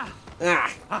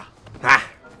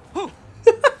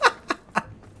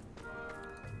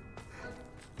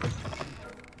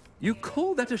 You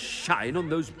call that a shine on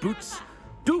those boots?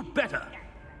 Do better.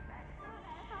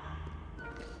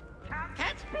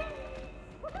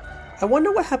 I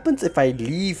wonder what happens if I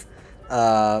leave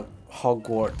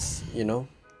Hogwarts, you know?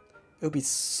 It would be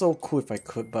so cool if I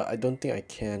could, but I don't think I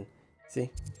can. See?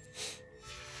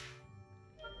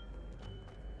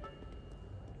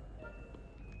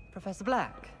 Professor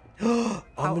Black. Ominous.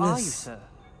 How are you, sir?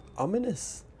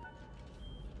 Ominous.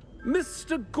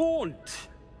 Mr. Gaunt,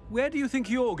 where do you think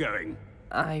you're going?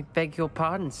 I beg your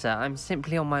pardon, sir. I'm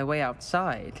simply on my way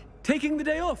outside. Taking the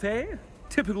day off, eh?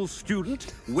 Typical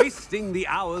student, wasting the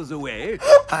hours away.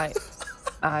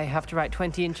 I have to write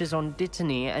 20 inches on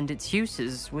Dittany and its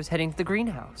uses. Was heading to the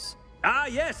greenhouse. Ah,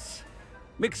 yes.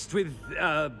 Mixed with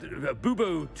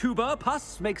bubo tuber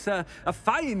pus makes a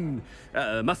fine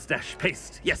mustache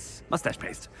paste. Yes, mustache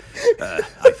paste.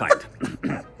 I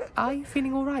find. Are you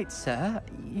feeling all right, sir?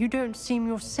 You don't seem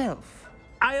yourself.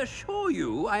 I assure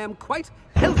you, I am quite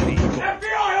healthy.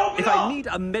 FBI, if I need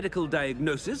a medical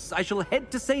diagnosis, I shall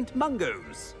head to St.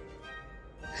 Mungo's.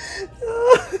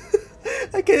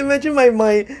 I can imagine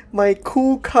my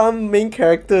cool, calm main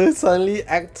character suddenly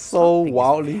act so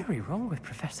wildly. What's very wrong with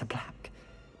Professor Black?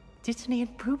 Dittany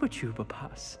and Booba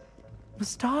pus.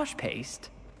 Moustache paste.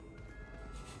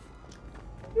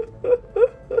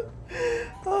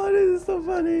 Oh, this is so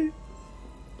funny.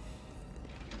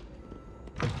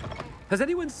 Has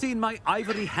anyone seen my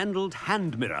ivory-handled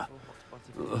hand mirror?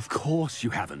 Of course you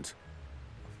haven't.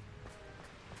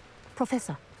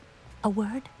 Professor, a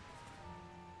word?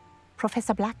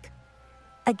 Professor Black,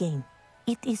 again,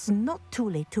 it is not too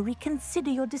late to reconsider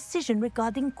your decision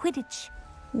regarding Quidditch.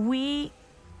 We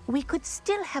could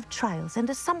still have trials and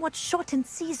a somewhat shortened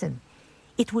season.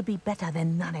 It would be better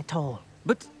than none at all.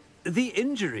 But the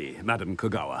injury, Madam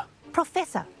Kogawa.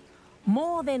 Professor,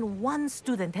 more than one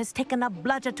student has taken a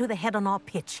bludger to the head on our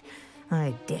pitch.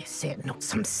 I dare say it knocked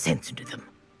some sense into them.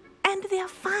 And they're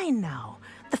fine now.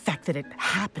 The fact that it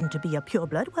happened to be a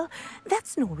pureblood, well,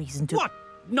 that's no reason to... What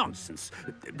nonsense!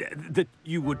 That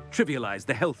you would trivialize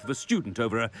the health of a student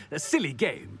over a silly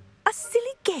game. A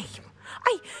silly game?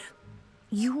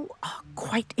 You are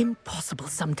quite impossible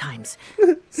sometimes.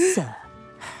 Sir,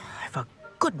 I have a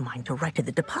good mind to write to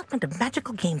the Department of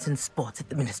Magical Games and Sports at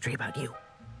the Ministry about you.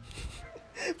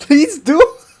 Please do!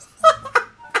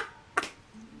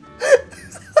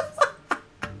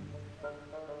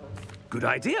 Good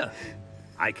idea.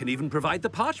 I can even provide the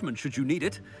parchment should you need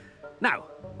it. Now,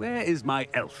 where is my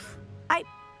elf?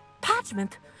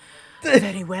 Parchment?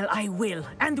 Very well, I will,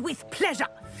 and with pleasure.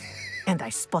 And I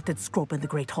spotted Scrope in the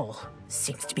Great Hall.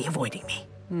 Seems to be avoiding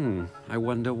me. I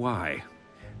wonder why.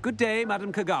 Good day,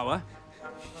 Madam Kogawa.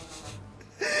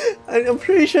 I'm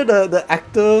pretty sure the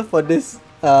actor for this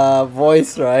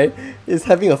voice, right, is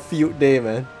having a field day,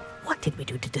 man. What did we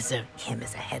do to deserve him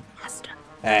as a headmaster?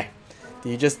 Hey, do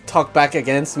you just talk back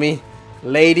against me,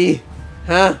 lady?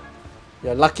 Huh?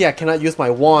 You're lucky I cannot use my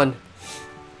wand.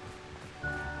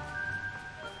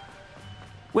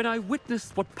 When I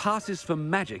witness what passes for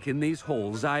magic in these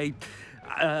halls, I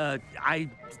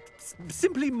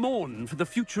simply mourn for the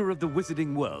future of the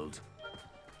wizarding world.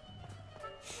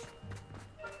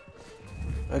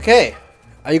 Okay,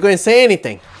 are you going to say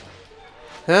anything?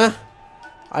 Huh?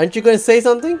 Aren't you going to say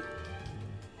something?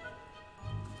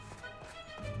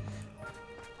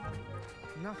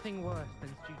 Nothing worse than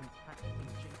students practicing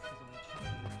jinxes on each other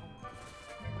in Hogwarts.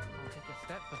 I'll take a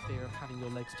step for fear of having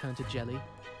your legs turn to jelly.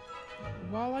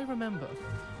 While I remember,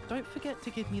 don't forget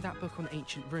to give me that book on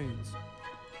ancient runes.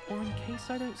 Or in case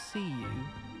I don't see you...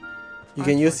 You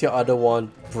can use your other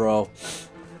one, bro.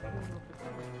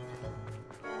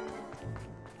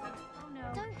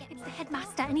 It's the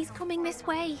headmaster and he's coming this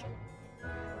way.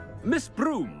 Miss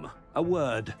Broom, a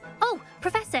word. Oh,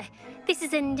 Professor, this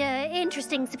is an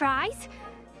interesting surprise.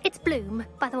 It's Bloom,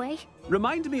 by the way.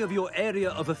 Remind me of your area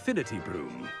of affinity,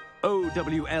 Broom.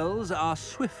 OWLs are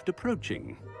swift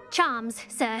approaching. Charms,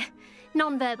 sir.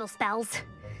 Non-verbal spells.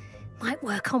 Might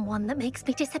work on one that makes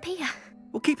me disappear.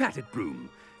 Well, keep at it, Broom.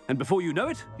 And before you know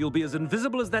it, you'll be as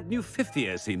invisible as that new fifth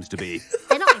year seems to be.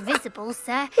 They're not invisible,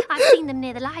 sir. I've seen them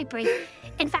near the library.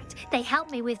 In fact, they help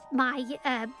me with my,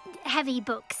 heavy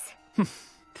books.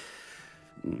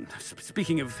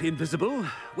 Speaking of invisible,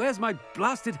 where's my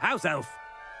blasted house elf?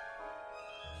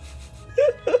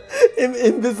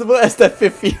 Invisible as that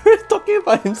fifth year talking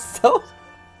about himself.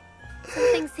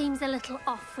 Something seems a little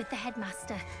off with the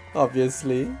headmaster.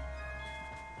 Obviously.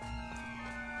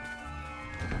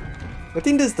 I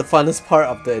think this is the funnest part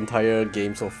of the entire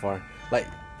game so far. Like,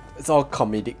 it's all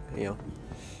comedic, you know.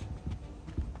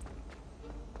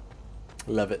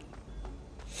 Love it.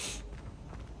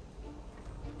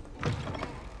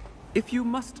 If you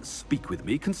must speak with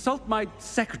me, consult my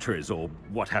secretaries or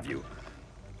what have you.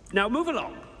 Now move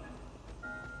along.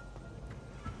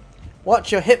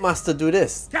 Watch your headmaster do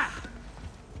this.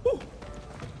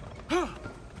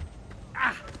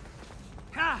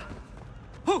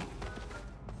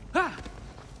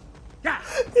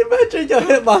 Imagine your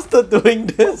headmaster doing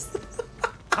this.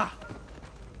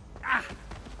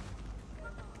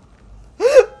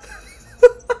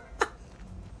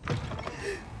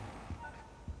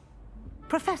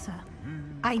 Professor,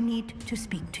 I need to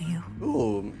speak to you.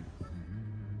 Ooh.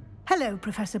 Hello,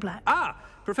 Professor Black. Ah,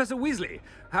 Professor Weasley.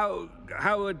 How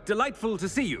delightful to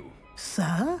see you.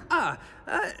 Sir?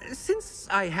 Since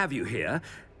I have you here,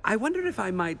 I wonder if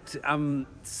I might,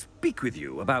 speak with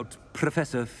you about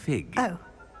Professor Fig. Oh,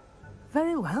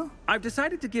 very well. I've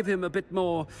decided to give him a bit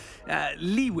more,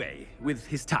 leeway with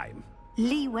his time.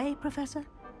 Leeway, Professor?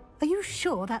 Are you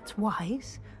sure that's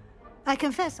wise? I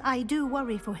confess I do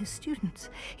worry for his students.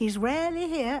 He's rarely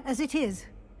here as it is.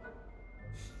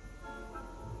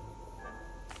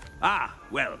 Ah,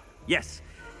 well, yes.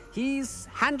 He's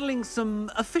handling some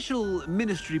official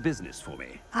ministry business for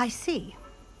me. I see.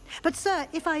 But, sir,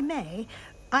 if I may,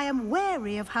 I am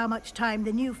wary of how much time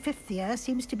the new fifth year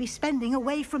seems to be spending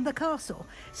away from the castle,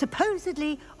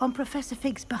 supposedly on Professor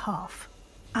Fig's behalf.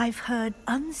 I've heard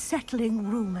unsettling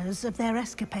rumors of their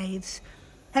escapades.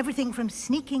 Everything from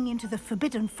sneaking into the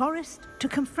Forbidden Forest to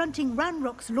confronting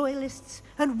Ranrock's loyalists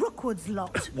and Rookwood's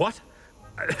lot. What?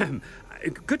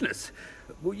 Goodness.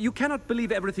 You cannot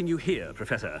believe everything you hear,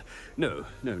 Professor. No,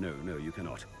 you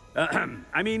cannot.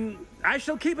 I mean, I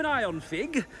shall keep an eye on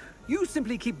Fig. You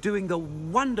simply keep doing the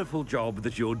wonderful job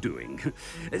that you're doing.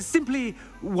 Simply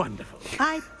wonderful.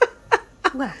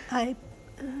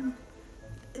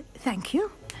 Thank you.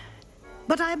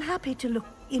 But I'm happy to look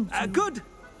into...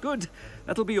 Good.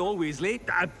 That'll be all, Weasley.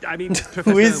 I mean,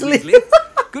 Professor Weasley.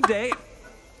 Good day.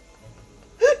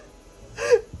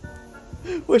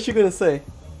 What's she gonna say?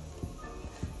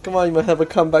 Come on, you might have a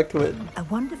comeback to it. A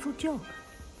wonderful job.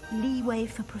 Leeway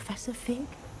for Professor Fig?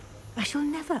 I shall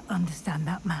never understand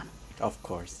that man. Of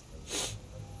course.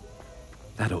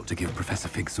 That ought to give Professor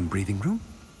Fig some breathing room.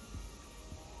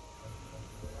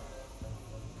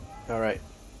 Alright.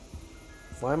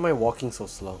 Why am I walking so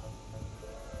slow?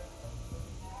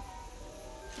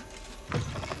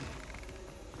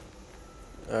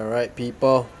 Alright,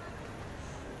 people.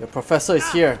 Your professor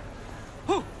is here.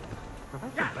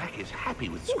 Professor Black is happy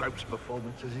with Scrope's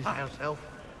performance as his house elf.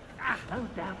 No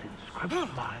doubt in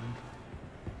Scrope's mind.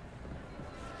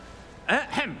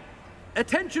 Ahem.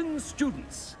 Attention,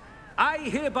 students. I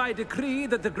hereby decree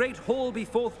that the Great Hall be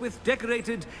forthwith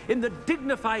decorated in the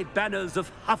dignified banners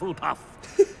of Hufflepuff.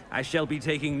 I shall be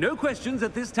taking no questions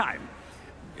at this time.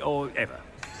 Or ever.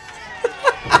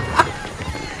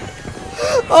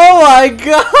 Oh my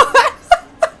god!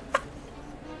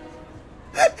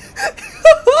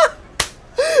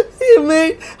 You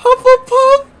made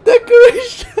Hufflepuff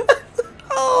decoration!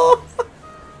 Oh!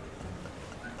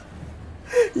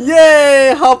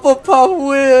 Yay! Hufflepuff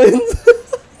wins!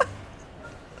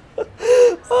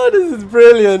 Oh, this is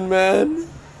brilliant, man.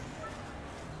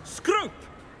 Scrope!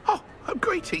 Oh,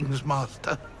 greetings,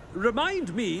 Master.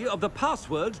 Remind me of the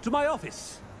password to my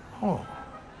office. Oh,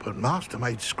 but Master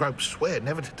made Scrope swear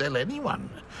never to tell anyone,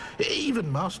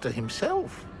 even Master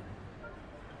himself.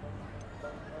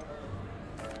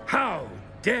 How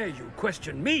dare you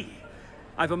question me?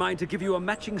 I've a mind to give you a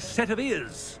matching set of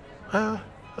ears.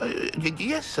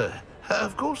 Yes, sir.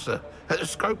 Of course, sir.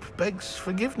 Scrope begs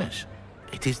forgiveness.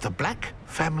 It is the Black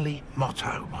family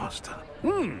motto, Master.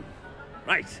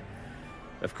 Right.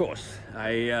 Of course.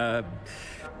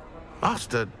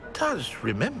 Master does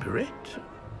remember it.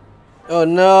 Oh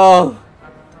no!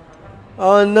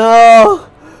 Oh no!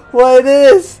 What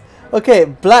is? Okay,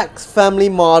 Black's family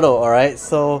motto, alright?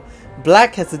 So,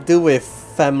 Black has to do with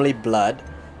family blood,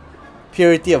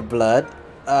 purity of blood,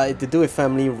 to do with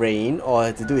family reign,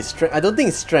 or to do with strength. I don't think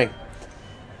it's strength.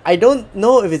 I don't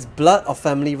know if it's blood or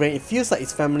family reign. It feels like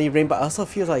it's family reign, but also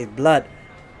feels like it's blood.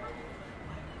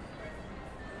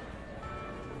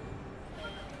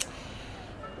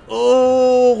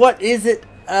 Oh, what is it?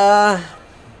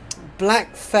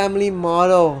 Black family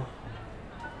motto.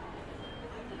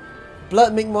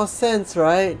 Blood make more sense,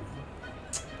 right?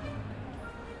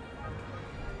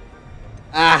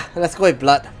 Ah, let's go with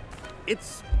blood.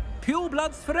 It's pure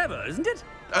bloods forever, isn't it?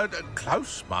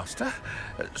 Close, Master.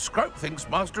 Scrope thinks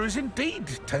Master is indeed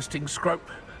testing Scrope.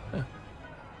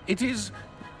 It is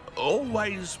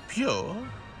always pure.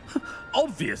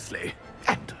 Obviously.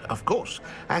 And, of course,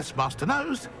 as Master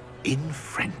knows, in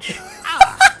French.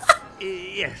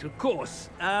 Yes, of course.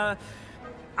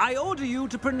 I order you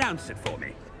to pronounce it for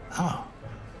me. Oh.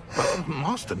 Well,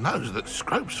 Master knows that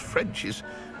Scrope's French is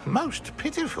most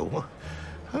pitiful.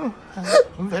 Oh,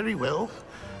 very well.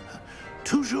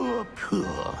 Toujours pure.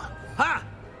 Ha!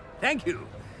 Thank you.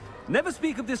 Never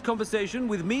speak of this conversation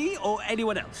with me or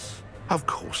anyone else. Of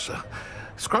course, sir.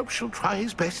 Scrope shall try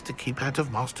his best to keep out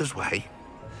of Master's way.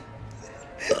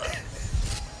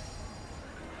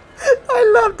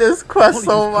 I love this quest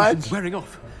so much. Wearing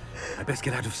off. I best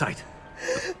get out of sight.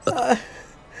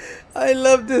 I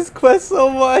love this quest so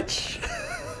much.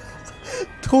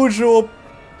 Toujours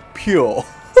pure.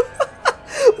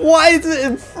 Why is it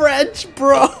in French,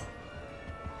 bro?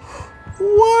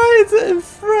 Why is it in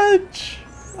French?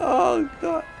 Oh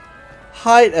god.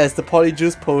 Hide as the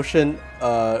polyjuice potion.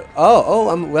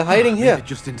 We're hiding here. Made it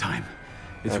just in time.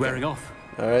 It's wearing off.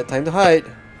 Alright, time to hide.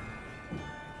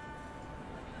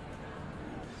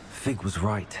 Fig was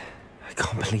right. I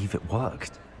can't believe it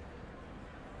worked.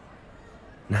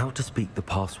 Now to speak the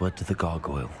password to the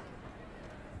gargoyle.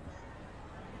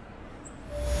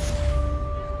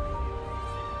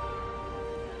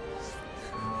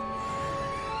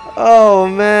 Oh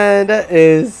man, that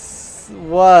is...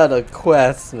 what a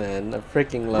quest, man. I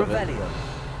freaking love it.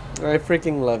 I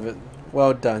freaking love it.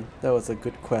 Well done. That was a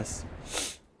good quest.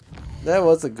 That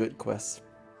was a good quest.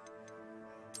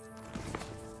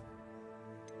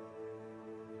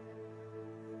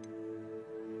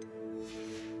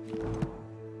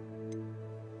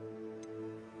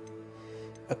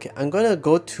 Okay, I'm gonna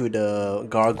go to the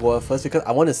gargoyle first because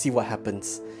I want to see what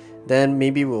happens. Then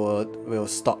maybe we'll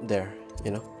stop there,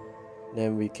 you know.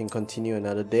 Then we can continue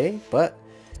another day. But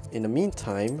in the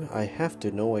meantime, I have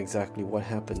to know exactly what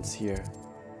happens here.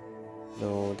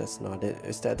 No, that's not it.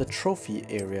 Is that the trophy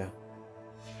area?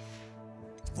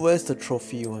 Where's the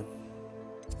trophy one?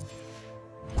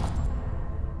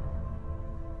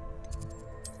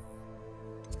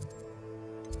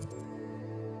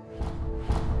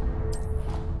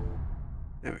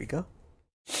 There we go.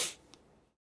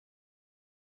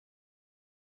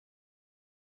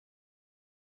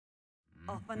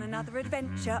 Off on another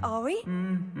adventure, are we?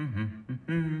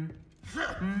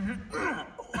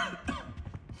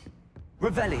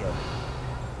 Revelio.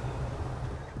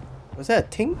 Was that a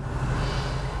ting?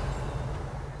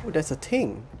 Oh, that's a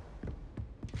ting.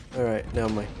 Alright,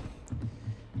 never mind.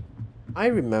 I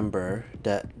remember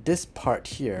that this part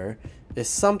here is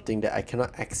something that I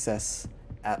cannot access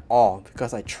at all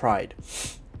because I tried.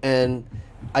 And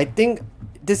I think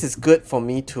this is good for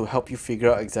me to help you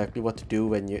figure out exactly what to do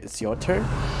when it's your turn.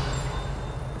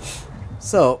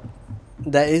 So,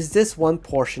 there is this one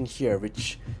portion here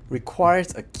which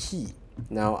requires a key.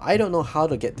 Now, I don't know how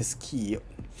to get this key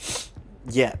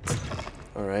yet.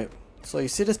 Alright, so you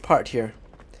see this part here.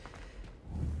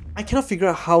 I cannot figure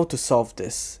out how to solve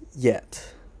this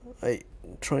yet. I'm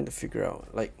trying to figure out,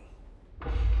 like...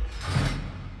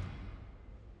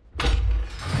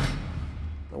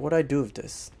 what do I do with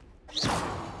this?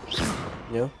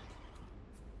 You know?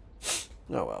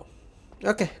 Oh well.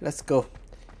 Okay, let's go.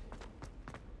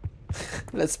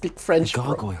 Let's speak French. The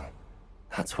gargoyle. Bro.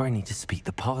 That's where I need to speak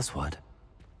the password.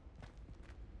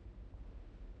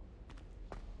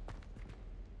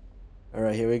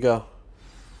 Alright, here we go.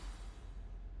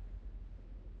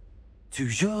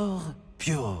 Toujours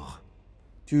pure.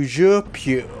 Toujours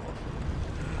pure.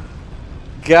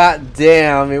 God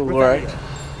damn, it worked.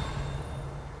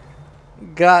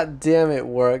 God damn, it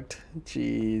worked.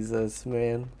 Jesus,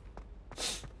 man.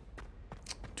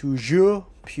 Toujours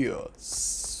pure.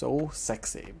 So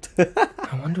sexy.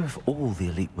 I wonder if all the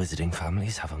elite wizarding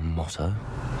families have a motto.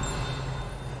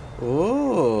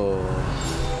 Oh.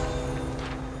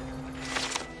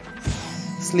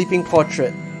 Sleeping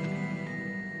portrait.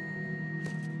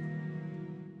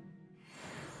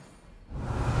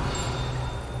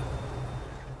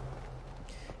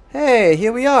 Hey,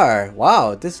 here we are.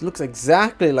 Wow, this looks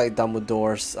exactly like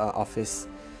Dumbledore's office.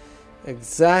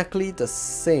 Exactly the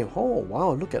same. Oh,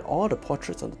 wow, look at all the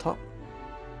portraits on the top.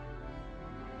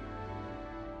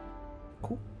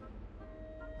 Cool.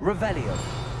 Revelio.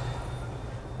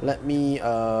 Let me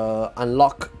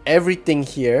unlock everything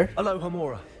here. Hello,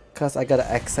 Hamora. Because I gotta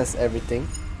access everything.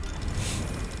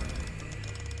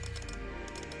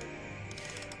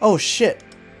 Oh, shit.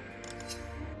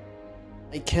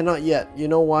 I cannot yet. You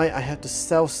know why? I have to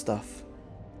sell stuff.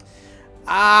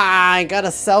 Ah, I gotta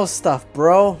sell stuff,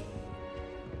 bro.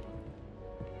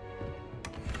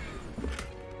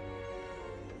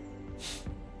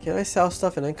 Can I sell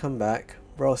stuff and then come back?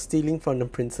 Bro, stealing from the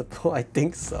principal? I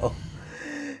think so.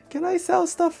 Can I sell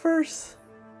stuff first?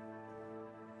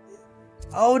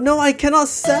 Oh no, I cannot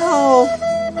sell!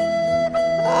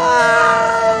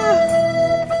 Ah!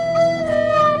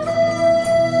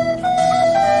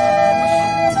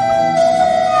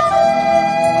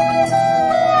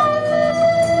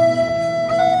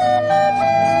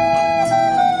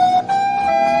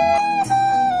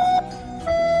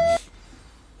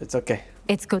 It's okay.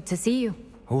 It's good to see you.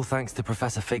 All thanks to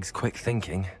Professor Fig's quick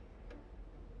thinking.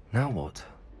 Now what?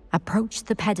 Approach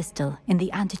the pedestal in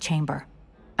the antechamber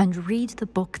and read the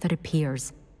book that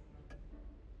appears.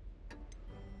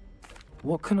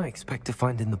 What can I expect to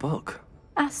find in the book?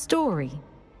 A story.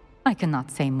 I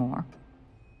cannot say more.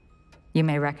 You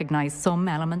may recognize some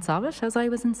elements of it, as I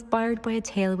was inspired by a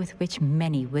tale with which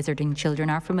many wizarding children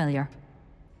are familiar.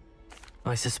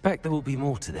 I suspect there will be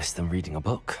more to this than reading a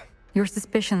book. Your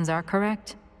suspicions are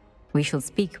correct. We shall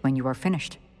speak when you are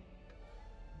finished.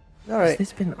 Alright. Has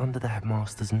this been under the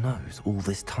headmaster's nose all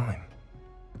this time?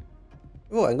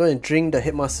 Oh, I'm going to drink the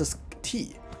headmaster's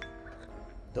tea.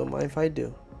 Don't mind if I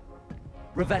do.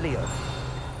 Revelio.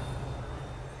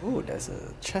 Oh, there's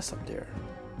a chest up there.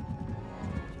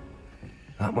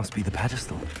 That must be the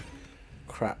pedestal.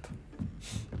 Crap.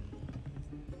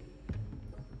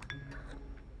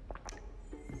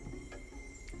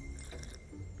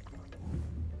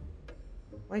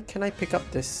 Why can't I pick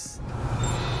up this?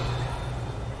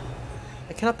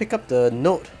 I cannot pick up the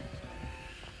note.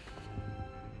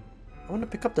 I want to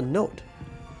pick up the note.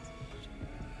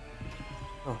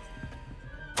 Oh.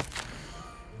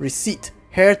 Receipt.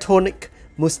 Hair tonic,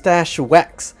 mustache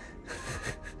wax.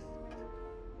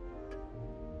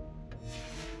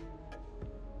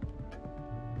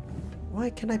 Why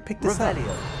can't I pick this up?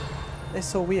 That's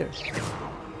so weird.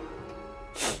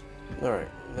 Alright,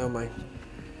 never mind.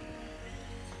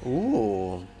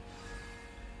 Ooh.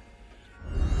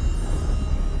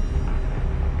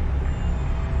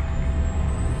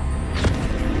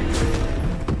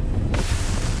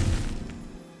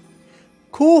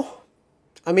 Cool.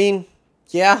 I mean,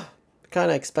 yeah,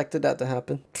 kind of expected that to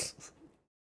happen.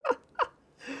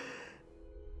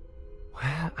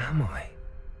 Where am I?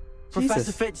 Jesus.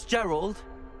 Professor Fitzgerald?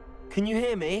 Can you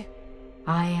hear me?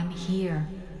 I am here.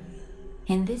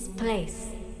 In this place.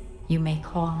 You may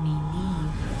call me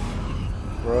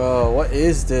Neve. Bro, what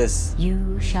is this?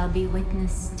 You shall be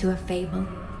witness to a fable.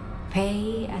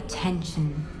 Pay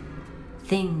attention.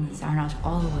 Things are not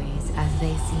always as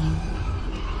they seem.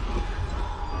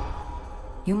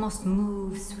 You must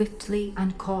move swiftly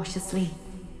and cautiously.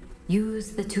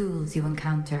 Use the tools you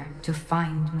encounter to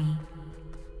find me.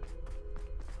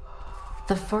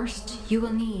 The first you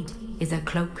will need is a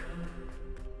cloak.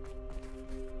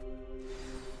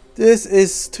 This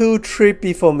is too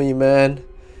trippy for me, man.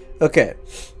 Okay,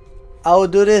 I'll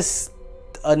do this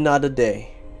another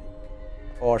day.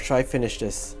 Or should I finish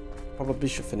this? Probably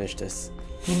should finish this.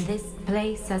 In this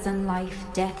place, as in life,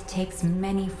 death takes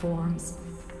many forms.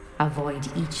 Avoid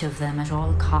each of them at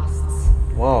all costs.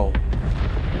 Wow.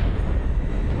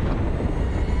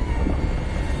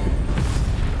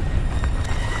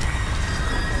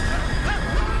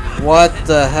 What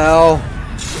the hell?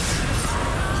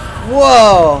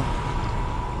 Whoa!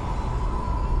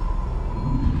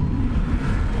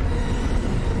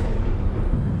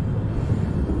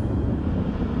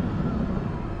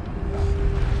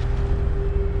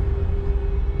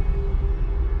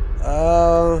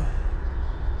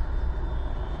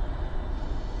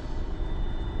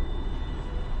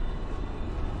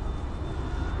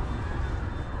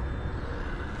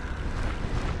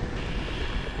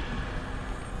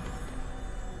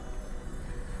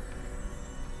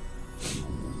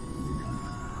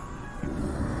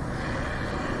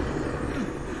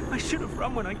 I should have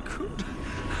run when I could.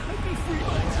 I'd be free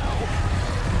by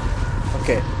now.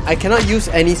 Okay, I cannot use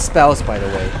any spells, by the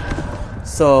way.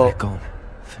 So They're gone.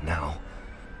 For now.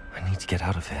 I need to get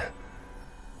out of here.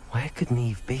 Where could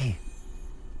Neve be?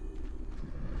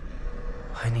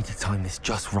 I need to time this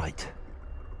just right.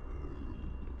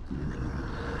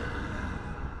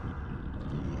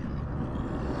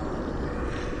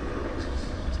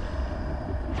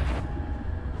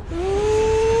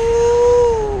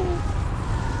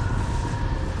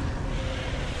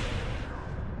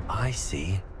 I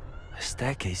see. A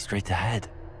staircase straight ahead.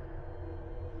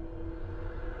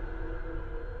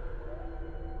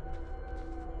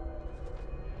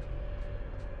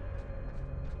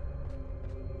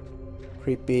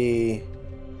 creepy.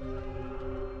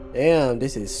 Damn,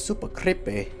 this is super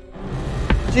creepy.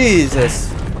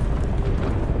 Jesus.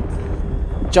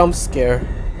 Jump scare.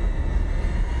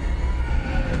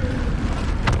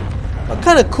 But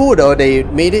kind of cool though, they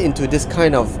made it into this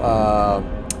kind of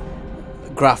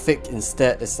graphic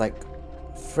instead. It's like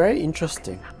very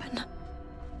interesting.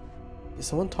 Did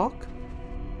someone talk?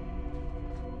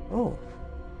 Oh,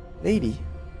 lady,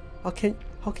 how can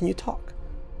you talk?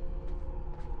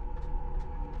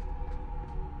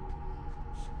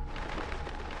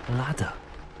 A ladder.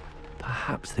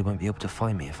 Perhaps they won't be able to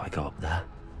find me if I go up there.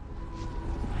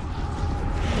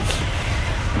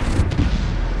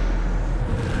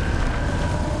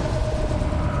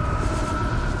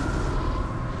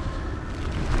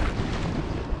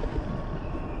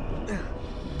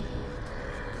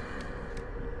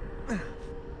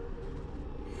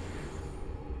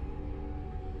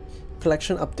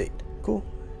 Collection update. Cool.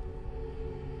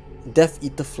 Death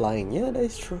Eater flying. Yeah, that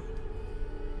is true.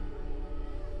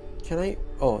 Can I?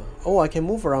 Oh, I can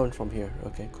move around from here.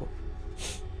 Okay, cool.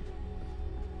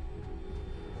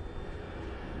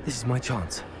 This is my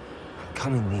chance.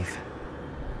 Come and leave.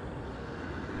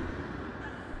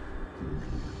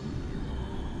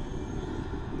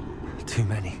 Too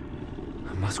many.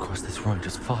 I must cross this road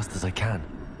as fast as I can.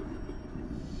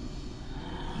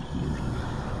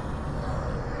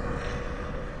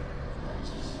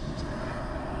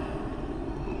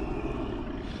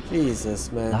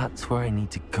 Jesus, man. That's where I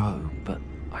need to go, but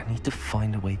I need to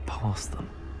find a way past them.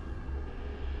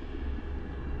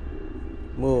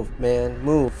 Move, man,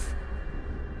 move.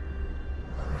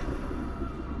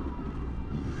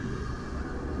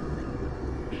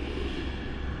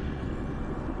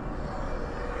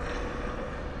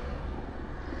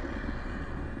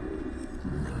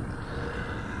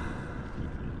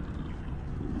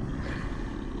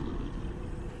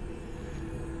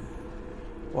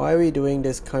 Why are we doing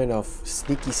this kind of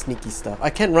sneaky stuff? I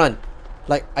can't run.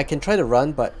 Like, I can try to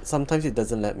run, but sometimes it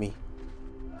doesn't let me.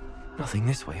 Nothing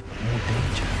this way, but more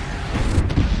danger.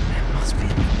 There must be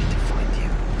another way to find you.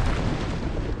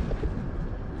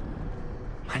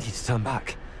 I need to turn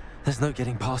back. There's no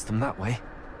getting past them that way.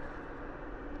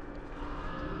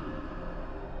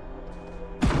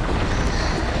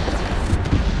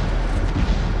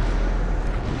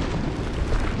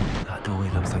 That doorway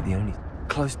looks like the only...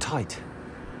 closed tight.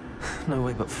 No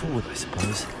way but forward, I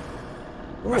suppose.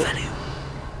 Revelio.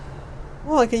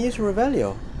 Oh, I can use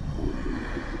Revelio.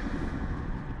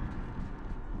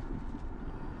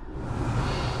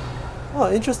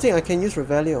 Oh, interesting. I can use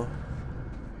Revelio.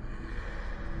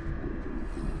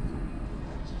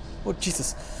 Oh,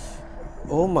 Jesus.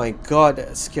 Oh my God,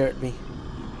 that scared me.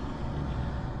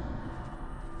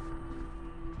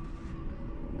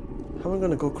 How am I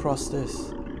gonna go across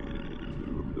this?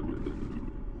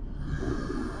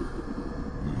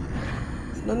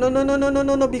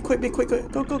 No, be quick.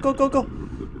 Go.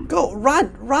 Go,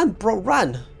 run, bro,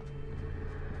 run.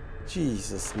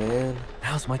 Jesus, man.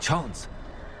 Now's my chance.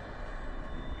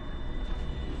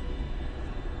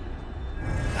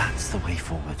 That's the way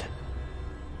forward.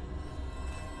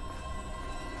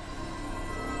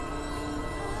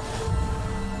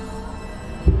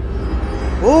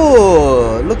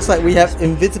 Oh, looks like we have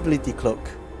invisibility cloak.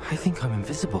 I think I'm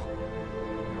invisible.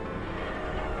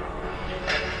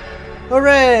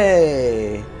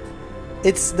 Hooray!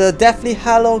 It's the Deathly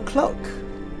Hallow cloak.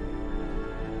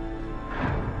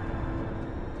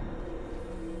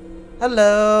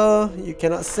 Hello! You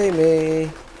cannot see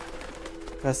me.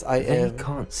 Because I am... They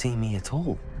can't see me at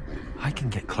all. I can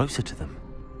get closer to them.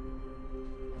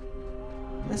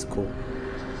 That's cool.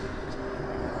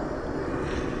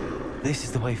 This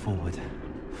is the way forward.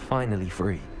 Finally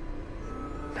free.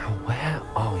 Now where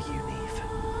are you, Neve?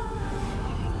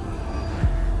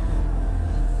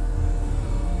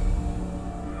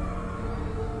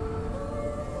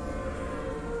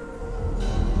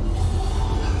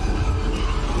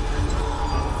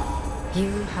 You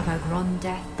have outrun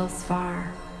death thus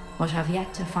far, but have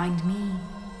yet to find me.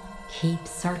 Keep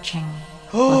searching,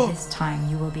 but this time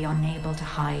you will be unable to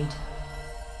hide.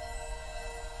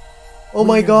 Oh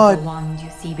my God! The wand you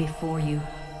see before you.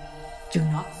 Do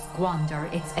not squander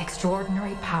its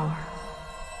extraordinary power.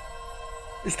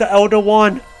 It's the Elder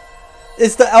Wand!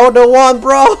 It's the Elder Wand,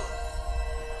 bro!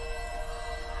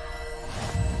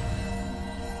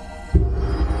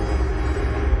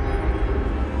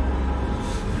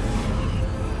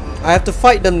 I have to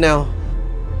fight them now.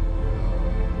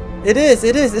 It is.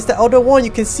 It's the Elder Wand.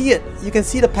 You can see it. You can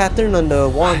see the pattern on the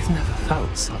wand. I've never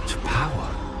felt such power.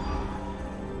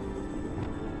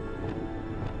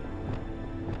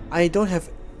 I don't have...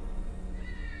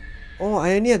 Oh,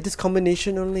 I only have this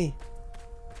combination only.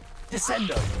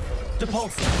 Descendo.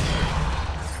 Depulso.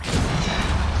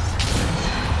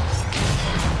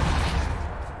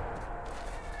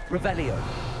 Revelio.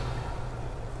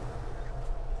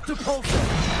 Depulso.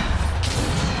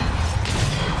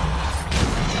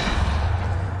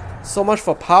 So much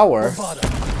for power.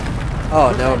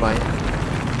 Oh, never mind.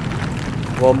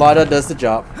 Bombarda does the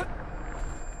job.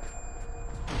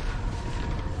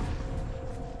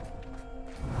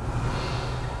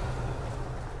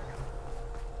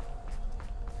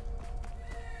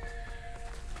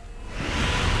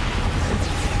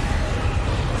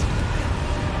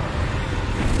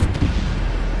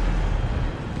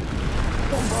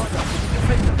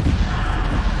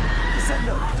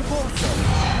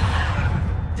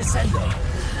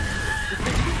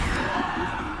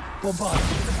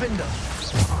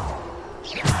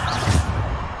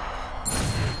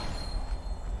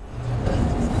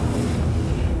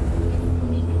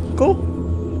 Cool.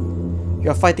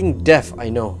 You're fighting death, I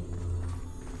know.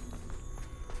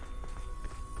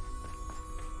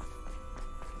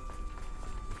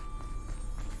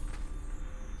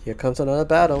 Here comes another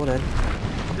battle then.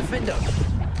 Defender.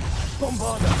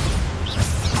 Bombarder.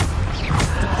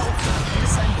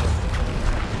 Descender.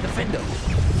 Defender.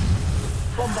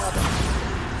 Bombarder.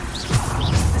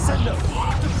 Descender.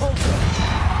 Depulso.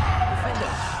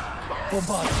 Defender.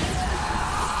 Bombarder.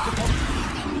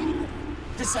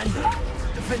 Descender.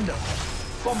 Defender.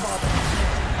 Bombarder.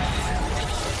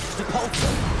 Depulso.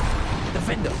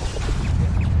 Defender.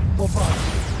 Bombarder.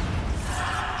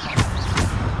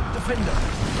 Defender.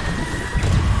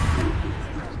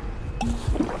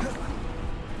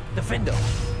 Defender.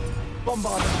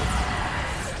 Bombarder.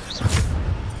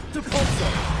 Depulso.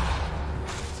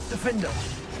 Defender.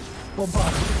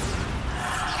 Bombarder.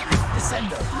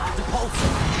 Descender. Depulso.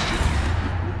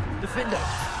 Defender.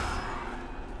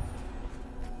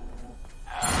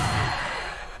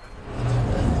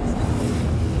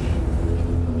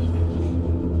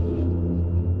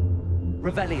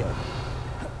 Revelio.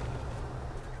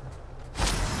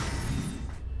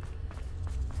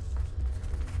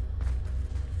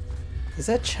 Is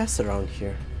there chests around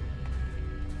here?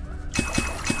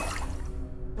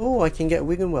 Oh, I can get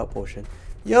Wiggenweld potion.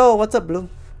 Yo, what's up, Bloom?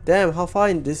 Damn, how far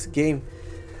in this game?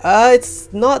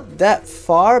 It's not that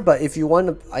far, but if you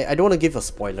want to, I don't want to give a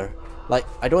spoiler. Like,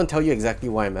 I don't want to tell you exactly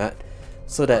where I'm at,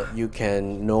 so that you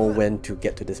can know when to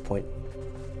get to this point.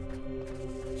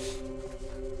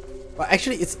 But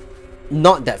actually, it's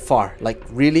not that far. Like,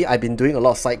 really, I've been doing a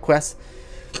lot of side quests.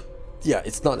 Yeah,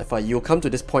 it's not that far. You'll come to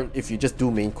this point if you just do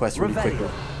main quests really quickly.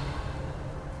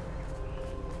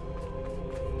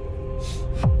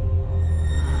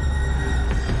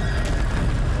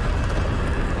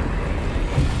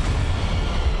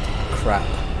 Crap.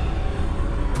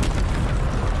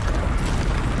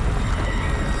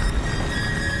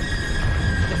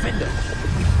 Defender.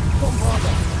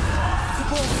 Bombarder.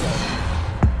 Depulso.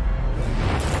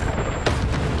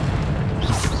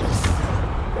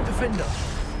 Defender.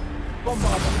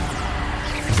 Bombarder.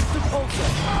 Depulso.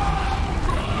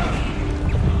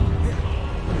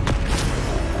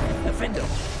 Defender.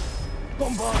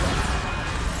 Bombarder.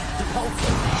 Depulso.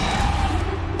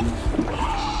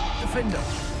 Defender.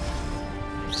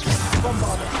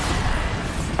 Bombarder.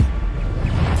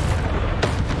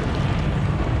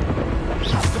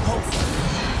 Depulso.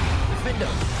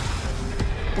 Defender.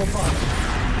 Bombarder.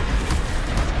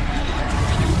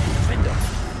 Defender.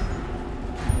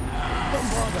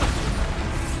 Bombarder.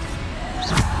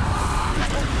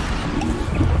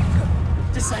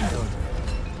 Descender.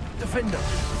 Defender.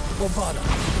 Bombarder.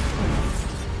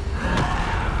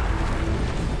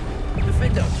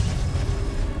 Defender.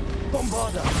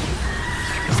 Bombarder.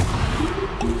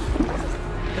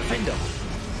 Defender.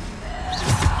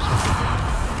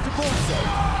 Depulso.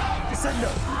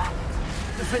 Descender.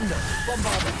 Defender.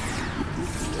 Bombarder.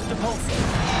 Depulso.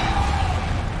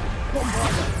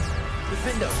 Bombarder.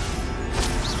 Defender.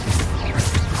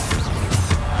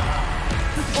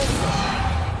 Depulso.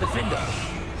 Defender.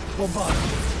 Bombarder.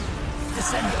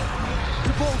 Descender.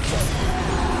 Depulso.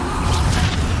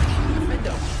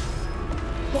 Defender.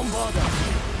 Bombarder.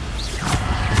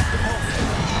 Depulso.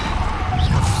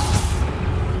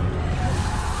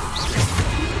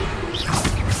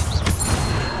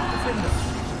 Defender.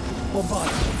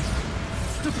 Bombarder.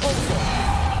 Depulso.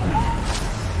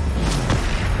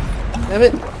 Damn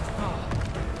it.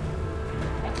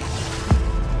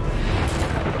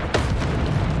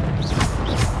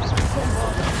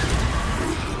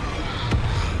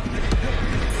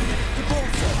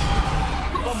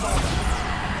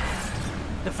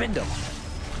 Defender.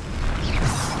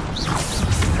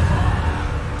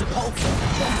 Depulso.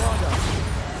 Bombarder.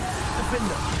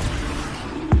 Defender.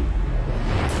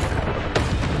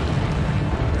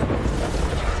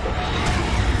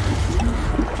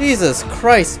 Jesus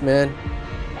Christ, man.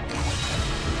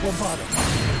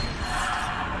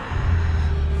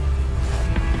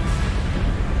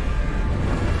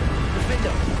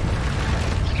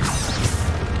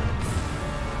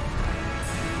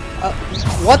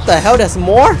 What the hell? There's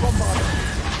more?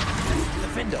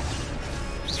 Defender.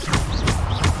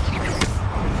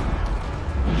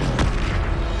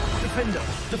 Defender.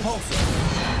 Depulso.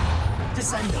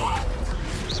 Descendo.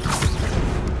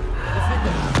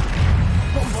 Defender.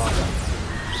 Bombardo.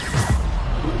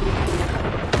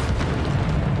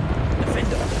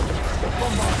 Defender.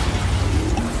 Bombardo.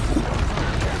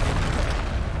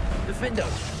 Defender.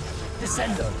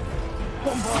 Descendo.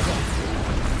 Bombardo.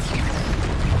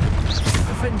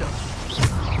 Defender.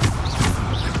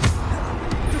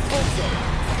 Depulso.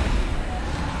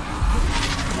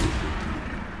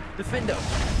 Defender.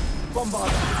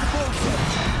 Bombardo. Depulso.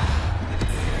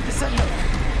 Descendo.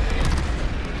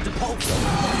 Depulso.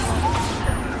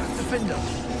 Defender.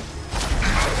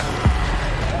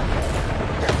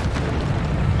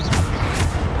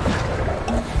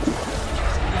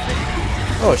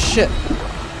 Oh shit.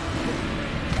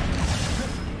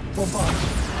 Bombardo.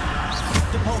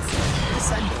 Depulso.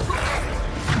 Descendo.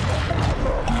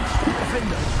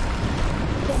 Defender.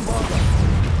 Bombardo.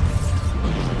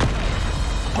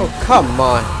 Oh, come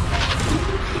on.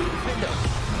 Defender.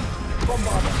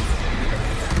 Bombardo.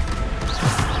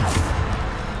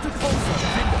 Depulso.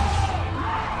 Defender.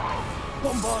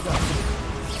 Bombardo.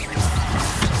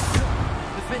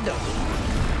 Defender.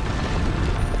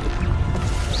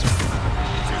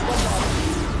 Bombardo.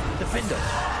 Defender.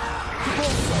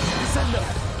 Depulso. Descendo.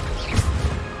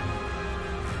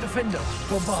 Defender.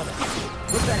 Bombardo.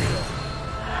 Rebellion.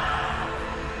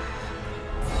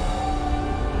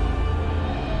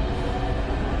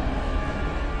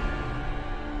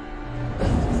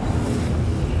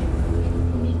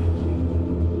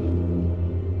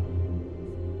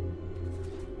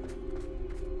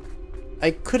 I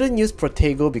couldn't use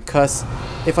Protego because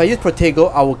if I use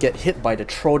Protego, I will get hit by the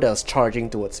troll that was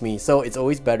charging towards me. So it's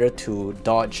always better to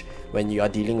dodge when you are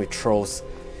dealing with trolls.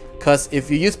 Because if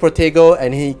you use Protego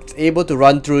and he's able to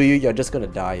run through you, you're just gonna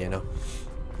die, you know.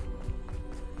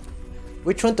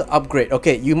 Which one to upgrade?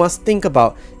 Okay, you must think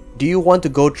about, do you want to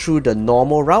go through the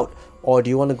normal route or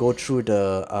do you want to go through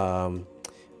the...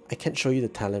 I can't show you the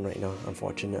talent right now,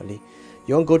 unfortunately.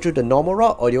 You want to go through the normal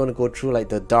route or do you want to go through like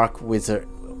the Dark Wizard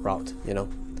route, you know?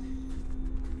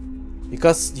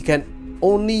 Because you can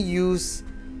only use,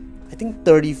 I think,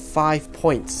 35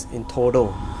 points in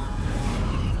total.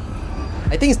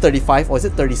 I think it's 35 or is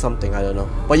it 30 something, I don't know.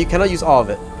 But you cannot use all of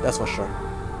it, that's for sure.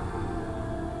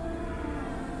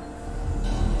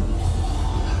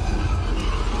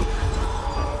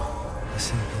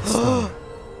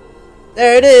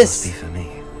 There it is! Must be for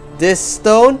me. This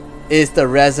stone is the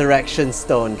Resurrection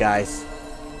Stone, guys.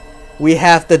 We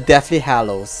have the Deathly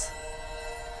Hallows.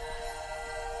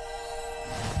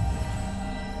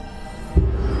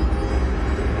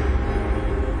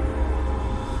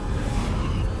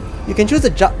 You can choose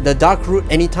the dark route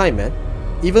anytime, man.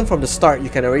 Even from the start, you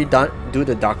can already do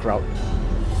the dark route.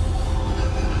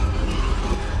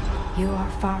 You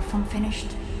are far from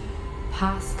finished.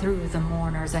 Pass through the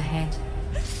mourners ahead.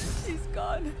 He's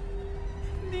gone.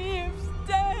 Neve's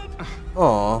dead.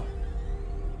 Aww.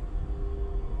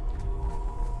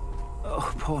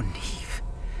 Oh, poor Neve.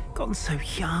 Gone so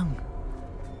young.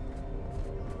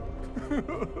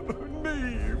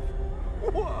 Neve!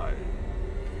 Why?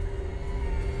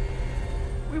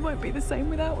 We won't be the same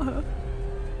without her.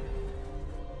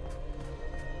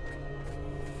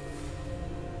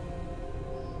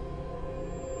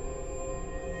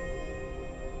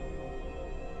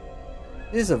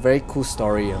 This is a very cool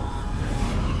story.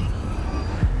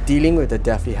 Dealing with the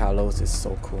Deathly Hallows is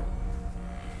so cool.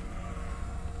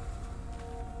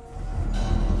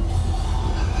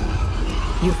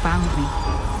 You found me,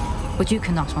 but you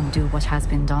cannot undo what has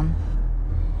been done.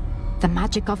 The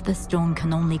magic of the stone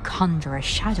can only conjure a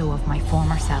shadow of my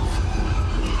former self.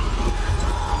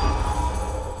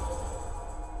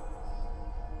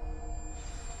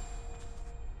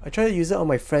 I try to use it on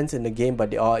my friends in the game, but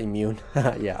they are immune.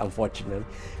 Yeah, unfortunately.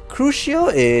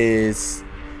 Crucio is...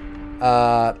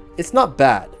 it's not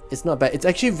bad. It's not bad. It's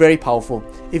actually very powerful.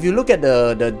 If you look at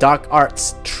the Dark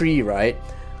Arts tree, right?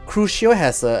 Crucio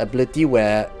has an ability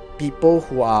where people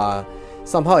who are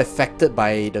somehow affected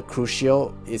by the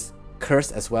Crucio is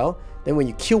cursed as well. Then when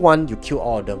you kill one, you kill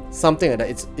all of them. Something like that.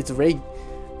 It's a very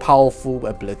powerful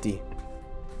ability.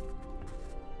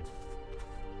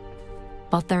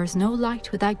 But there is no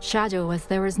light without shadow, as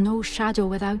there is no shadow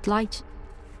without light.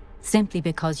 Simply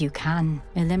because you can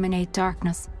eliminate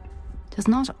darkness does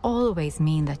not always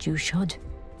mean that you should.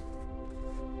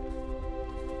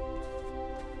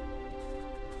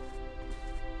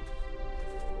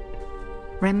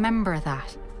 Remember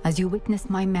that as you witness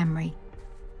my memory.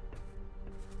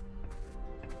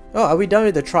 Oh, are we done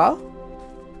with the trial?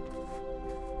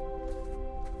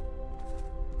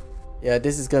 Yeah,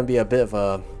 this is gonna be a bit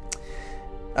of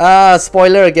a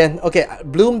spoiler again. Okay,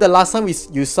 Bloom, the last time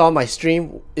you saw my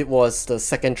stream, it was the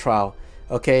second trial.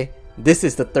 Okay, this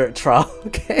is the third trial.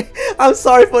 Okay, I'm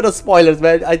sorry for the spoilers,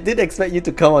 man. I didn't expect you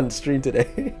to come on the stream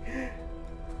today.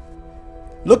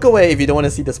 Look away if you don't want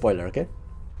to see the spoiler, okay?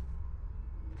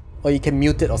 Or you can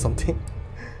mute it or something.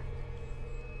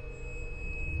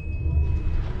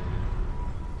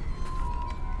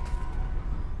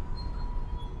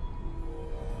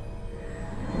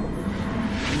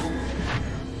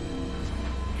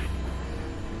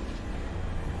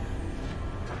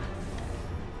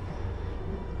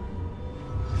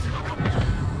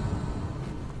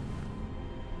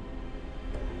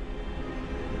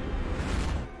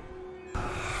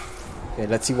 Okay,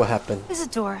 let's see what happened.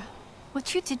 Isadora,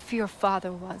 what you did for your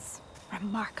father was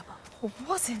remarkable. Well,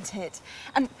 wasn't it?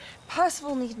 And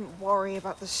Percival needn't worry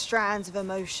about the strands of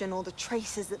emotion or the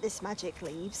traces that this magic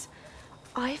leaves.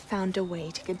 I found a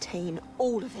way to contain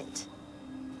all of it.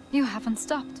 You haven't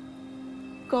stopped.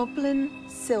 Goblin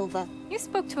Silver. You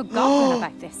spoke to a goblin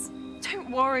about this.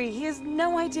 Don't worry, he has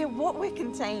no idea what we're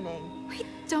containing. We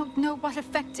don't know what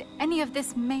effect any of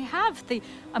this may have. The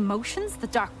emotions, the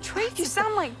dark traits. You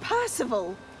sound like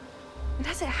Percival. And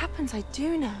as it happens, I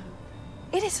do know.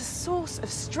 It is a source of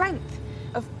strength,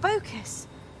 of focus.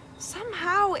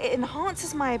 Somehow it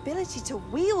enhances my ability to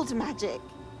wield magic.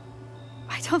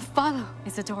 I don't follow,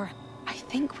 Isadora. I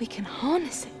think we can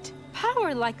harness it.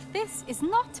 Power like this is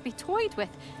not to be toyed with.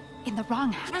 In the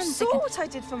wrong hands. You saw what I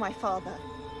did for my father.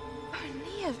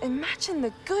 Oh, Neve, imagine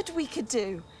the good we could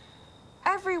do.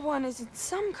 Everyone is in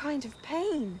some kind of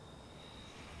pain.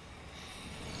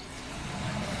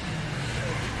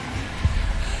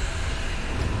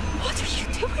 What are you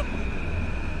doing?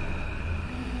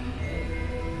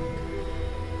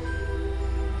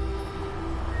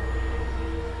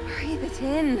 Breathe it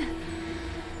in.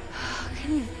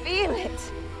 Can you feel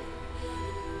it?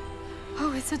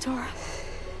 Oh, Isadora.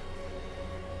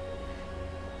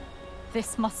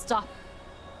 This must stop.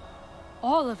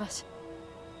 All of it.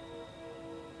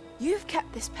 You've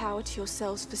kept this power to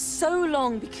yourselves for so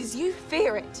long because you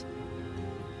fear it.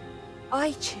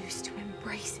 I choose to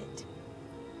embrace it.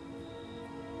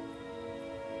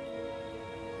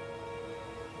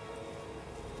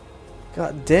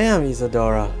 God damn,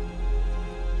 Isadora.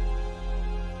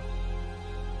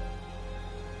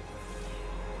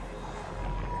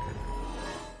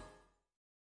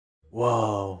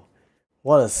 Whoa.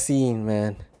 What a scene,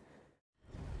 man.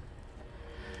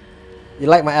 You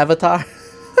like my avatar?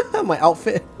 My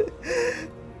outfit?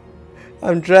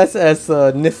 I'm dressed as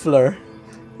a Niffler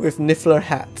with Niffler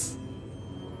hats.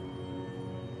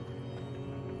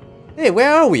 Hey,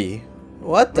 where are we?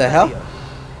 What the hell?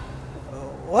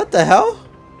 What the hell?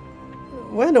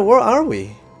 Where in the world are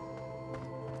we?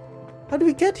 How did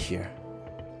we get here?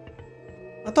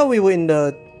 I thought we were in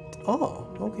the... Oh,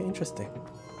 okay, interesting.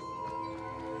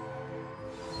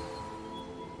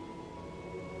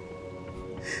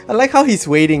 I like how he's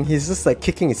waiting. He's just like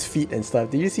kicking his feet and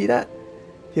stuff. Did you see that?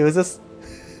 He was just...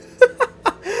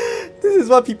 This is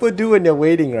what people do when they're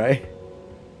waiting, right?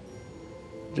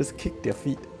 Just kick their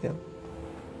feet. Yeah.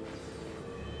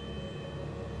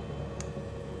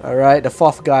 Alright, the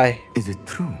fourth guy. Is it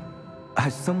true?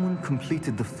 Has someone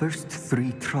completed the first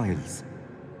 3 trials?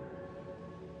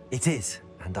 It is,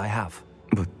 and I have.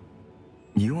 But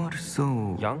you are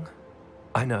so... young?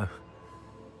 I know.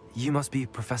 You must be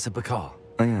Professor Bakar.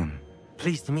 I am.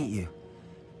 Pleased to meet you.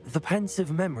 The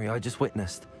pensive memory I just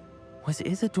witnessed, was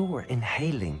Isadora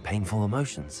inhaling painful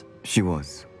emotions? She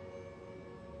was.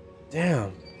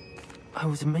 Damn. I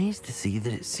was amazed to see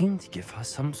that it seemed to give her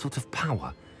some sort of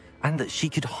power, and that she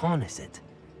could harness it.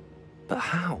 But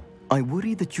how? I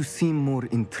worry that you seem more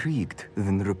intrigued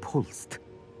than repulsed.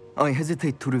 I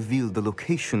hesitate to reveal the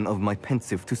location of my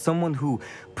pensive to someone who,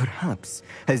 perhaps,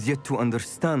 has yet to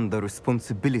understand the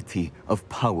responsibility of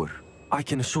power. I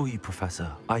can assure you,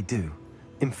 Professor, I do.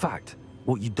 In fact,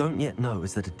 what you don't yet know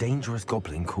is that a dangerous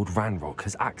goblin called Ranrock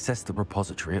has accessed the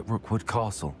repository at Rookwood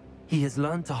Castle. He has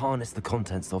learned to harness the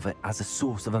contents of it as a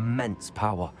source of immense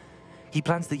power. He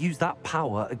plans to use that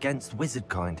power against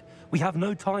wizardkind. We have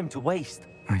no time to waste.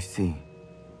 I see.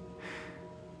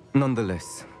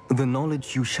 Nonetheless, the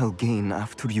knowledge you shall gain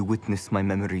after you witness my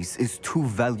memories is too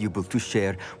valuable to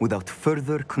share without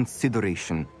further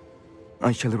consideration.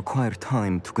 I shall require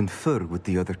time to confer with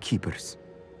the other keepers.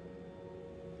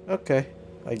 Okay,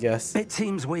 I guess. It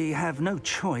seems we have no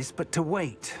choice but to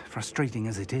wait, frustrating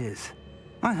as it is.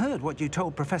 I heard what you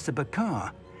told Professor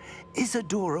Bakar.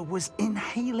 Isadora was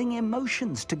inhaling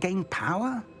emotions to gain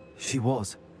power? She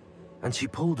was. And she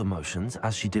pulled emotions,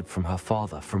 as she did from her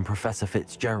father, from Professor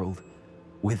Fitzgerald,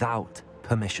 without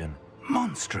permission.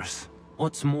 Monstrous.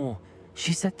 What's more,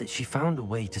 she said that she found a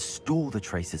way to store the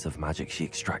traces of magic she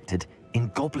extracted in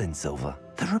goblin silver.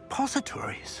 The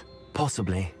repositories?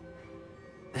 Possibly.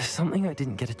 There's something I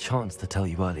didn't get a chance to tell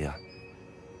you earlier.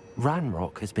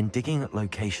 Ranrock has been digging at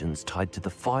locations tied to the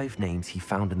 5 names he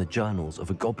found in the journals of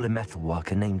a goblin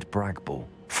metalworker named Bragball.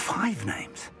 5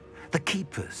 names? The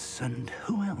Keepers, and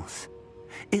who else?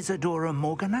 Isadora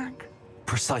Morganac?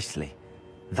 Precisely.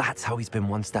 That's how he's been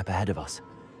one step ahead of us.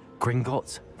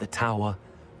 Gringotts, the Tower,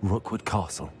 Rookwood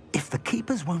Castle. If the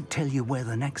Keepers won't tell you where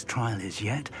the next trial is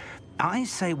yet, I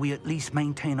say we at least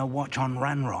maintain a watch on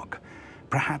Ranrock.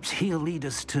 Perhaps he'll lead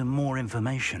us to more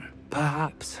information.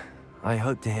 Perhaps. I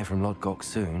hope to hear from Lodgok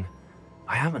soon.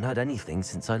 I haven't heard anything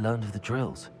since I learned of the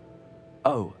drills.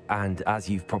 Oh, and as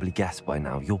you've probably guessed by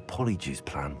now, your Polyjuice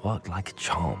plan worked like a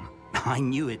charm. I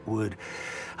knew it would.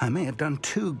 I may have done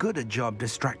too good a job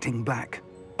distracting Black.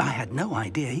 I had no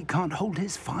idea he can't hold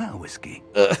his fire whiskey.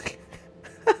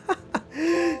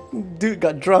 Dude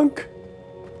got drunk.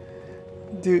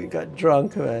 Dude got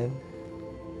drunk, man.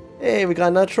 Hey, we got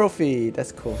another trophy.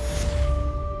 That's cool.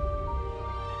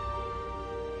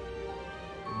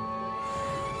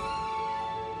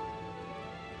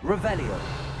 Revelio.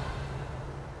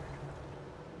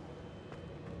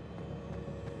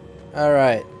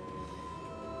 Alright.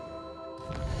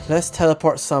 Let's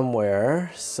teleport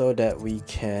somewhere so that we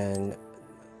can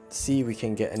see if we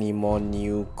can get any more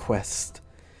new quests.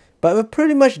 But we're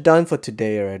pretty much done for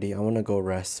today already. I want to go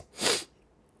rest.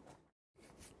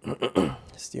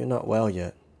 Still not well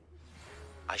yet.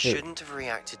 I shouldn't have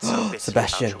reacted so bitterly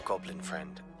Sebastian. about your goblin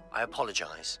friend. I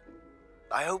apologize.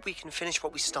 I hope we can finish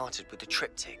what we started with the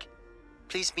triptych.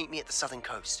 Please meet me at the southern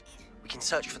coast. We can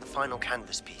search for the final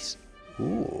canvas piece.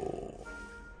 Ooh.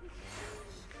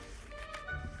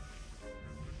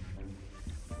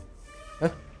 Huh?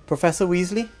 Professor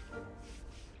Weasley?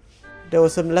 There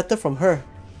was a letter from her.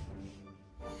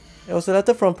 There was a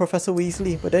letter from Professor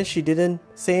Weasley, but then she didn't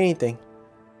say anything.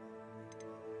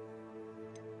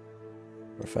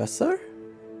 Professor?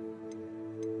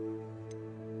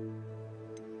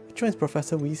 Which one is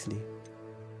Professor Weasley?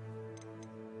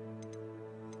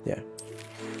 Yeah.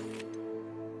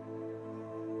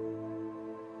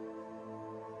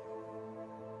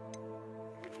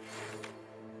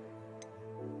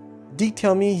 Did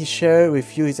tell me he shared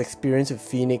with you his experience with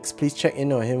Phoenix. Please check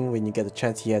in on him when you get the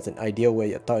chance. He has an idea where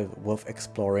you thought it was worth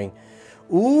exploring.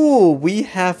 Ooh, we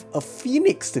have a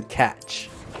Phoenix to catch.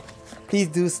 Please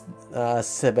do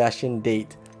Sebastian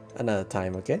date another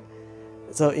time, okay?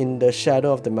 So in the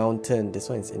shadow of the mountain, this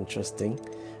one is interesting.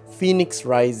 Phoenix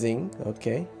Rising,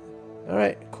 okay.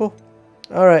 Alright, cool.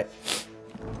 Alright.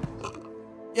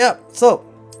 Yeah, so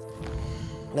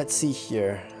let's see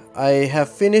here. I have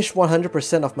finished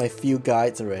 100% of my field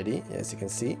guides already, as you can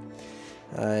see.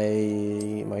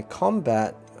 My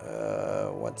combat,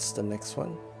 what's the next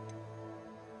one?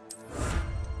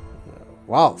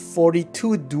 Wow,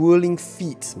 42 dueling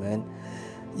feats, man.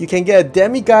 You can get a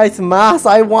demiguise mask.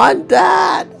 I want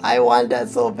that. I want that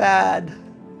so bad.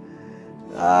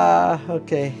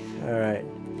 Okay, alright.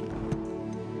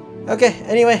 Okay,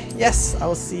 anyway, yes,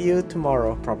 I'll see you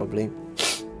tomorrow, probably.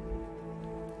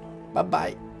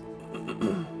 Bye-bye.